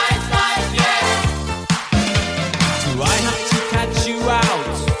 Lights, lights, lights, yeah. Do I have to catch you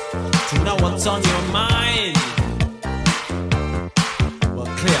out to know what's on your mind? Well,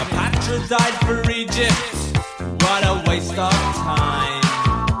 Cleopatra died for Egypt. What a waste of time.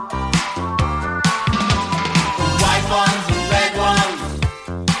 The white ones and red ones,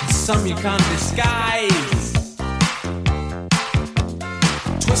 some you can't disguise.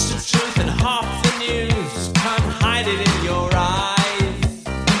 Twisted truth and half the news, can't hide it in your eyes.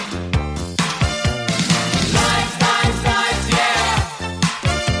 Lights, lights, lights, yeah.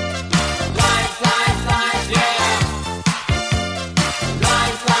 Lights, lights, lights, yeah.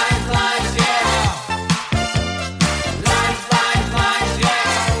 Lights, lights, lights, yeah. Lights, lights, lights, yeah.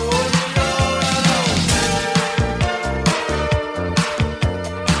 Oh, no, no,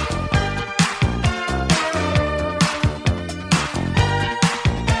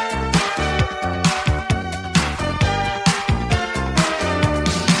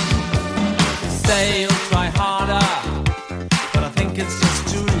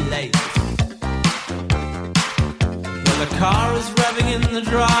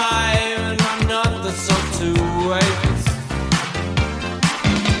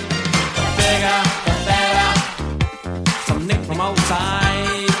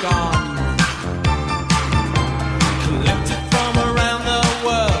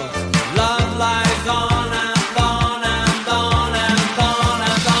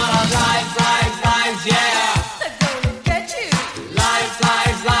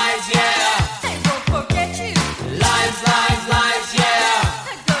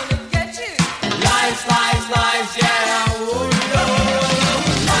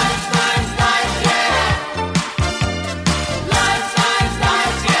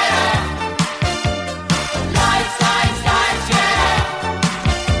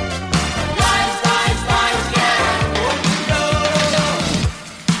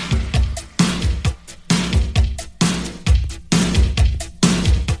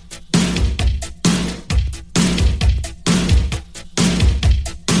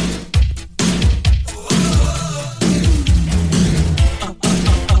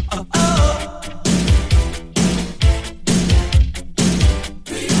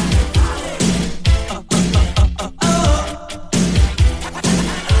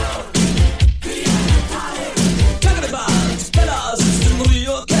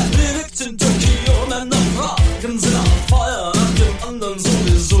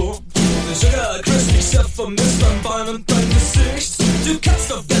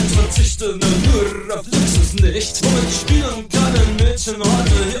 verzichte nur auf Luxus nicht. Womit spielen keine Mädchen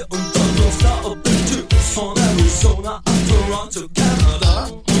heute hier und dort und da, ob der Typ ist von Arizona ab Toronto, Kanada.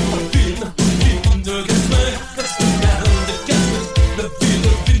 Wien, du kennst mich, das du gern, du kennst mich. Der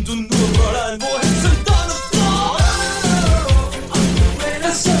viele Wind und nur Fräulein, wohin sind deine Frauen?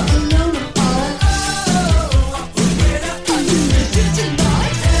 Operator, so alone I'm all. Operator, are you ready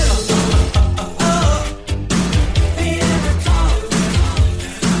tonight? Vienna calling.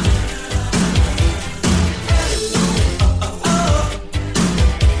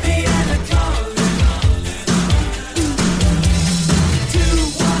 Vienna calling.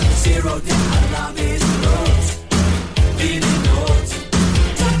 210 down Lobby's road. Vienna notes.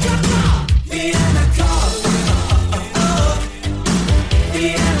 Vienna calling. Vienna calling.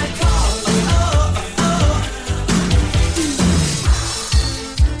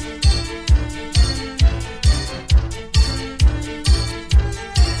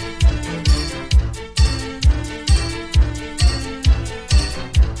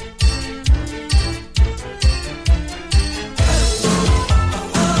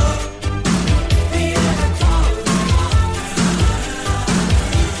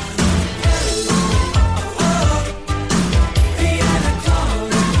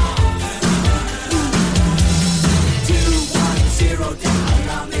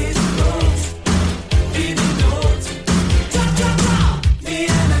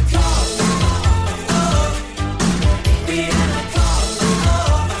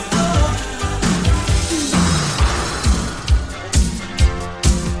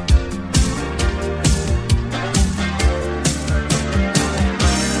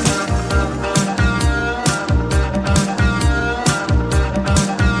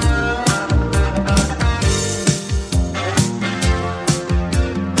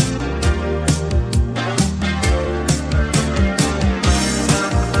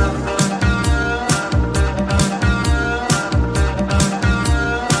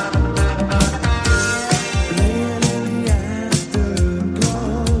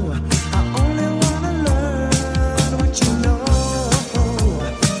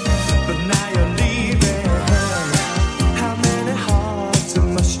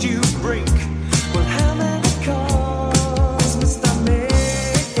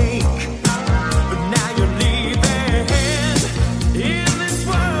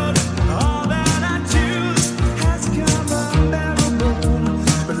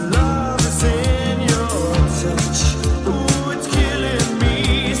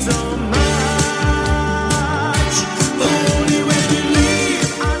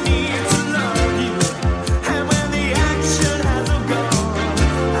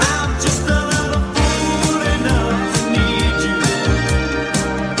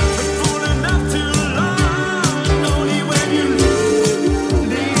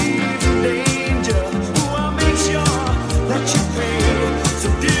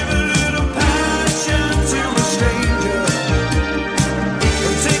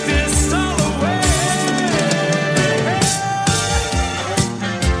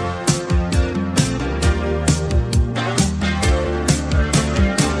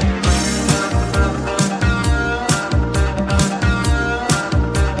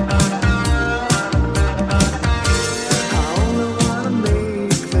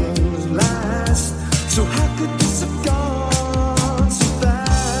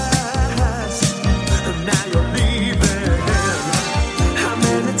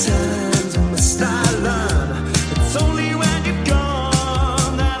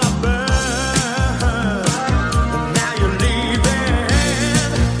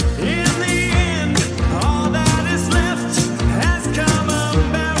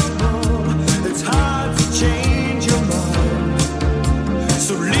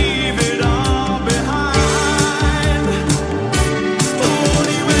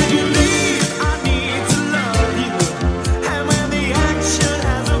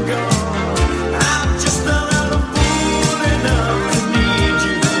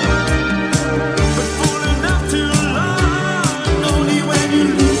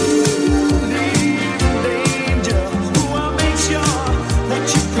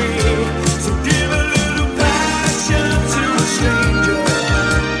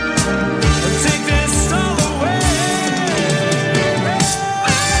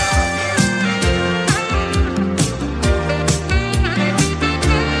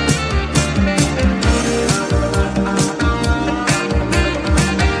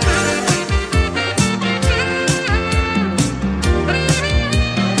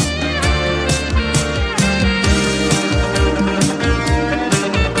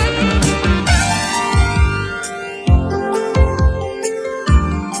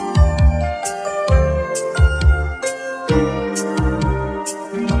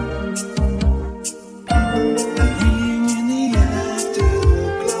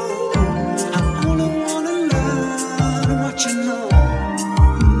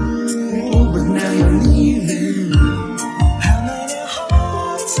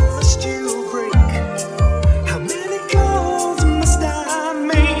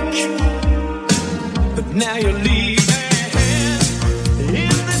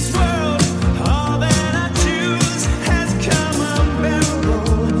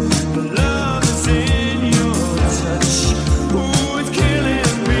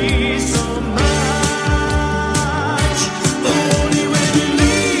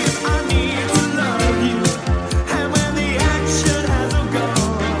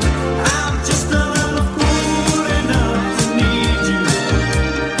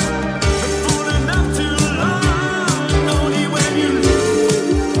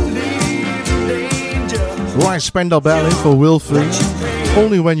 Right, Spandau Ballet for Wilfrey.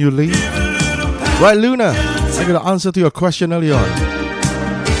 Only When You Leave. Right, Luna, I got an answer to your question earlier on.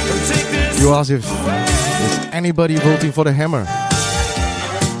 You asked if is anybody voting for the Hammer.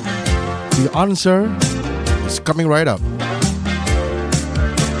 The answer is coming right up.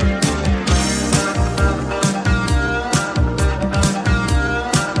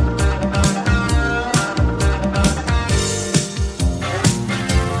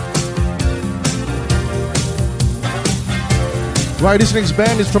 Right, this next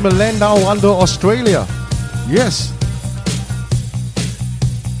band is from a land down under Australia. Yes.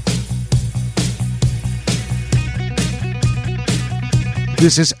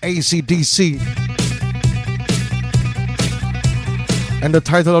 This is AC/DC. And the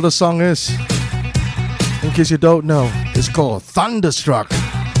title of the song is, in case you don't know, it's called Thunderstruck.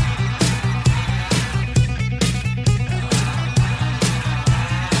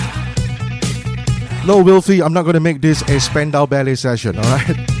 No, Wilfie, I'm not going to make this a Spandau Ballet session,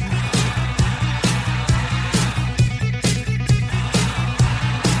 alright?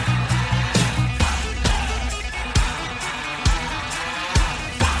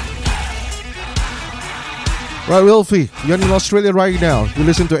 Right, Wilfie, you're in Australia right now. You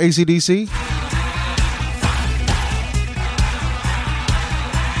listen to AC/DC?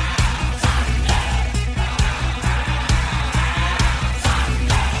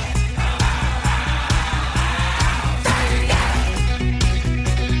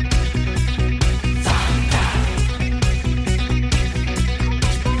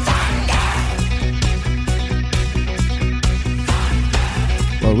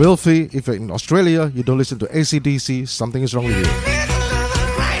 Wilfie, if you're in Australia, you don't listen to AC/DC, something is wrong with you.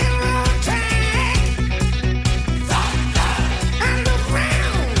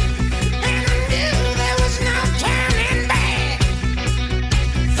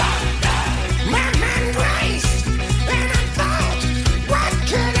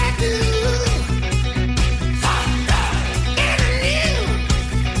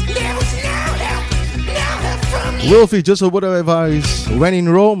 Wilfie, just a word of advice. When in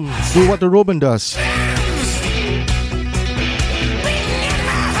Rome, do what the Roman does.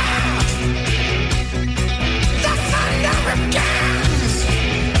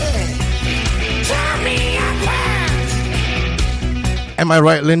 Am I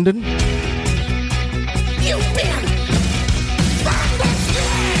right, Lyndon?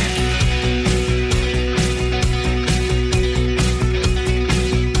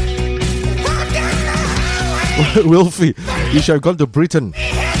 Wilfie, you should have gone to Britain.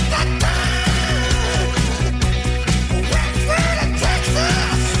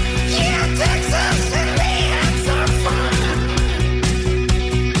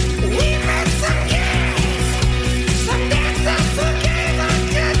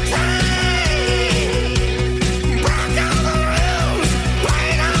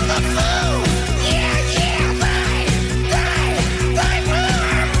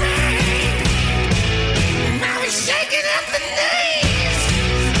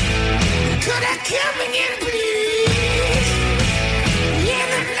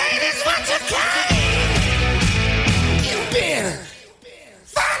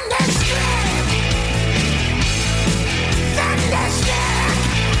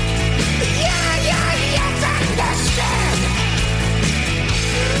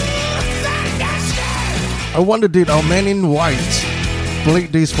 I wonder, did our men in white play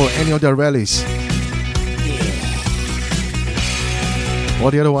this for any of their rallies?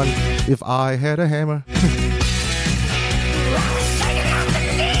 Or the other one, If I Had a Hammer.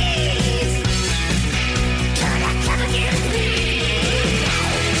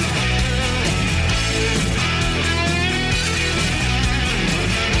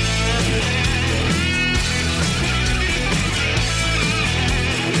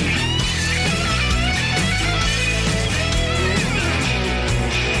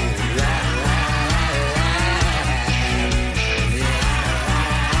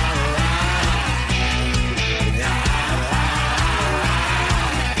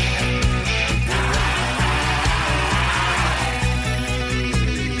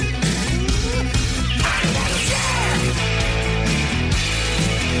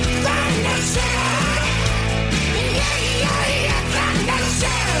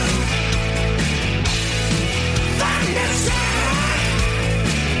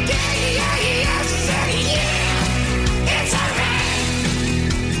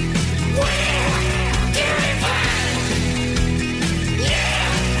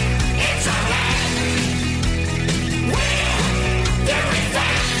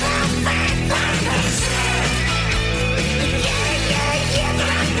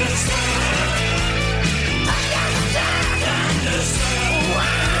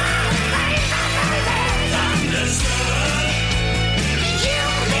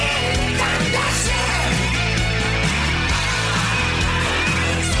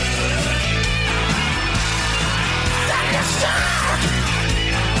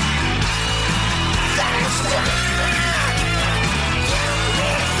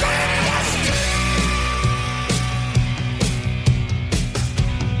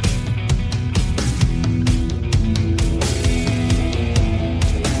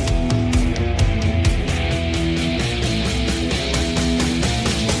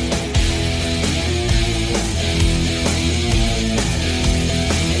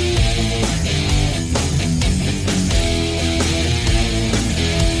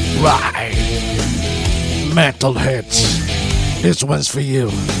 Metalheads. This one's for you.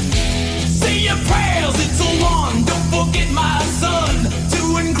 Say your prayers, it's so long. Don't forget, my son,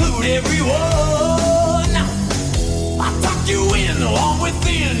 to include everyone. I tuck you in, all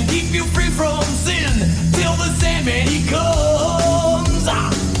within, keep you free from sin till the Sandman he comes.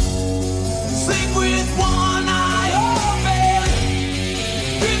 Sleep with one eye open,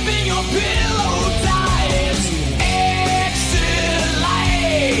 gripping your pillow tight. Exit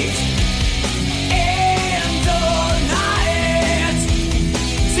light, and tonight,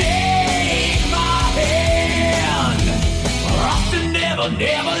 take my hand, off to Never,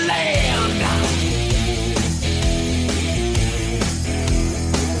 Neverland.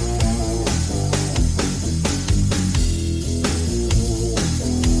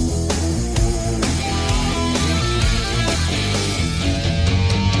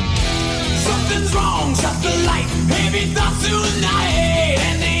 Something's wrong, shut the light, heavy thoughts tonight,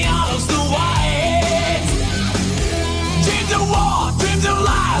 and the autos the white. Dreams of war, dreams of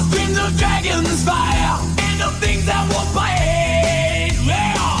lies, dreams of dragons fire, and of things that will bite.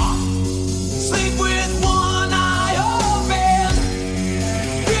 Yeah. Sleep with one eye open,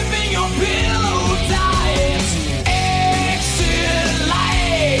 gripping your pillow tight. Exit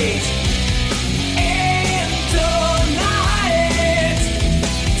light, and tonight,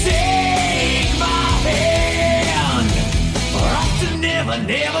 take my hand, off to Never,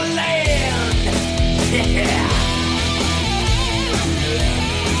 Neverland. Yeah.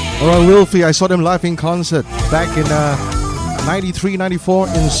 Alright, Wilfie, I saw them live in concert back in 93, 94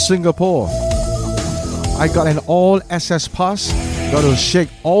 in Singapore. I got an all SS pass, got to shake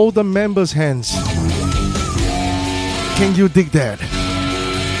all the members' hands. Can you dig that?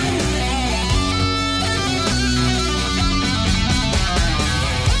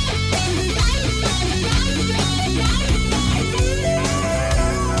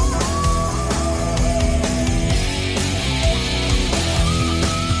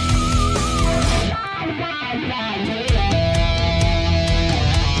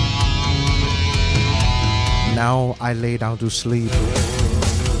 Now I lay down to sleep.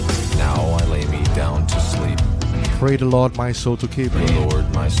 Now I lay me down to sleep. Pray the Lord my soul to keep. Pray the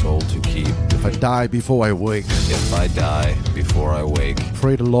Lord my soul to keep. If I die before I wake. If I die before I wake.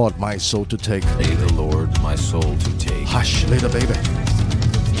 Pray the Lord my soul to take. Pray the Lord my soul to take. Hush, little baby.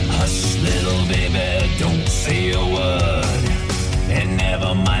 Hush, little baby, don't say a word, and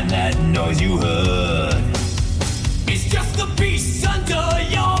never mind that noise you heard. It's just the beast under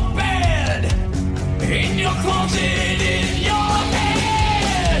your bed, in your closet, in your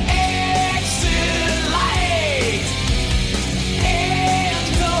head. Exit light, and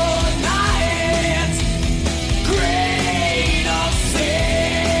tonight, grain of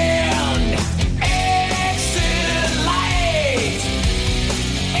sand. Exit light,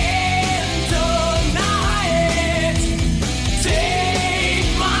 and tonight, take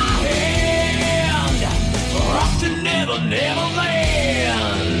my hand, off to Never, Neverland.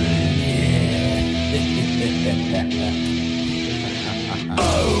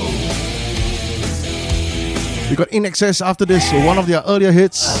 We got In Excess after this, one of their earlier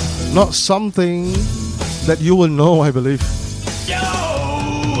hits. Not something that you will know, I believe.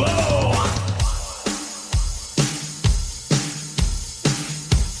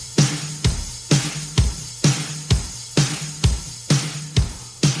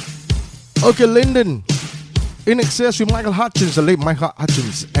 Okay, Lyndon. In Excess with Michael Hutchins, the late Michael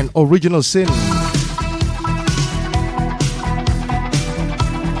Hutchins, and Original Sin.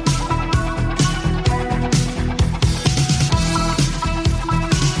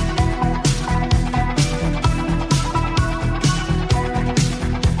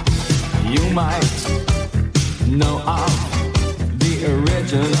 You might know of the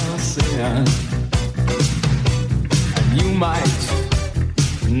original sin, and you might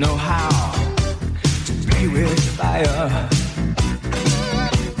know how to play with fire.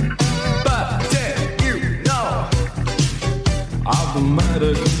 But did you know of the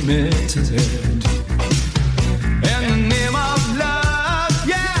murder committed in the name of love?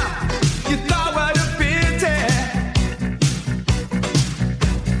 Yeah, you thought what a pity.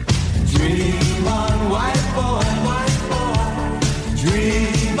 Dream on, white boy,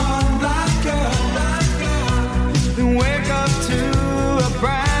 dream on, black girl, and wake up to a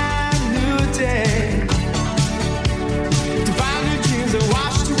brand new day, to find your dreams are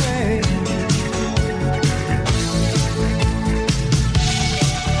washed away.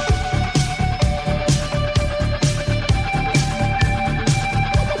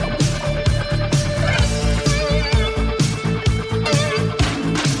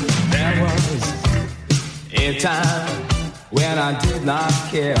 There was a time when I did not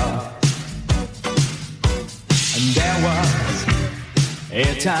care. And there was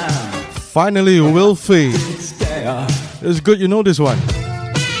a time. Finally, Wilfie. There. It's good you know this one.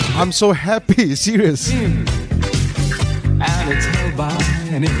 I'm so happy, serious. And it's held by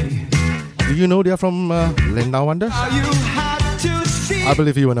any. Do you know they're from Linda Wonder? You have to see. I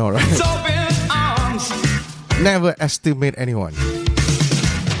believe you will know, right? It's open arms. Never estimate anyone.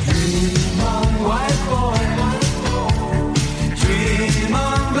 Dream on, white boy. Dream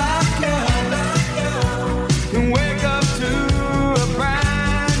on, black girl. And wake up to a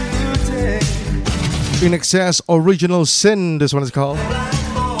brand new day. In Excess Original Sin, this one is called.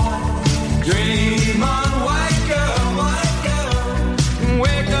 Dream on, white girl. And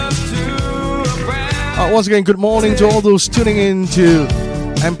wake up to a brand Once again, good morning to all those tuning in to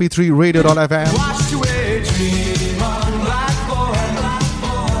MP3Radio.fm. Washed away, dream on, black boy.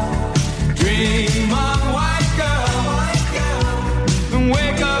 Dream on, white girl. And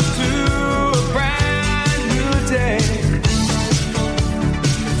wake up to a brand new day.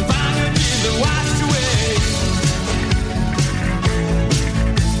 Find a dream that washed away.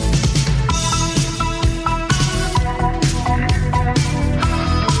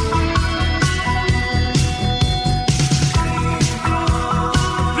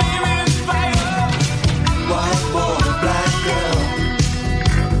 Flaming fire. White boy, black girl.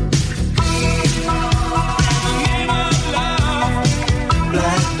 The name of love.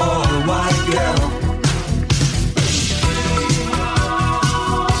 Black boy, white girl.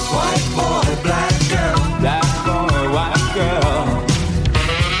 White boy, black girl. Black boy, white girl.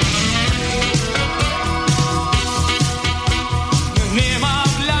 The name of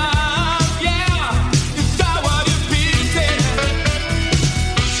love, yeah. You got what you beaten.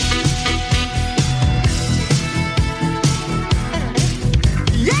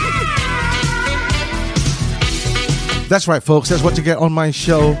 That's right, folks. That's what you get on my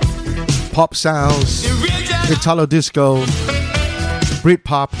show. Pop sounds, Italo disco,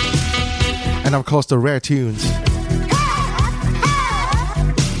 Britpop, and of course the rare tunes.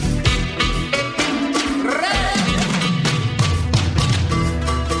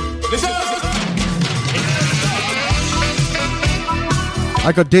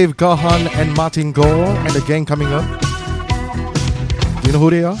 I got Dave Gahan and Martin Gore and the gang coming up. Do you know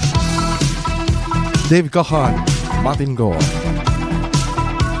who they are? Dave Gahan, Martin Gore.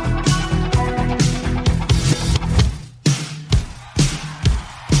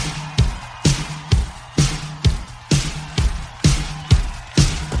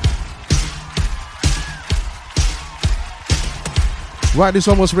 Right, this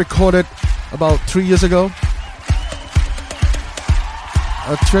one was recorded about 3 years ago.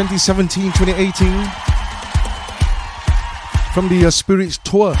 2017, 2018. From the Spirits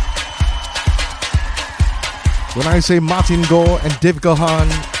Tour. When I say Martin Gore and Dave Gahan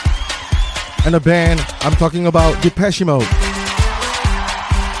and a band, I'm talking about Depeche Mode.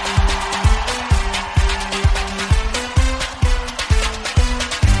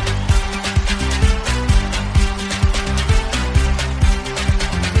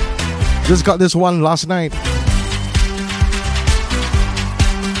 Just got this one last night.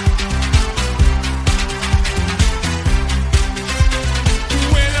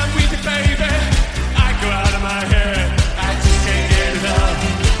 When I'm with you, baby, I go out of my head. I just can't get enough.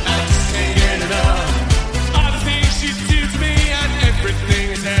 I just can't get enough. All the things she do to me and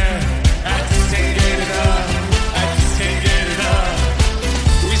everything is there. I just can't get enough. I just can't get enough.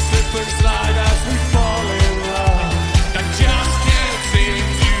 We slip and slide as we fall in love. I just can't seem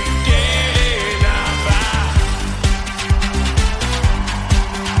to get enough.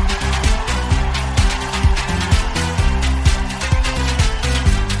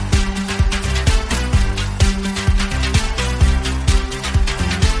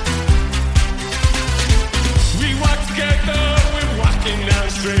 We walk together, we're walking down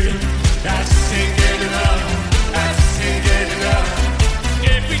the street. I just can't get enough. I just can't get enough.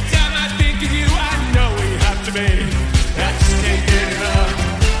 Every time I think of you, I know we have to be. I just can't get enough.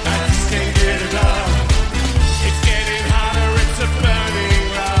 I just can't get enough. It's getting hotter, it's a burning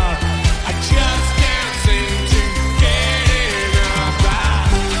love. I just can't seem to get enough.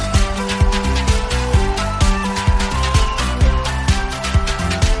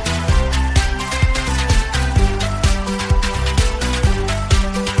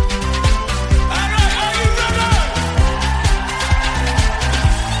 Alright, are you ready?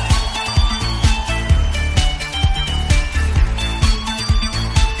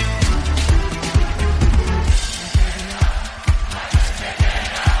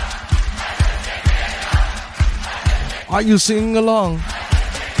 Are you singing along?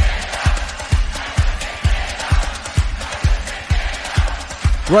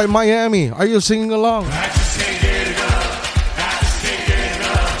 Right, Miami, are you singing along? I just can't get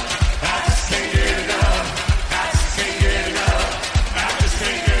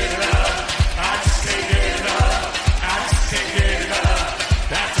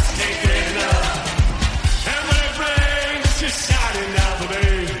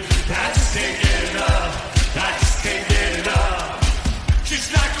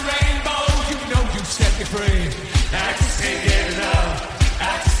free. I just can't get enough.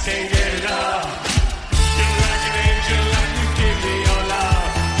 I just can't get enough. You're like an angel and you give me your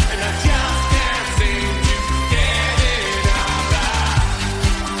love, and I just can't seem to get enough.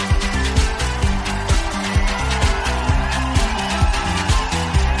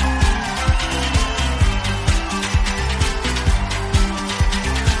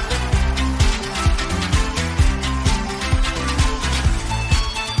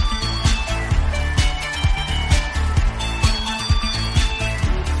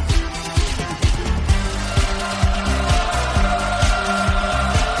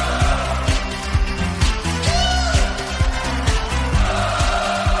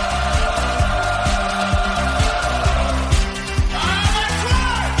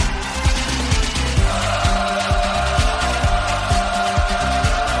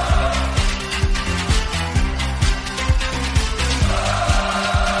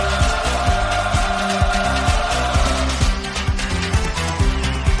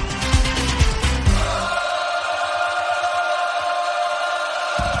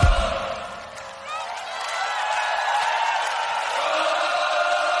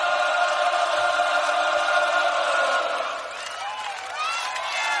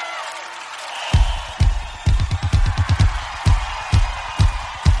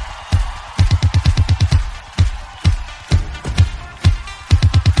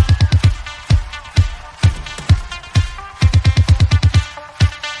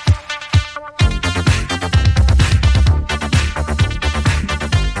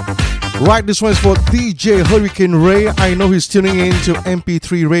 Right, this one is for DJ Hurricane Ray. I know he's tuning in to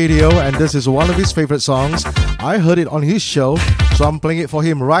MP3 Radio, and this is one of his favorite songs. I heard it on his show, so I'm playing it for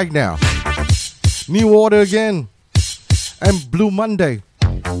him right now. New Order again, and Blue Monday.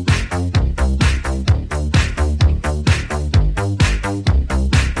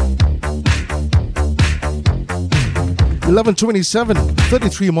 11:27,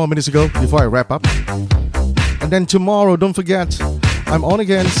 33 more minutes ago before I wrap up. And then tomorrow, don't forget, I'm on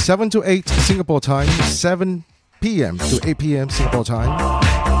again 7 to 8 Singapore time, 7 p.m. to 8 p.m. Singapore time,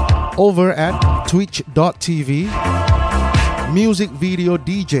 over at twitch.tv, Music Video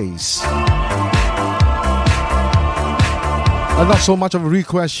DJs. Not so much of a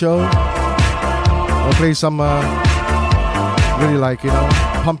request show. I'll play some really like,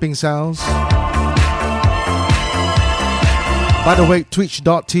 pumping sounds. By the way,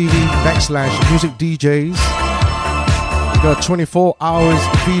 twitch.tv/Music DJs. We got 24 hours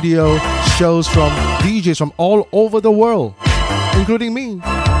video shows from DJs from all over the world, including me.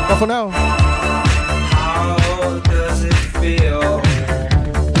 But for now, How does it feel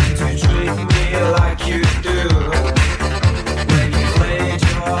to treat me like you do? When you laid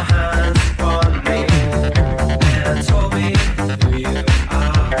your hands on me and told me who you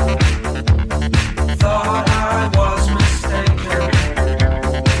are. Thought I was mistaken.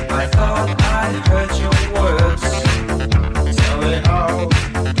 I thought I heard your words. Tell me, how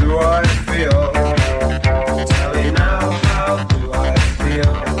do I feel? Tell me now, how do I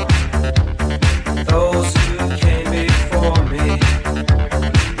feel? Those who came before me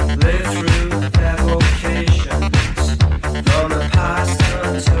lived through their vocations, from the past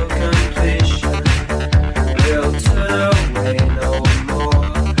until completion. Will turn away no more,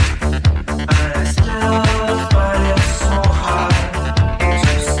 and I still find it so hard to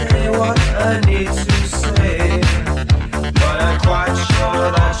say what I need to say. But I'm quite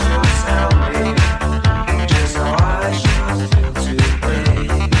sure that you'll tell me just how I should feel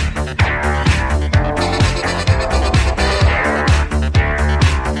today.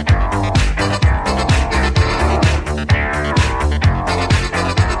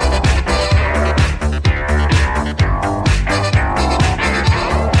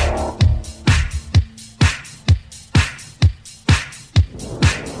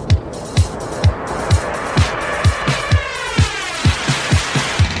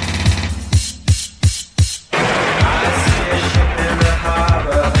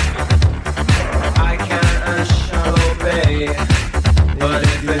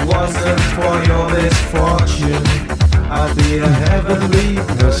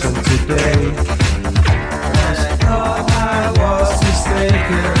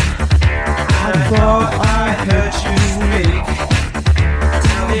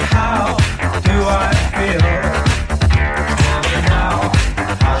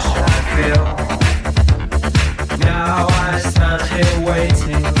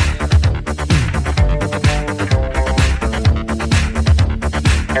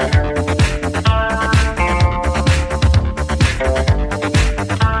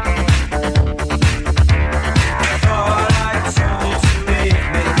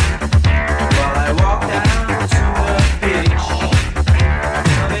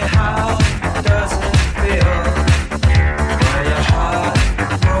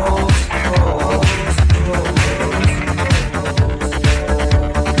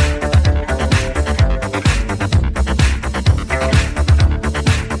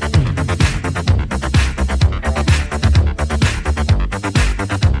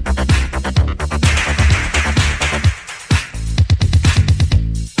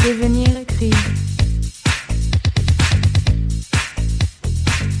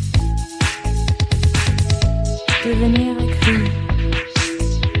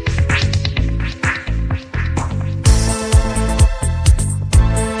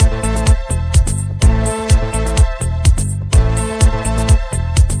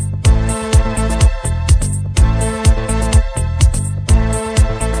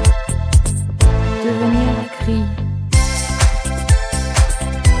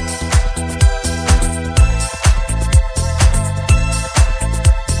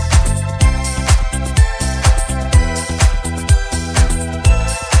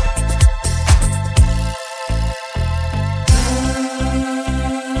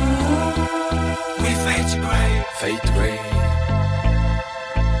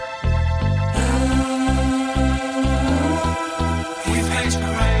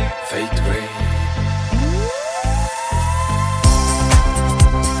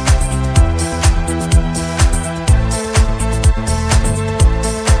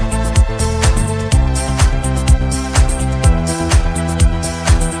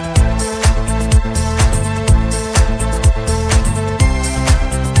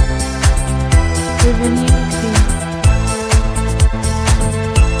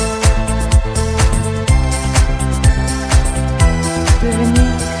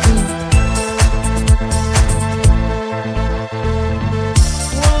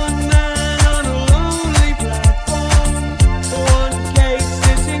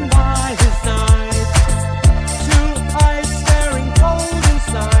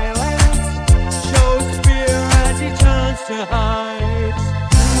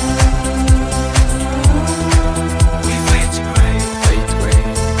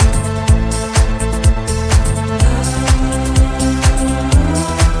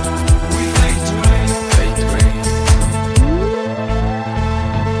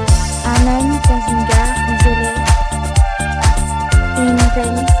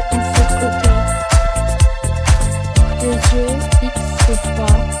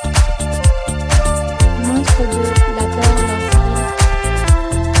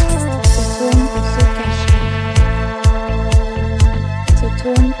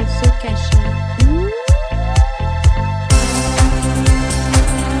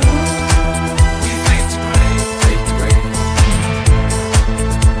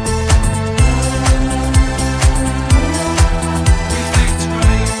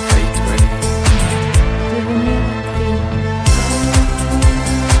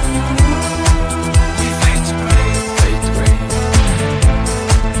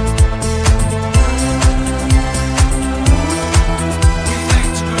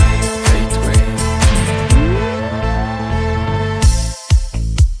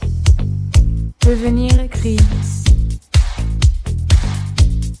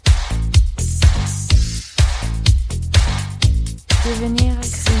 devenir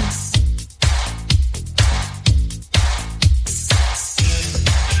accès.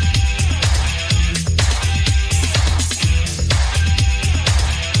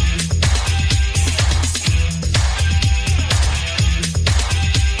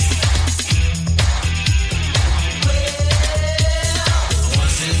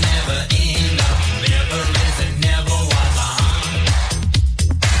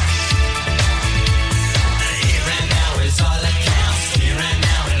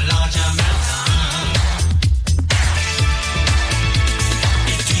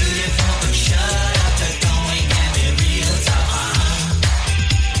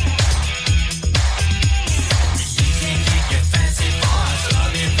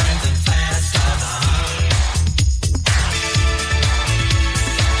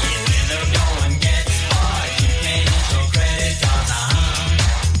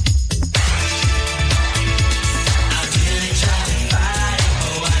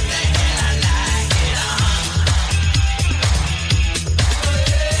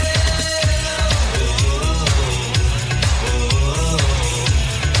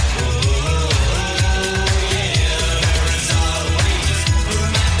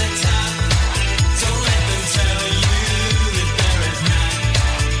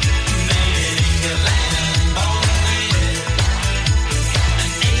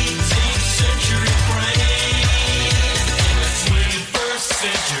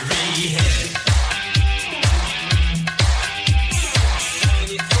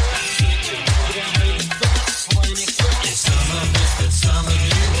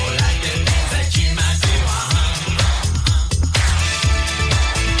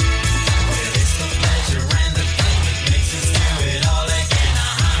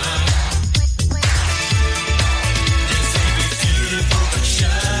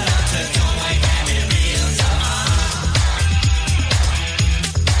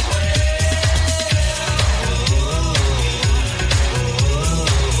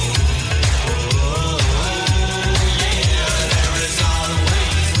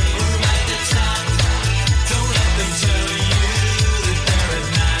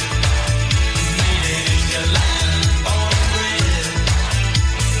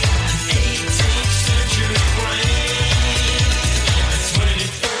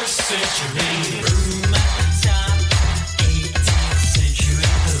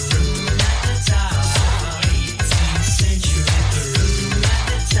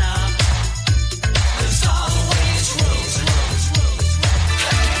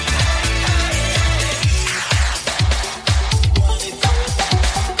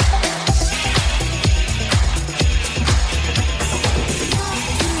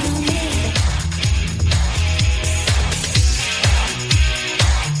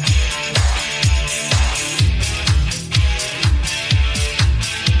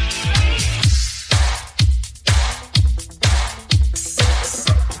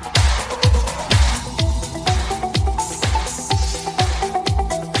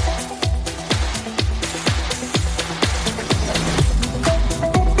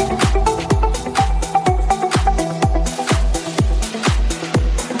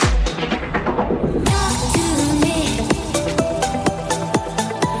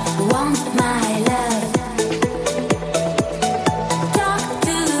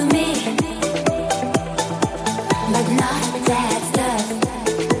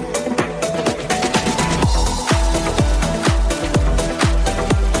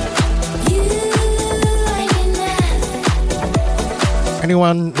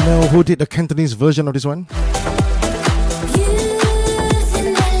 Anyone know who did the Cantonese version of this one?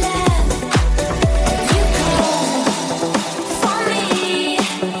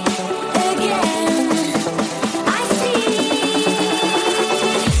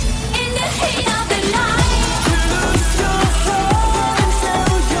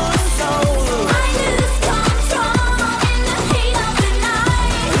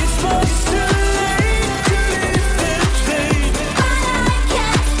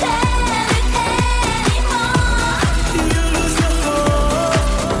 Anymore.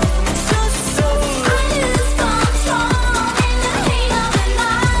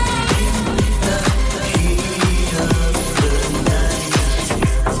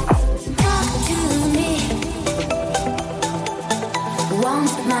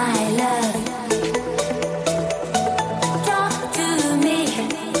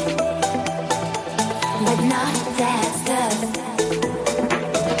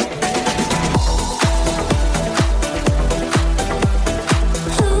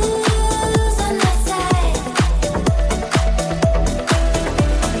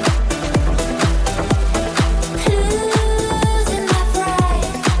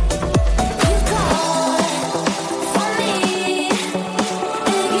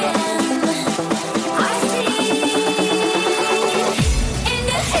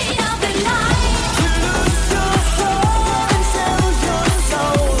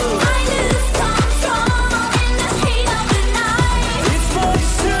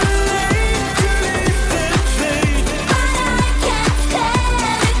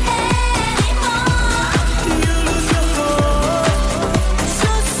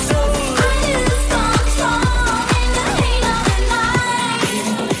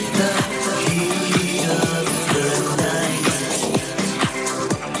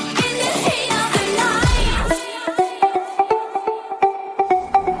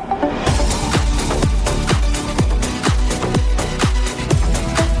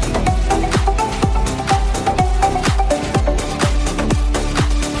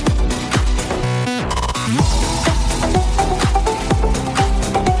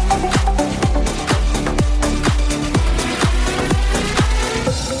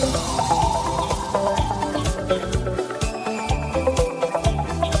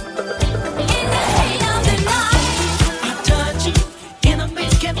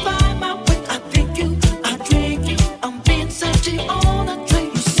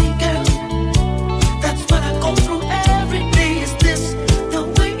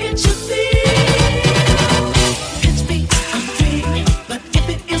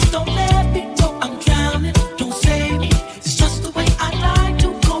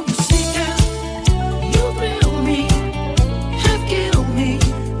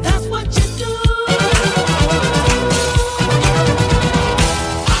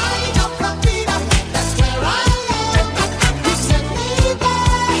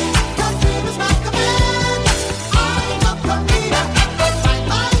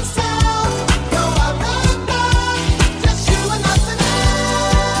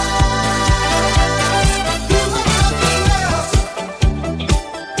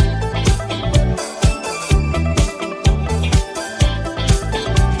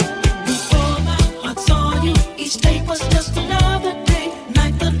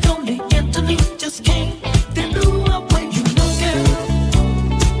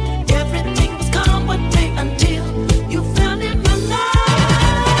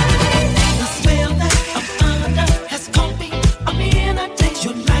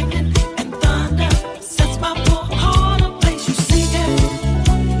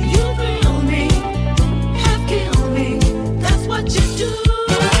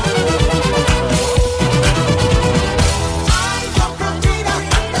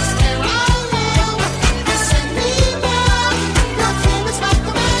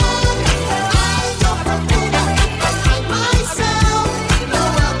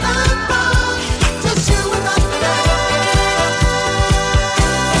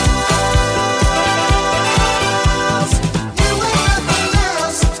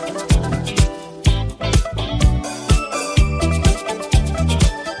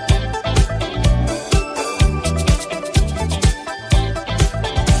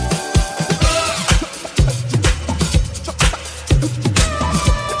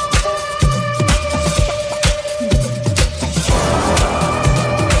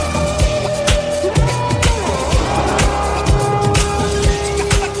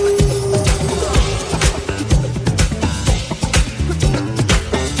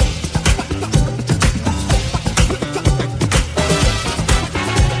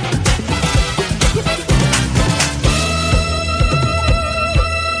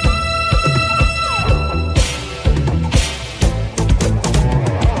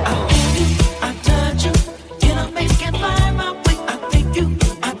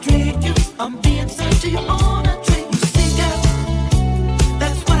 I'm being served to you on a tray. You see, girl,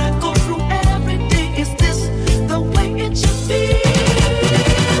 that's what I go through every day. Is this the way it should be?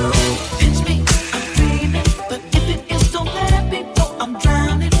 Pinch me, I'm dreaming, but if it is, don't let it be. No, I'm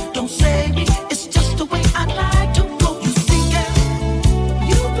drowning, don't save me. It's just the way I like to go. You see, girl,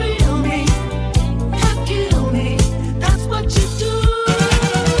 you thrill me, you kill me. That's what you do.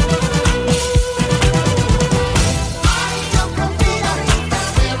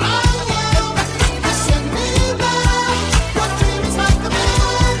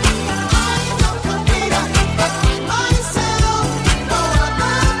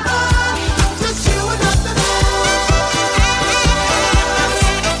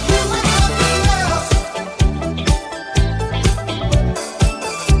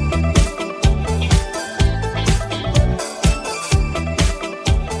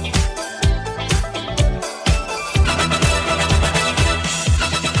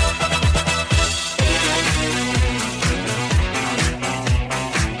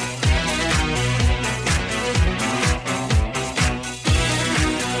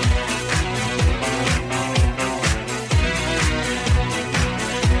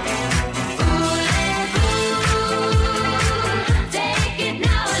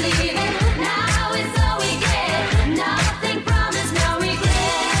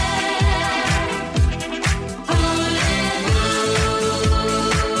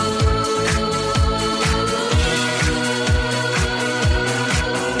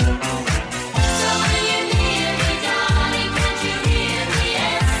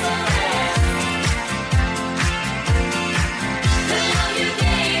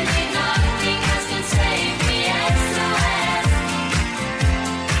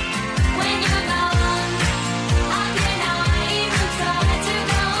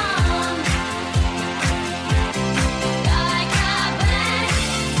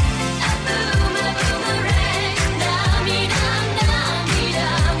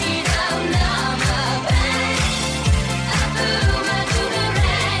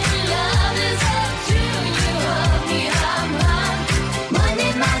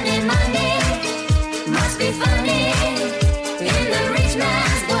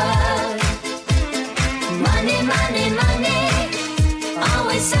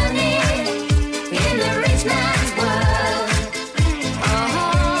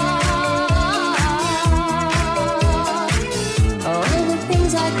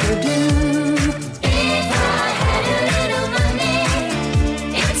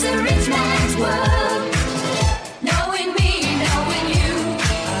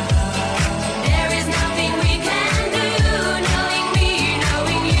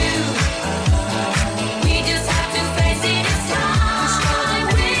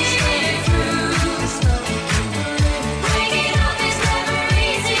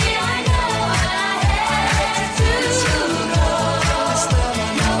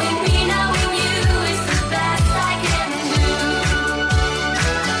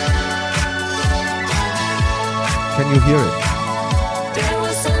 Can you hear it? There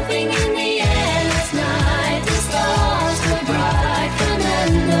was something in the air last night. The stars were bright,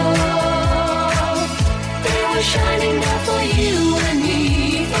 Fernando. They were shining there for you and me,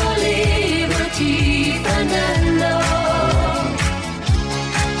 for liberty, Fernando.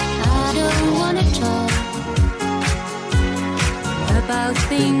 I don't wanna talk about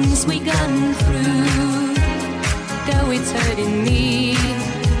things we gone through, though it's hurting me.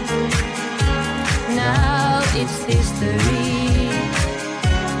 Now it's history.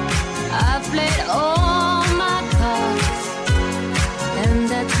 I've played all my cards, and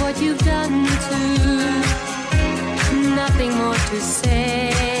that's what you've done too. Nothing more to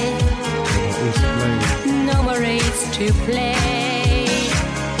say. No more race to play.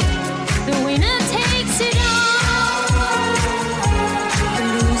 The winner takes it all. The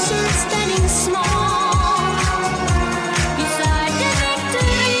loser standing small beside the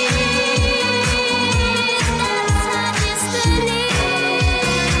victory.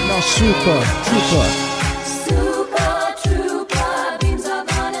 Super trooper. Super trooper, beams are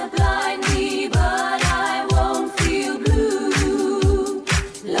gonna blind me, but I won't feel blue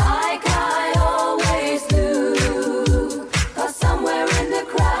like I always do. 'Cause somewhere in the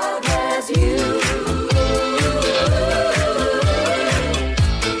crowd there's you.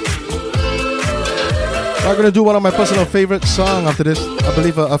 I'm gonna do one of my personal favorite songs after this. I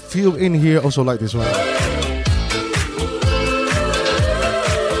believe a few in here also like this one.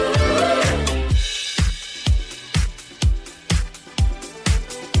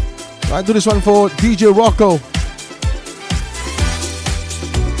 I do this one for DJ Rocco.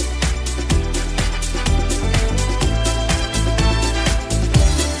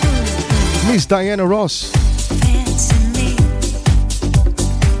 Miss Diana Ross.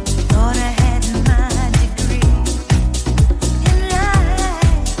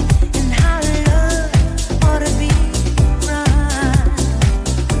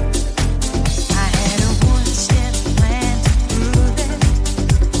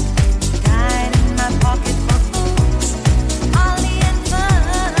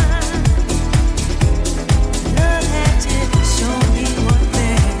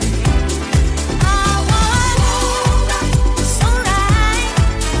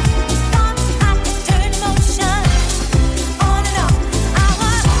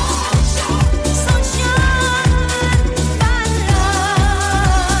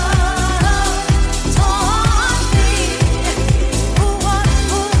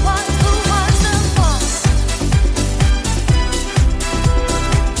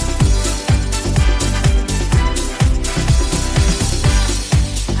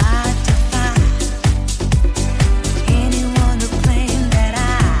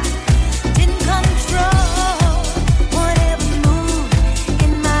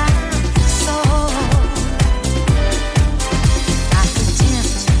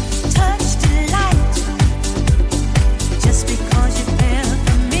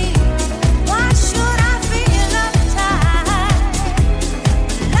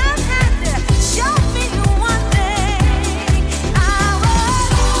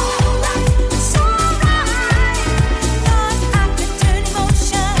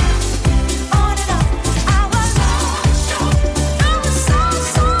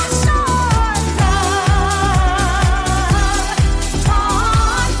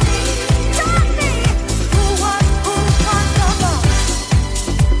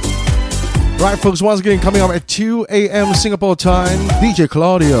 Right, folks, once again, coming up at 2 a.m. Singapore time, DJ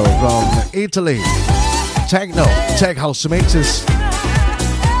Claudio from Italy. Techno, Tech House Mixes.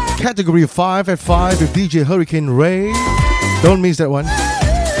 Category 5 at 5 with DJ Hurricane Ray. Don't miss that one.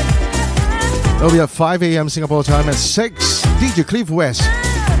 That'll be at 5 a.m. Singapore time. At 6, DJ Cliff West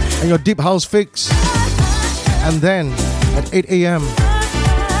and your Deep House Fix. And then at 8 a.m.,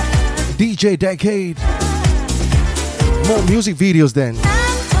 DJ Decade. More music videos then.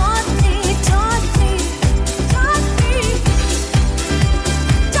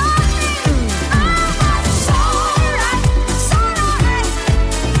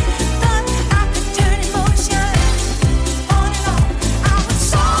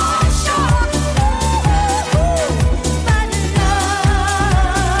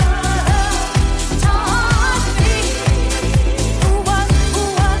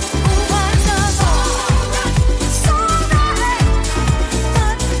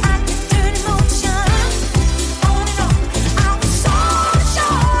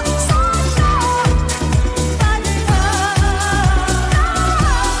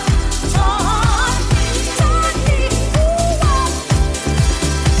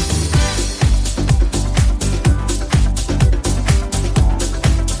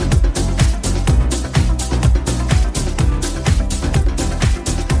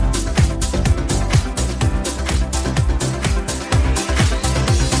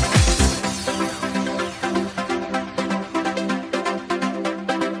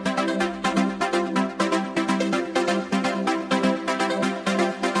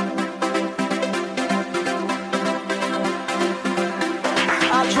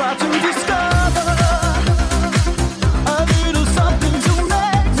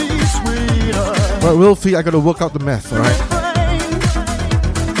 Right, Wilfie, I gotta work out the math, alright?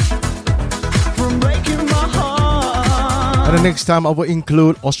 And the next time I will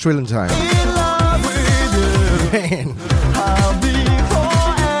include Australian time. Man.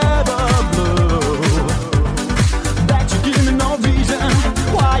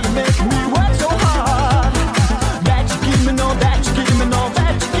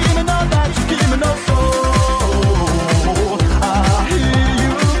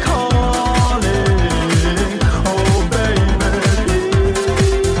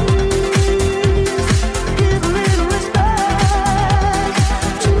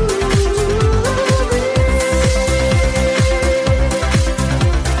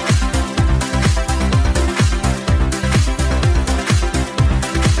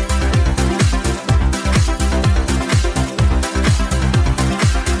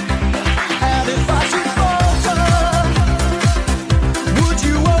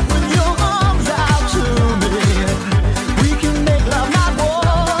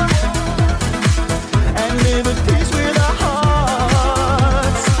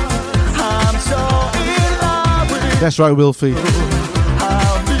 That's right, Wilfie.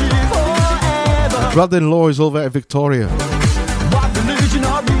 Brother-in-law is over at Victoria.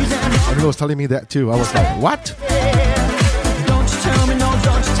 And He was telling me that too. I was like, what? Don't you tell me no,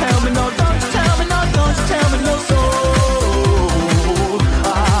 don't you tell me no, don't you tell me no, don't you tell me no. So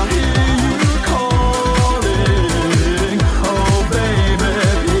I hear you calling, oh baby,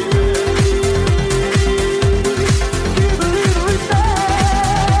 give a little respect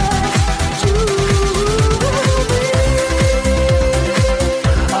to me.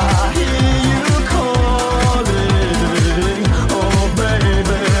 I hear you calling, oh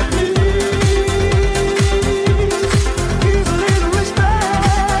baby, give a little respect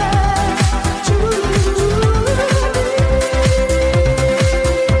to me.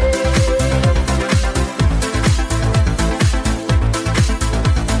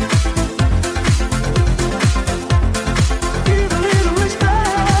 Give a little respect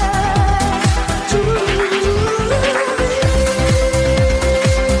to me.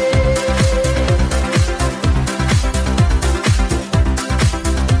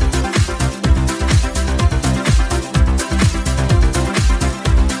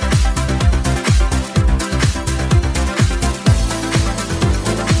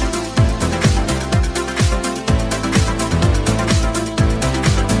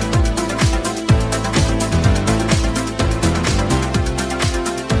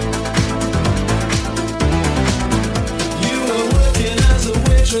 You were working as a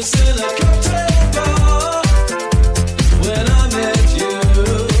waitress in a cocktail bar. When I met you,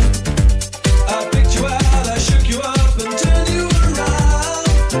 I picked you out, I shook you up and turned you around,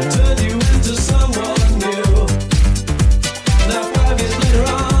 turned you into someone new. Now 5 years later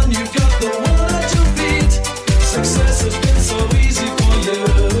on, you've got the one at your feet. Success has been so easy for you,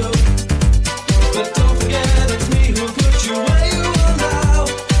 but don't forget it's me who put you where you are now.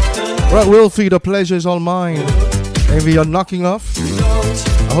 And Right, Wilfie, the pleasure is all mine. And we are knocking off.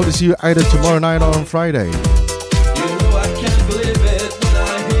 I hope to see you either tomorrow night or on Friday. you know I can't believe it when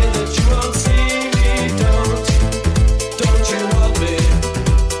I hear that you won't see me. Don't you want me?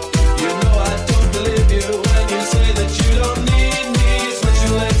 You know I don't believe you when you say that you don't need me. It's what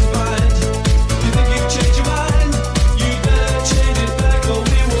you like to find. You think you've changed your mind? You better change it back or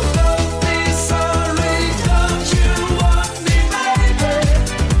we will both be sorry. Don't you want me, baby?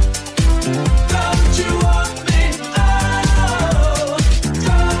 Don't you want me? Oh,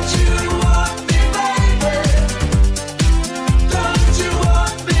 don't you want me, baby? Don't you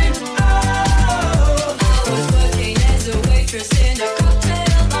want me? Oh. I was working as a waitress in a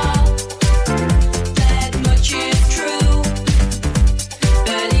cocktail bar. That much is true.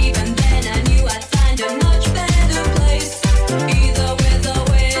 But even then I knew I'd find a much better place, either with or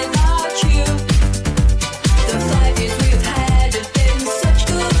without you. The 5 years we've had have been such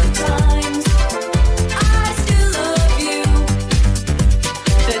good times. I still love you,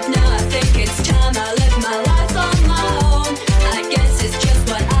 but now I think it's time I live my life on my own. I guess it's just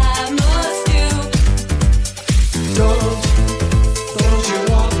what I must do. Don't you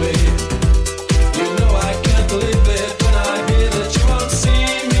want me? You know I can't believe it when I hear that you won't see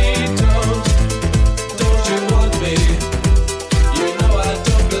me. Don't you want me? You know I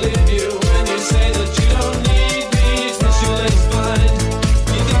don't believe you when you say that you don't need me. It's not too late to find.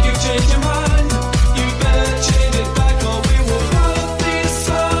 You think you've changed your mind? You better change it back or we will both be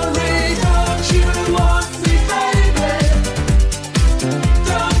sorry. Don't you want me, baby?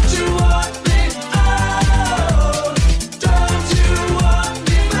 Don't you want me? Oh, don't you want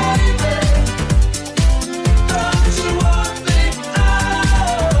me, baby? Don't you want me?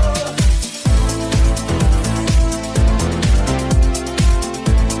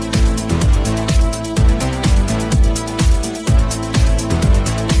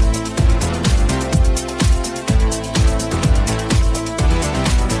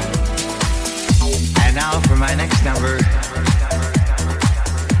 Oh. And now for my next number,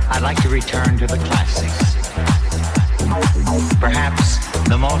 I'd like to return to the classics. Perhaps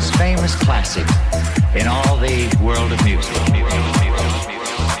the most famous classic in all the world of music.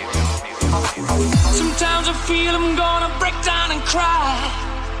 Sometimes I feel I'm gonna break down and cry.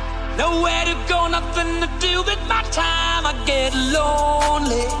 Nowhere to go, nothing to do with my time. I get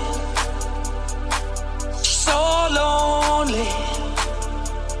lonely, so lonely,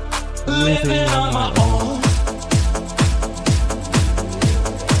 living on my own.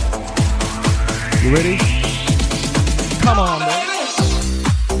 You ready? Come on, man.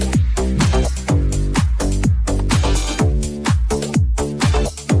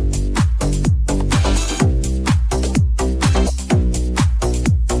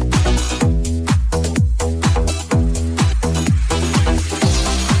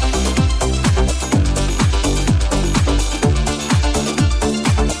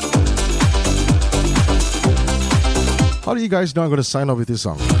 How do you guys know I'm going to sign off with this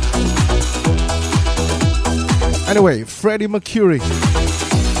song? Anyway, Freddie Mercury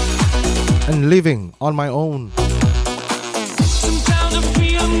and Living on My Own.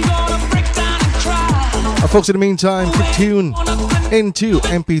 Folks, in the meantime, keep tuned into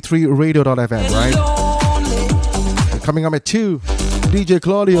mp3radio.fm, right? Coming up at 2, DJ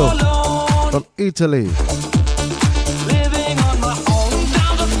Claudio from Italy.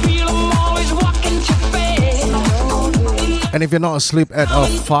 And if you're not asleep at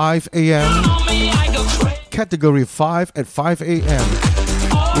 5 a.m., category 5 at 5 a.m.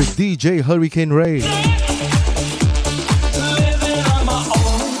 with DJ Hurricane Ray.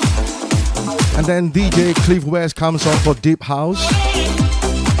 And then DJ Cliff West comes on for Deep House.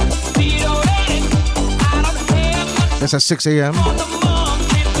 That's at 6 a.m.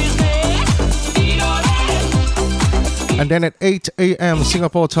 And then at 8 a.m.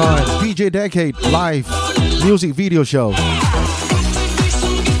 Singapore time, DJ Decade live music video show.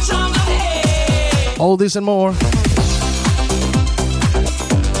 All this and more.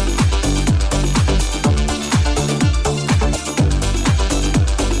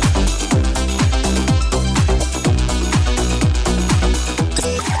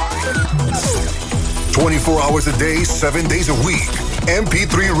 Hours a day, 7 days a week.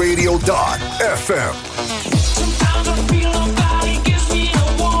 mp3radio.fm. Sometimes I feel nobody gives me a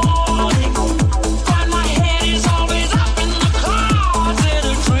warning. Find my head is always up in the clouds in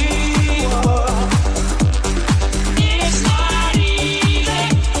a dream. It's not easy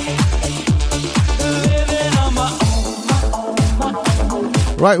living on my own.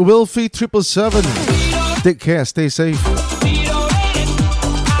 Right, Wilfie 777. Take care, stay safe.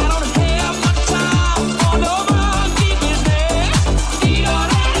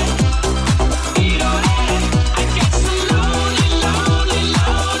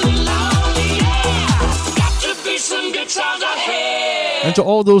 And to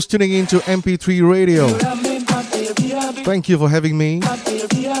all those tuning in to MP3 Radio, thank you for having me.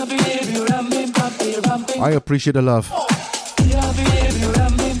 I appreciate the love.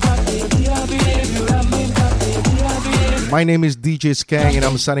 My name is DJ Skang and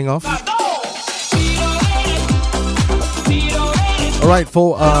I'm signing off. Alright,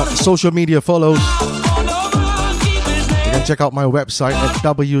 for social media follows, you can check out my website at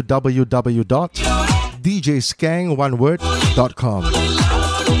www.djskang.com.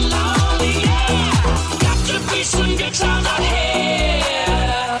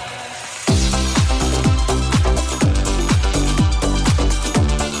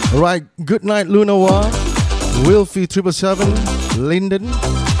 Alright, good night, Lunawa, Wilfie 777, Lyndon,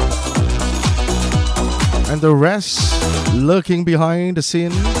 and the rest lurking behind the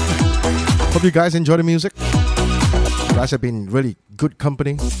scene. Hope you guys enjoy the music. You guys have been really good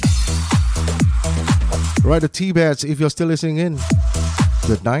company. Right, the T-Bats, if you're still listening in,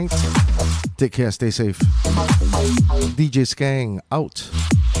 good night. Take care, stay safe. DJ Skang out.